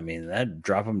in? I mean, that'd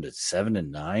drop them to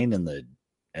 7-9 in the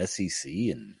SEC,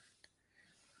 and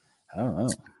I don't know.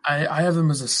 I have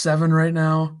them as a 7 right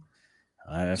now.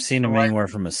 I've seen them anywhere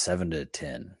from a 7 to a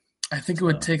 10. I think it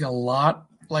would take a lot.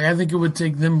 Like, I think it would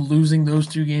take them losing those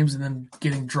 2 games and then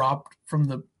getting dropped from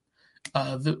the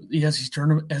SEC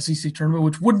tournament,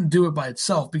 which wouldn't do it by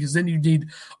itself, because then you need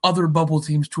other bubble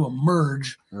teams to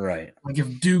emerge. Right. Like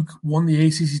if Duke won the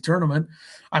ACC tournament,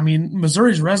 I mean,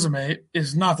 Missouri's resume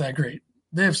is not that great.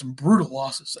 They have some brutal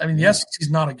losses. I mean, the SEC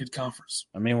is not a good conference.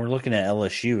 I mean, we're looking at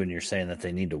LSU, and you're saying that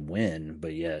they need to win,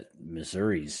 but yet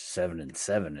Missouri's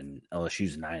 7-7, and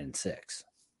LSU's 9-6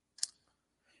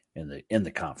 in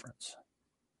the conference.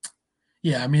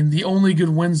 Yeah, I mean, the only good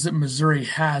wins that Missouri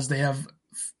has, they have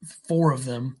 4 of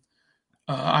them,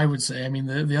 I would say. I mean,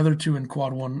 the other 2 in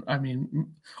quad 1, I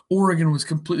mean, Oregon was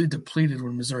completely depleted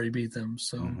when Missouri beat them.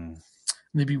 So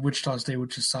they beat Wichita State,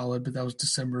 which is solid, but that was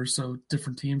December, so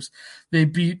different teams. They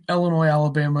beat Illinois,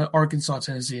 Alabama, Arkansas,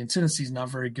 Tennessee, and Tennessee's not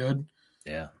very good.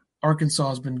 Yeah. Arkansas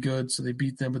has been good, so they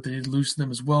beat them, but they did lose to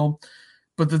them as well.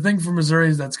 But the thing for Missouri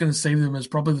is that's going to save them is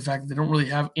probably the fact that they don't really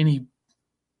have any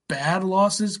bad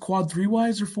losses quad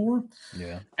 3-wise or 4.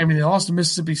 Yeah. I mean, they lost to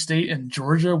Mississippi State and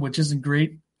Georgia, which isn't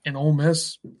great, and Ole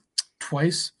Miss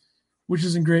twice, which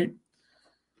isn't great.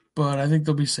 But I think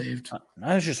they'll be saved.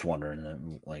 I was just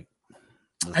wondering, like,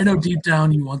 I know deep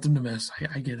down you want them to miss.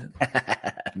 I get it.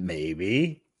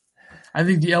 Maybe. I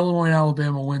think the Illinois and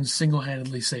Alabama wins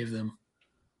single-handedly save them.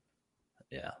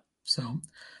 Yeah. So,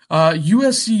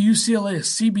 USC UCLA, a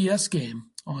CBS game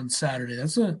on Saturday.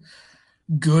 That's a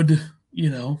good,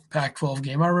 Pac-12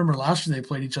 game. I remember last year they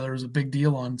played each other. It was a big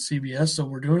deal on CBS, so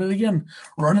we're doing it again.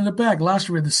 Running it back. Last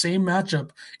year we had the same matchup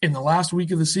in the last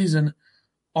week of the season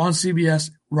on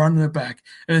CBS, running it back.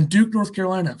 And then Duke, North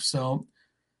Carolina. So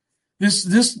this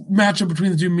matchup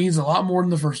between the two means a lot more than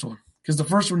the first one, because the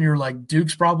first one you're like,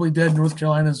 Duke's probably dead. North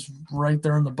Carolina's right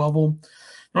there in the bubble.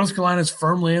 North Carolina's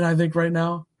firmly in, I think, right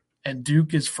now, and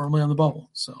Duke is firmly on the bubble.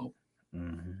 So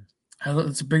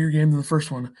it's a bigger game than the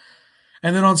first one.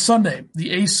 And then on Sunday,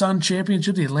 the A-Sun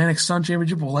Championship, the Atlantic Sun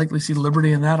Championship, we'll likely see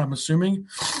Liberty in that, I'm assuming,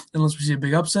 unless we see a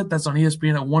big upset. That's on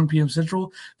ESPN at 1 p.m.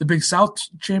 Central. The Big South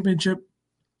Championship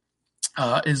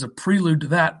is a prelude to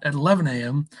that at 11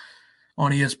 a.m.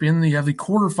 on ESPN. Then you have the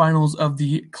quarterfinals of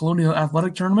the Colonial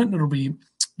Athletic Tournament. It'll be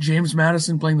James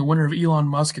Madison playing the winner of Elon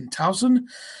Musk and Towson.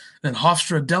 Then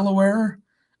Hofstra, Delaware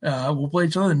will play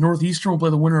each other. The Northeastern will play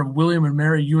the winner of William and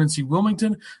Mary, UNC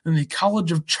Wilmington. Then the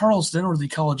College of Charleston, or the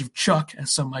College of Chuck,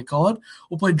 as some might call it,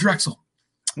 will play Drexel.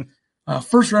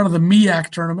 First round of the MEAC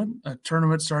tournament, a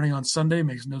tournament starting on Sunday.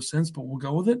 Makes no sense, but we'll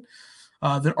go with it.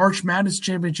 The Arch Madness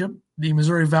Championship, the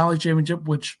Missouri Valley Championship,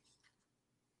 which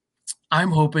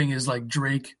I'm hoping is like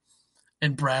Drake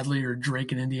and Bradley, or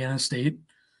Drake and Indiana State,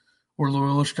 or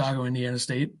Loyola Chicago, Indiana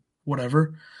State,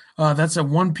 whatever. That's at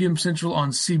 1 p.m. Central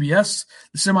on CBS.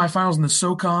 The semifinals in the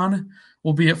SoCon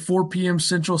will be at 4 p.m.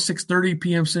 Central, 6:30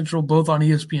 p.m. Central, both on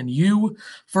ESPNU.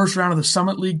 First round of the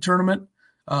Summit League tournament,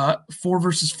 4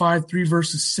 versus 5, 3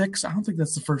 versus 6. I don't think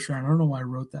that's the first round. I don't know why I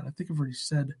wrote that. I think I've already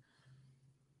said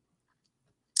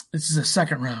this is a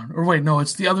second round. Or wait, no,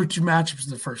 it's the other 2 matchups in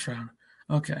the first round.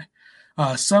 Okay.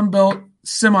 Sun Belt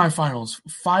semifinals,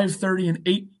 5:30 and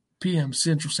 8 p.m.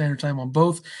 Central Standard Time on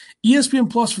both. ESPN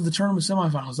Plus for the tournament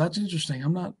semifinals. That's interesting.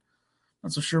 I'm not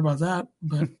so sure about that.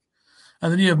 But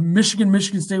and then you have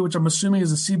Michigan State, which I'm assuming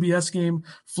is a CBS game.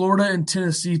 Florida and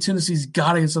Tennessee. Tennessee's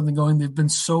got to get something going. They've been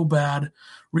so bad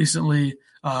recently.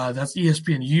 That's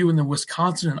ESPNU. And then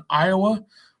Wisconsin and Iowa.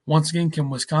 Once again,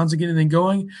 can Wisconsin get anything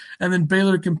going? And then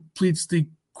Baylor completes the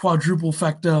quadruple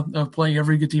fecta of playing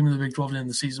every good team in the Big 12 to end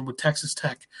the season with Texas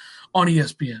Tech on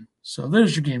ESPN. So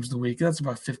there's your games of the week. That's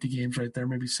about 50 games right there,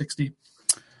 maybe 60.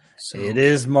 So it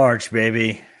is March,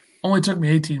 baby. Only took me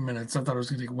 18 minutes. I thought it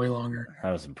was going to take way longer.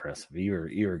 That was impressive.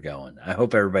 You were going. I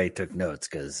hope everybody took notes,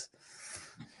 because,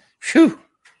 whew.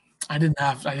 I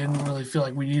didn't really feel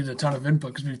like we needed a ton of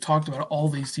input, because we've talked about all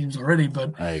these teams already.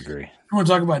 But I agree. I want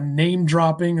to talk about name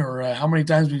dropping, or how many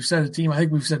times we've said a team. I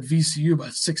think we've said VCU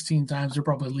about 16 times. They're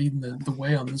probably leading the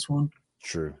way on this one.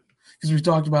 True. Because we've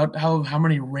talked about how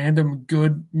many random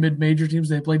good mid-major teams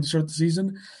they played to start the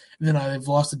season. And then they've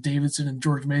lost to Davidson and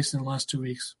George Mason in the last 2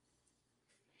 weeks.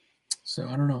 So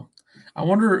I don't know. I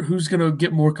wonder who's going to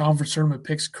get more conference tournament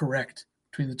picks correct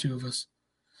between the two of us.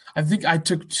 I think I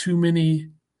took too many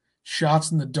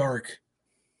shots in the dark,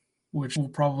 which will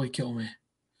probably kill me.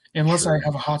 unless Sure. I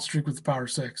have a hot streak with the Power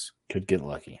Six. Could get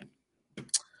lucky.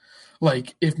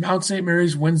 Like, if Mount St.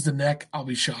 Mary's wins the neck, I'll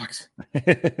be shocked.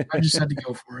 I just had to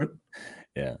go for it.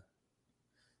 Yeah.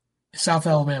 South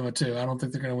Alabama, too. I don't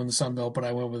think they're going to win the Sun Belt, but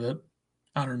I went with it.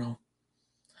 I don't know.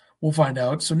 We'll find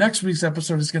out. So next week's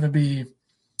episode is going to be a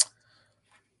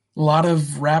lot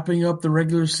of wrapping up the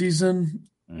regular season,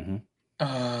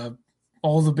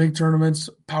 all the big tournaments,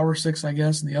 Power Six, I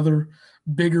guess, and the other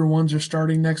bigger ones are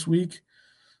starting next week.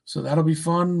 So that'll be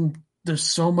fun. There's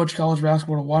so much college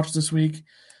basketball to watch this week.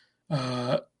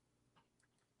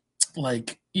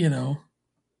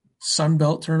 Sun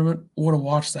Belt tournament. What a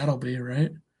watch that'll be,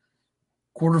 right?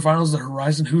 Quarterfinals of the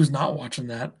Horizon. Who's not watching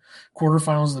that?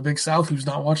 Quarterfinals of the Big South. Who's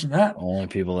not watching that? Only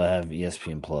people that have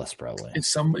ESPN Plus, probably.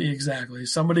 It's somebody, exactly.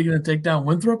 Is somebody going to take down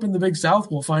Winthrop in the Big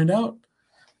South? We'll find out.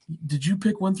 Did you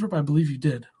pick Winthrop? I believe you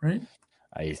did, right?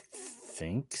 I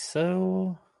think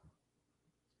so.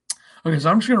 Okay,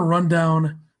 so I'm just going to run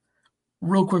down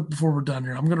real quick before we're done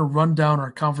here. I'm going to run down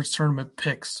our conference tournament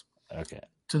picks. Okay.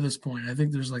 To this point. I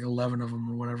think there's like 11 of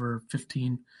them or whatever,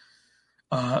 15.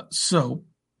 So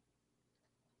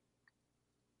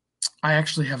I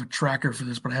actually have a tracker for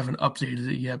this, but I haven't updated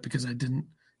it yet because I didn't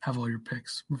have all your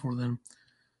picks before then.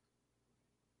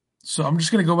 So I'm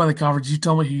just going to go by the conference. You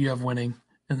tell me who you have winning,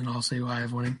 and then I'll say who I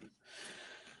have winning.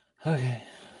 Okay.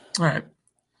 All right.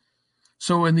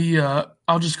 So in the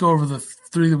I'll just go over the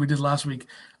three that we did last week.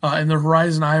 In the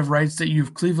Horizon, I have Wright State. You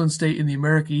have Cleveland State. In the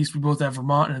America East, we both have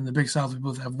Vermont. And in the Big South, we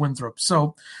both have Winthrop.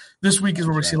 So this week is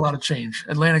where we see a lot of change.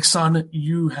 Atlantic Sun,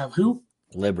 you have who?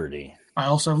 Liberty. I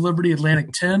also have Liberty.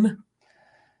 Atlantic 10.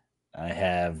 I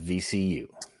have VCU.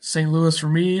 St. Louis for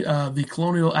me. The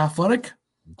Colonial Athletic.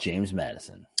 James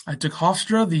Madison. I took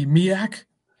Hofstra. The MEAC.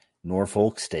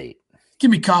 Norfolk State. Give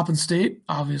me Coppin State,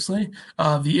 obviously.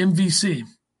 The MVC.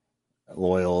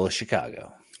 Loyola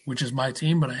Chicago, which is my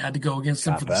team, but I had to go against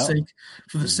them for the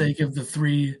sake of the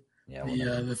three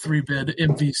the three bid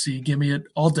MVC. Give me it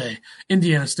all day.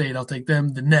 Indiana State, I'll take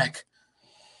them. The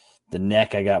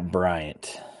neck, I got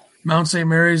Bryant. Mount St.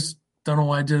 Mary's, don't know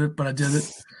why I did it, but I did it.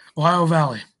 Ohio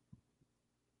Valley,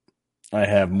 I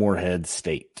have Morehead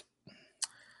State.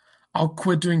 I'll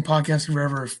quit doing podcasting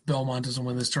forever if Belmont doesn't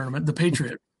win this tournament. The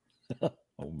Patriot.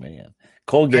 Oh man,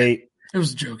 Colgate. It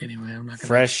was a joke anyway. I'm not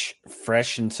gonna...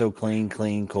 fresh and so clean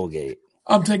Colgate.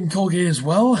 I'm taking Colgate as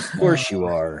well. Of course you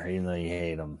are, even though you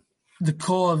hate them.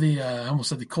 I almost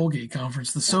said the Colgate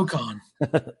Conference, the SoCon.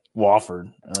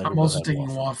 Wofford. I'm also taking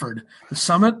Wofford. The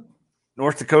Summit.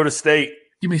 North Dakota State.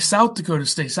 Give me South Dakota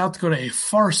State. South Dakota, a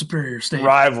far superior state.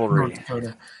 Rivalry. North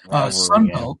Dakota. Sun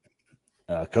Belt.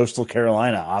 Coastal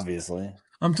Carolina, obviously.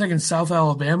 I'm taking South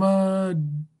Alabama,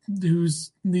 who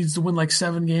needs to win like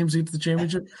 7 games to get to the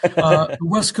championship. The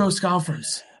West Coast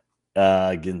Conference.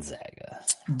 Gonzaga.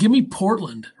 Give me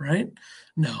Portland, right?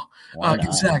 No.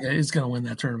 Gonzaga is going to win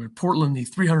that tournament. Portland, the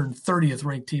 330th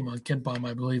ranked team on KenPom,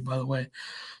 I believe, by the way.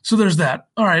 So there's that.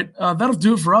 All right. That'll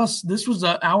do it for us. This was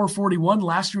hour 41.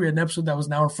 Last year we had an episode that was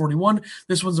an hour 41.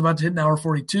 This one's about to hit an hour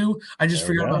 42. I just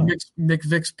forgot about Mick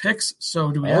Vick's picks.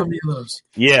 So do we have any of those?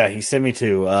 Yeah, he sent me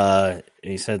 2.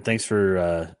 He said, thanks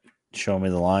for showing me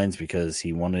the lines because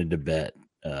he wanted to bet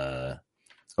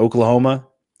Oklahoma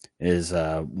is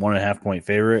 1.5 point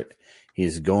favorite.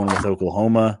 He's going with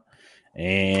Oklahoma.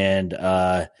 And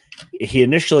he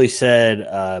initially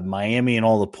said Miami and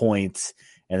all the points.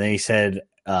 And then he said,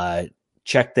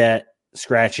 check that,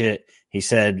 scratch it. He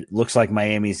said, looks like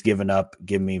Miami's given up.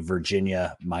 Give me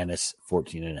Virginia minus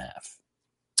 14.5.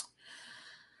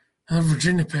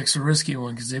 Virginia pick's a risky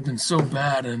one because they've been so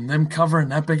bad, and them covering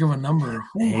that big of a number.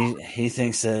 He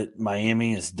thinks that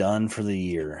Miami is done for the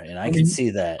year, and I can see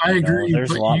that. I agree.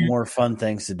 There's a lot more fun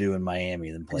things to do in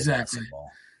Miami than play basketball.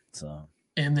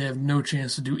 And they have no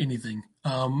chance to do anything.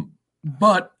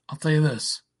 But I'll tell you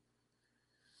this.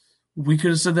 We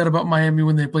could have said that about Miami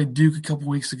when they played Duke a couple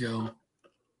weeks ago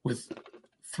with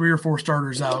 3 or 4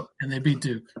 starters out, and they beat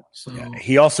Duke. So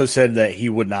he also said that he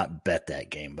would not bet that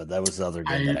game, but that was the other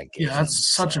game that I gave him.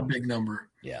 That's such a big number.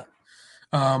 Yeah.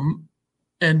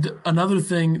 And another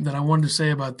thing that I wanted to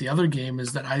say about the other game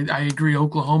is that I agree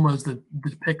Oklahoma is the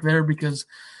pick there because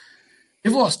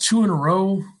they've lost 2 in a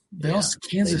row. They lost to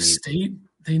Kansas State.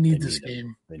 They need this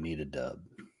game. They need a dub.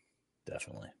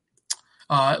 Definitely.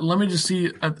 Let me just see.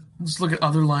 Let's look at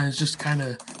other lines, just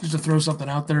to throw something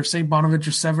out there. St.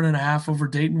 Bonaventure 7.5 over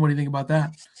Dayton. What do you think about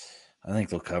that? I think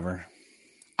they'll cover.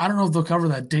 I don't know if they'll cover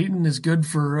that. Dayton is good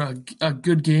for a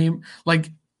good game. Like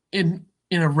in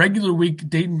a regular week,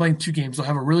 Dayton playing 2 games. They'll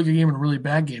have a really good game and a really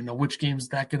bad game. Now, which game is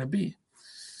that going to be?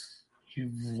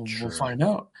 We'll find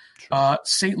out. Sure.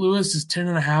 St. Louis is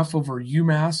 10.5 over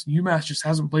UMass. UMass just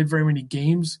hasn't played very many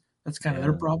games. That's kind of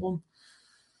their problem.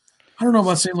 I don't know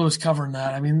about St. Louis covering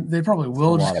that. I mean, they probably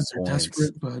will just because they're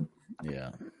desperate. But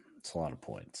yeah, it's a lot of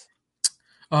points.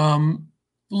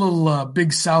 Little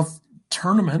Big South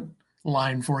tournament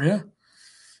line for you.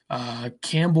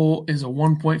 Campbell is a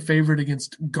 1-point favorite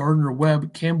against Gardner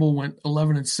Webb. Campbell went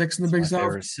 11-6 in the Big South.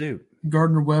 Favorite suit.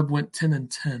 Gardner Webb went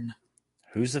 10-10.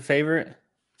 Who's the favorite?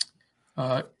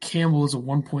 Campbell is a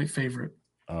 1-point favorite.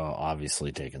 Oh,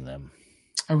 obviously taking them.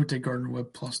 I would take Gardner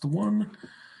Webb plus the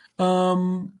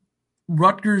 1.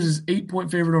 Rutgers is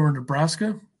 8-point favorite over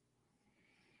Nebraska.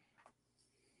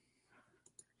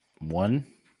 1?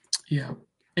 Yeah,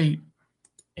 8.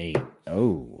 8.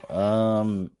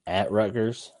 Oh, at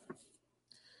Rutgers?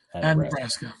 At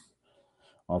Nebraska.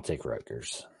 I'll take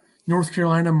Rutgers. North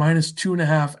Carolina minus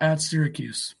 2.5 at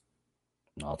Syracuse.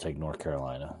 I'll take North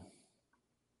Carolina.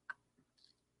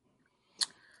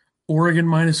 Oregon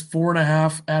minus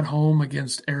 4.5 at home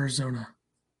against Arizona.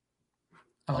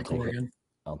 I like Oregon.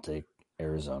 I'll take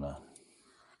Arizona.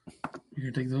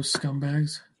 You're going to take those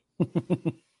scumbags?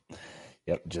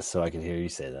 Yep, just so I can hear you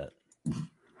say that.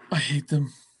 I hate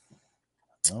them.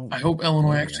 Oh, I hope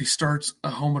Illinois actually starts a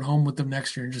home-and-home with them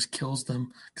next year and just kills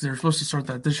them because they were supposed to start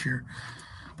that this year.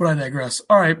 But I digress.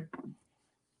 All right.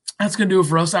 That's going to do it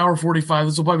for us. Hour 45.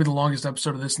 This will probably be the longest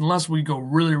episode of this unless we go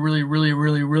really, really, really,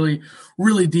 really, really,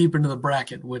 really deep into the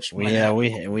bracket, which we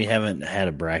haven't had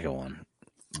a bracket one,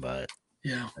 but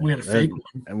yeah, we had a fake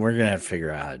one. And we're going to have to figure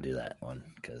out how to do that one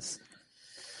because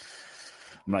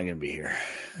I'm not going to be here.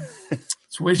 That's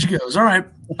the way she goes. All right.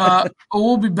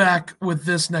 We'll be back with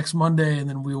this next Monday, and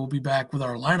then we will be back with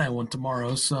our Illini one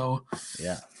tomorrow. So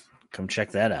yeah, come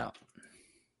check that out.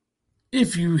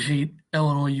 If you hate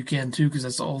Illinois, you can too, because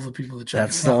that's all the people that check.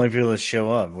 That's the only people that show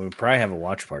up. We probably have a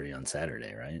watch party on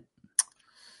Saturday, right?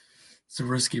 It's a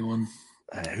risky one.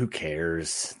 Who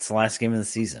cares? It's the last game of the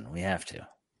season. We have to.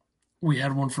 We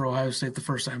had one for Ohio State the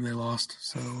first time they lost.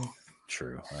 So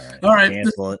true. All right.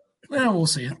 Cancel it. Yeah, we'll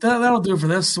see. That'll do it for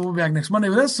this. So we'll be back next Monday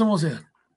with this, and we'll see you then.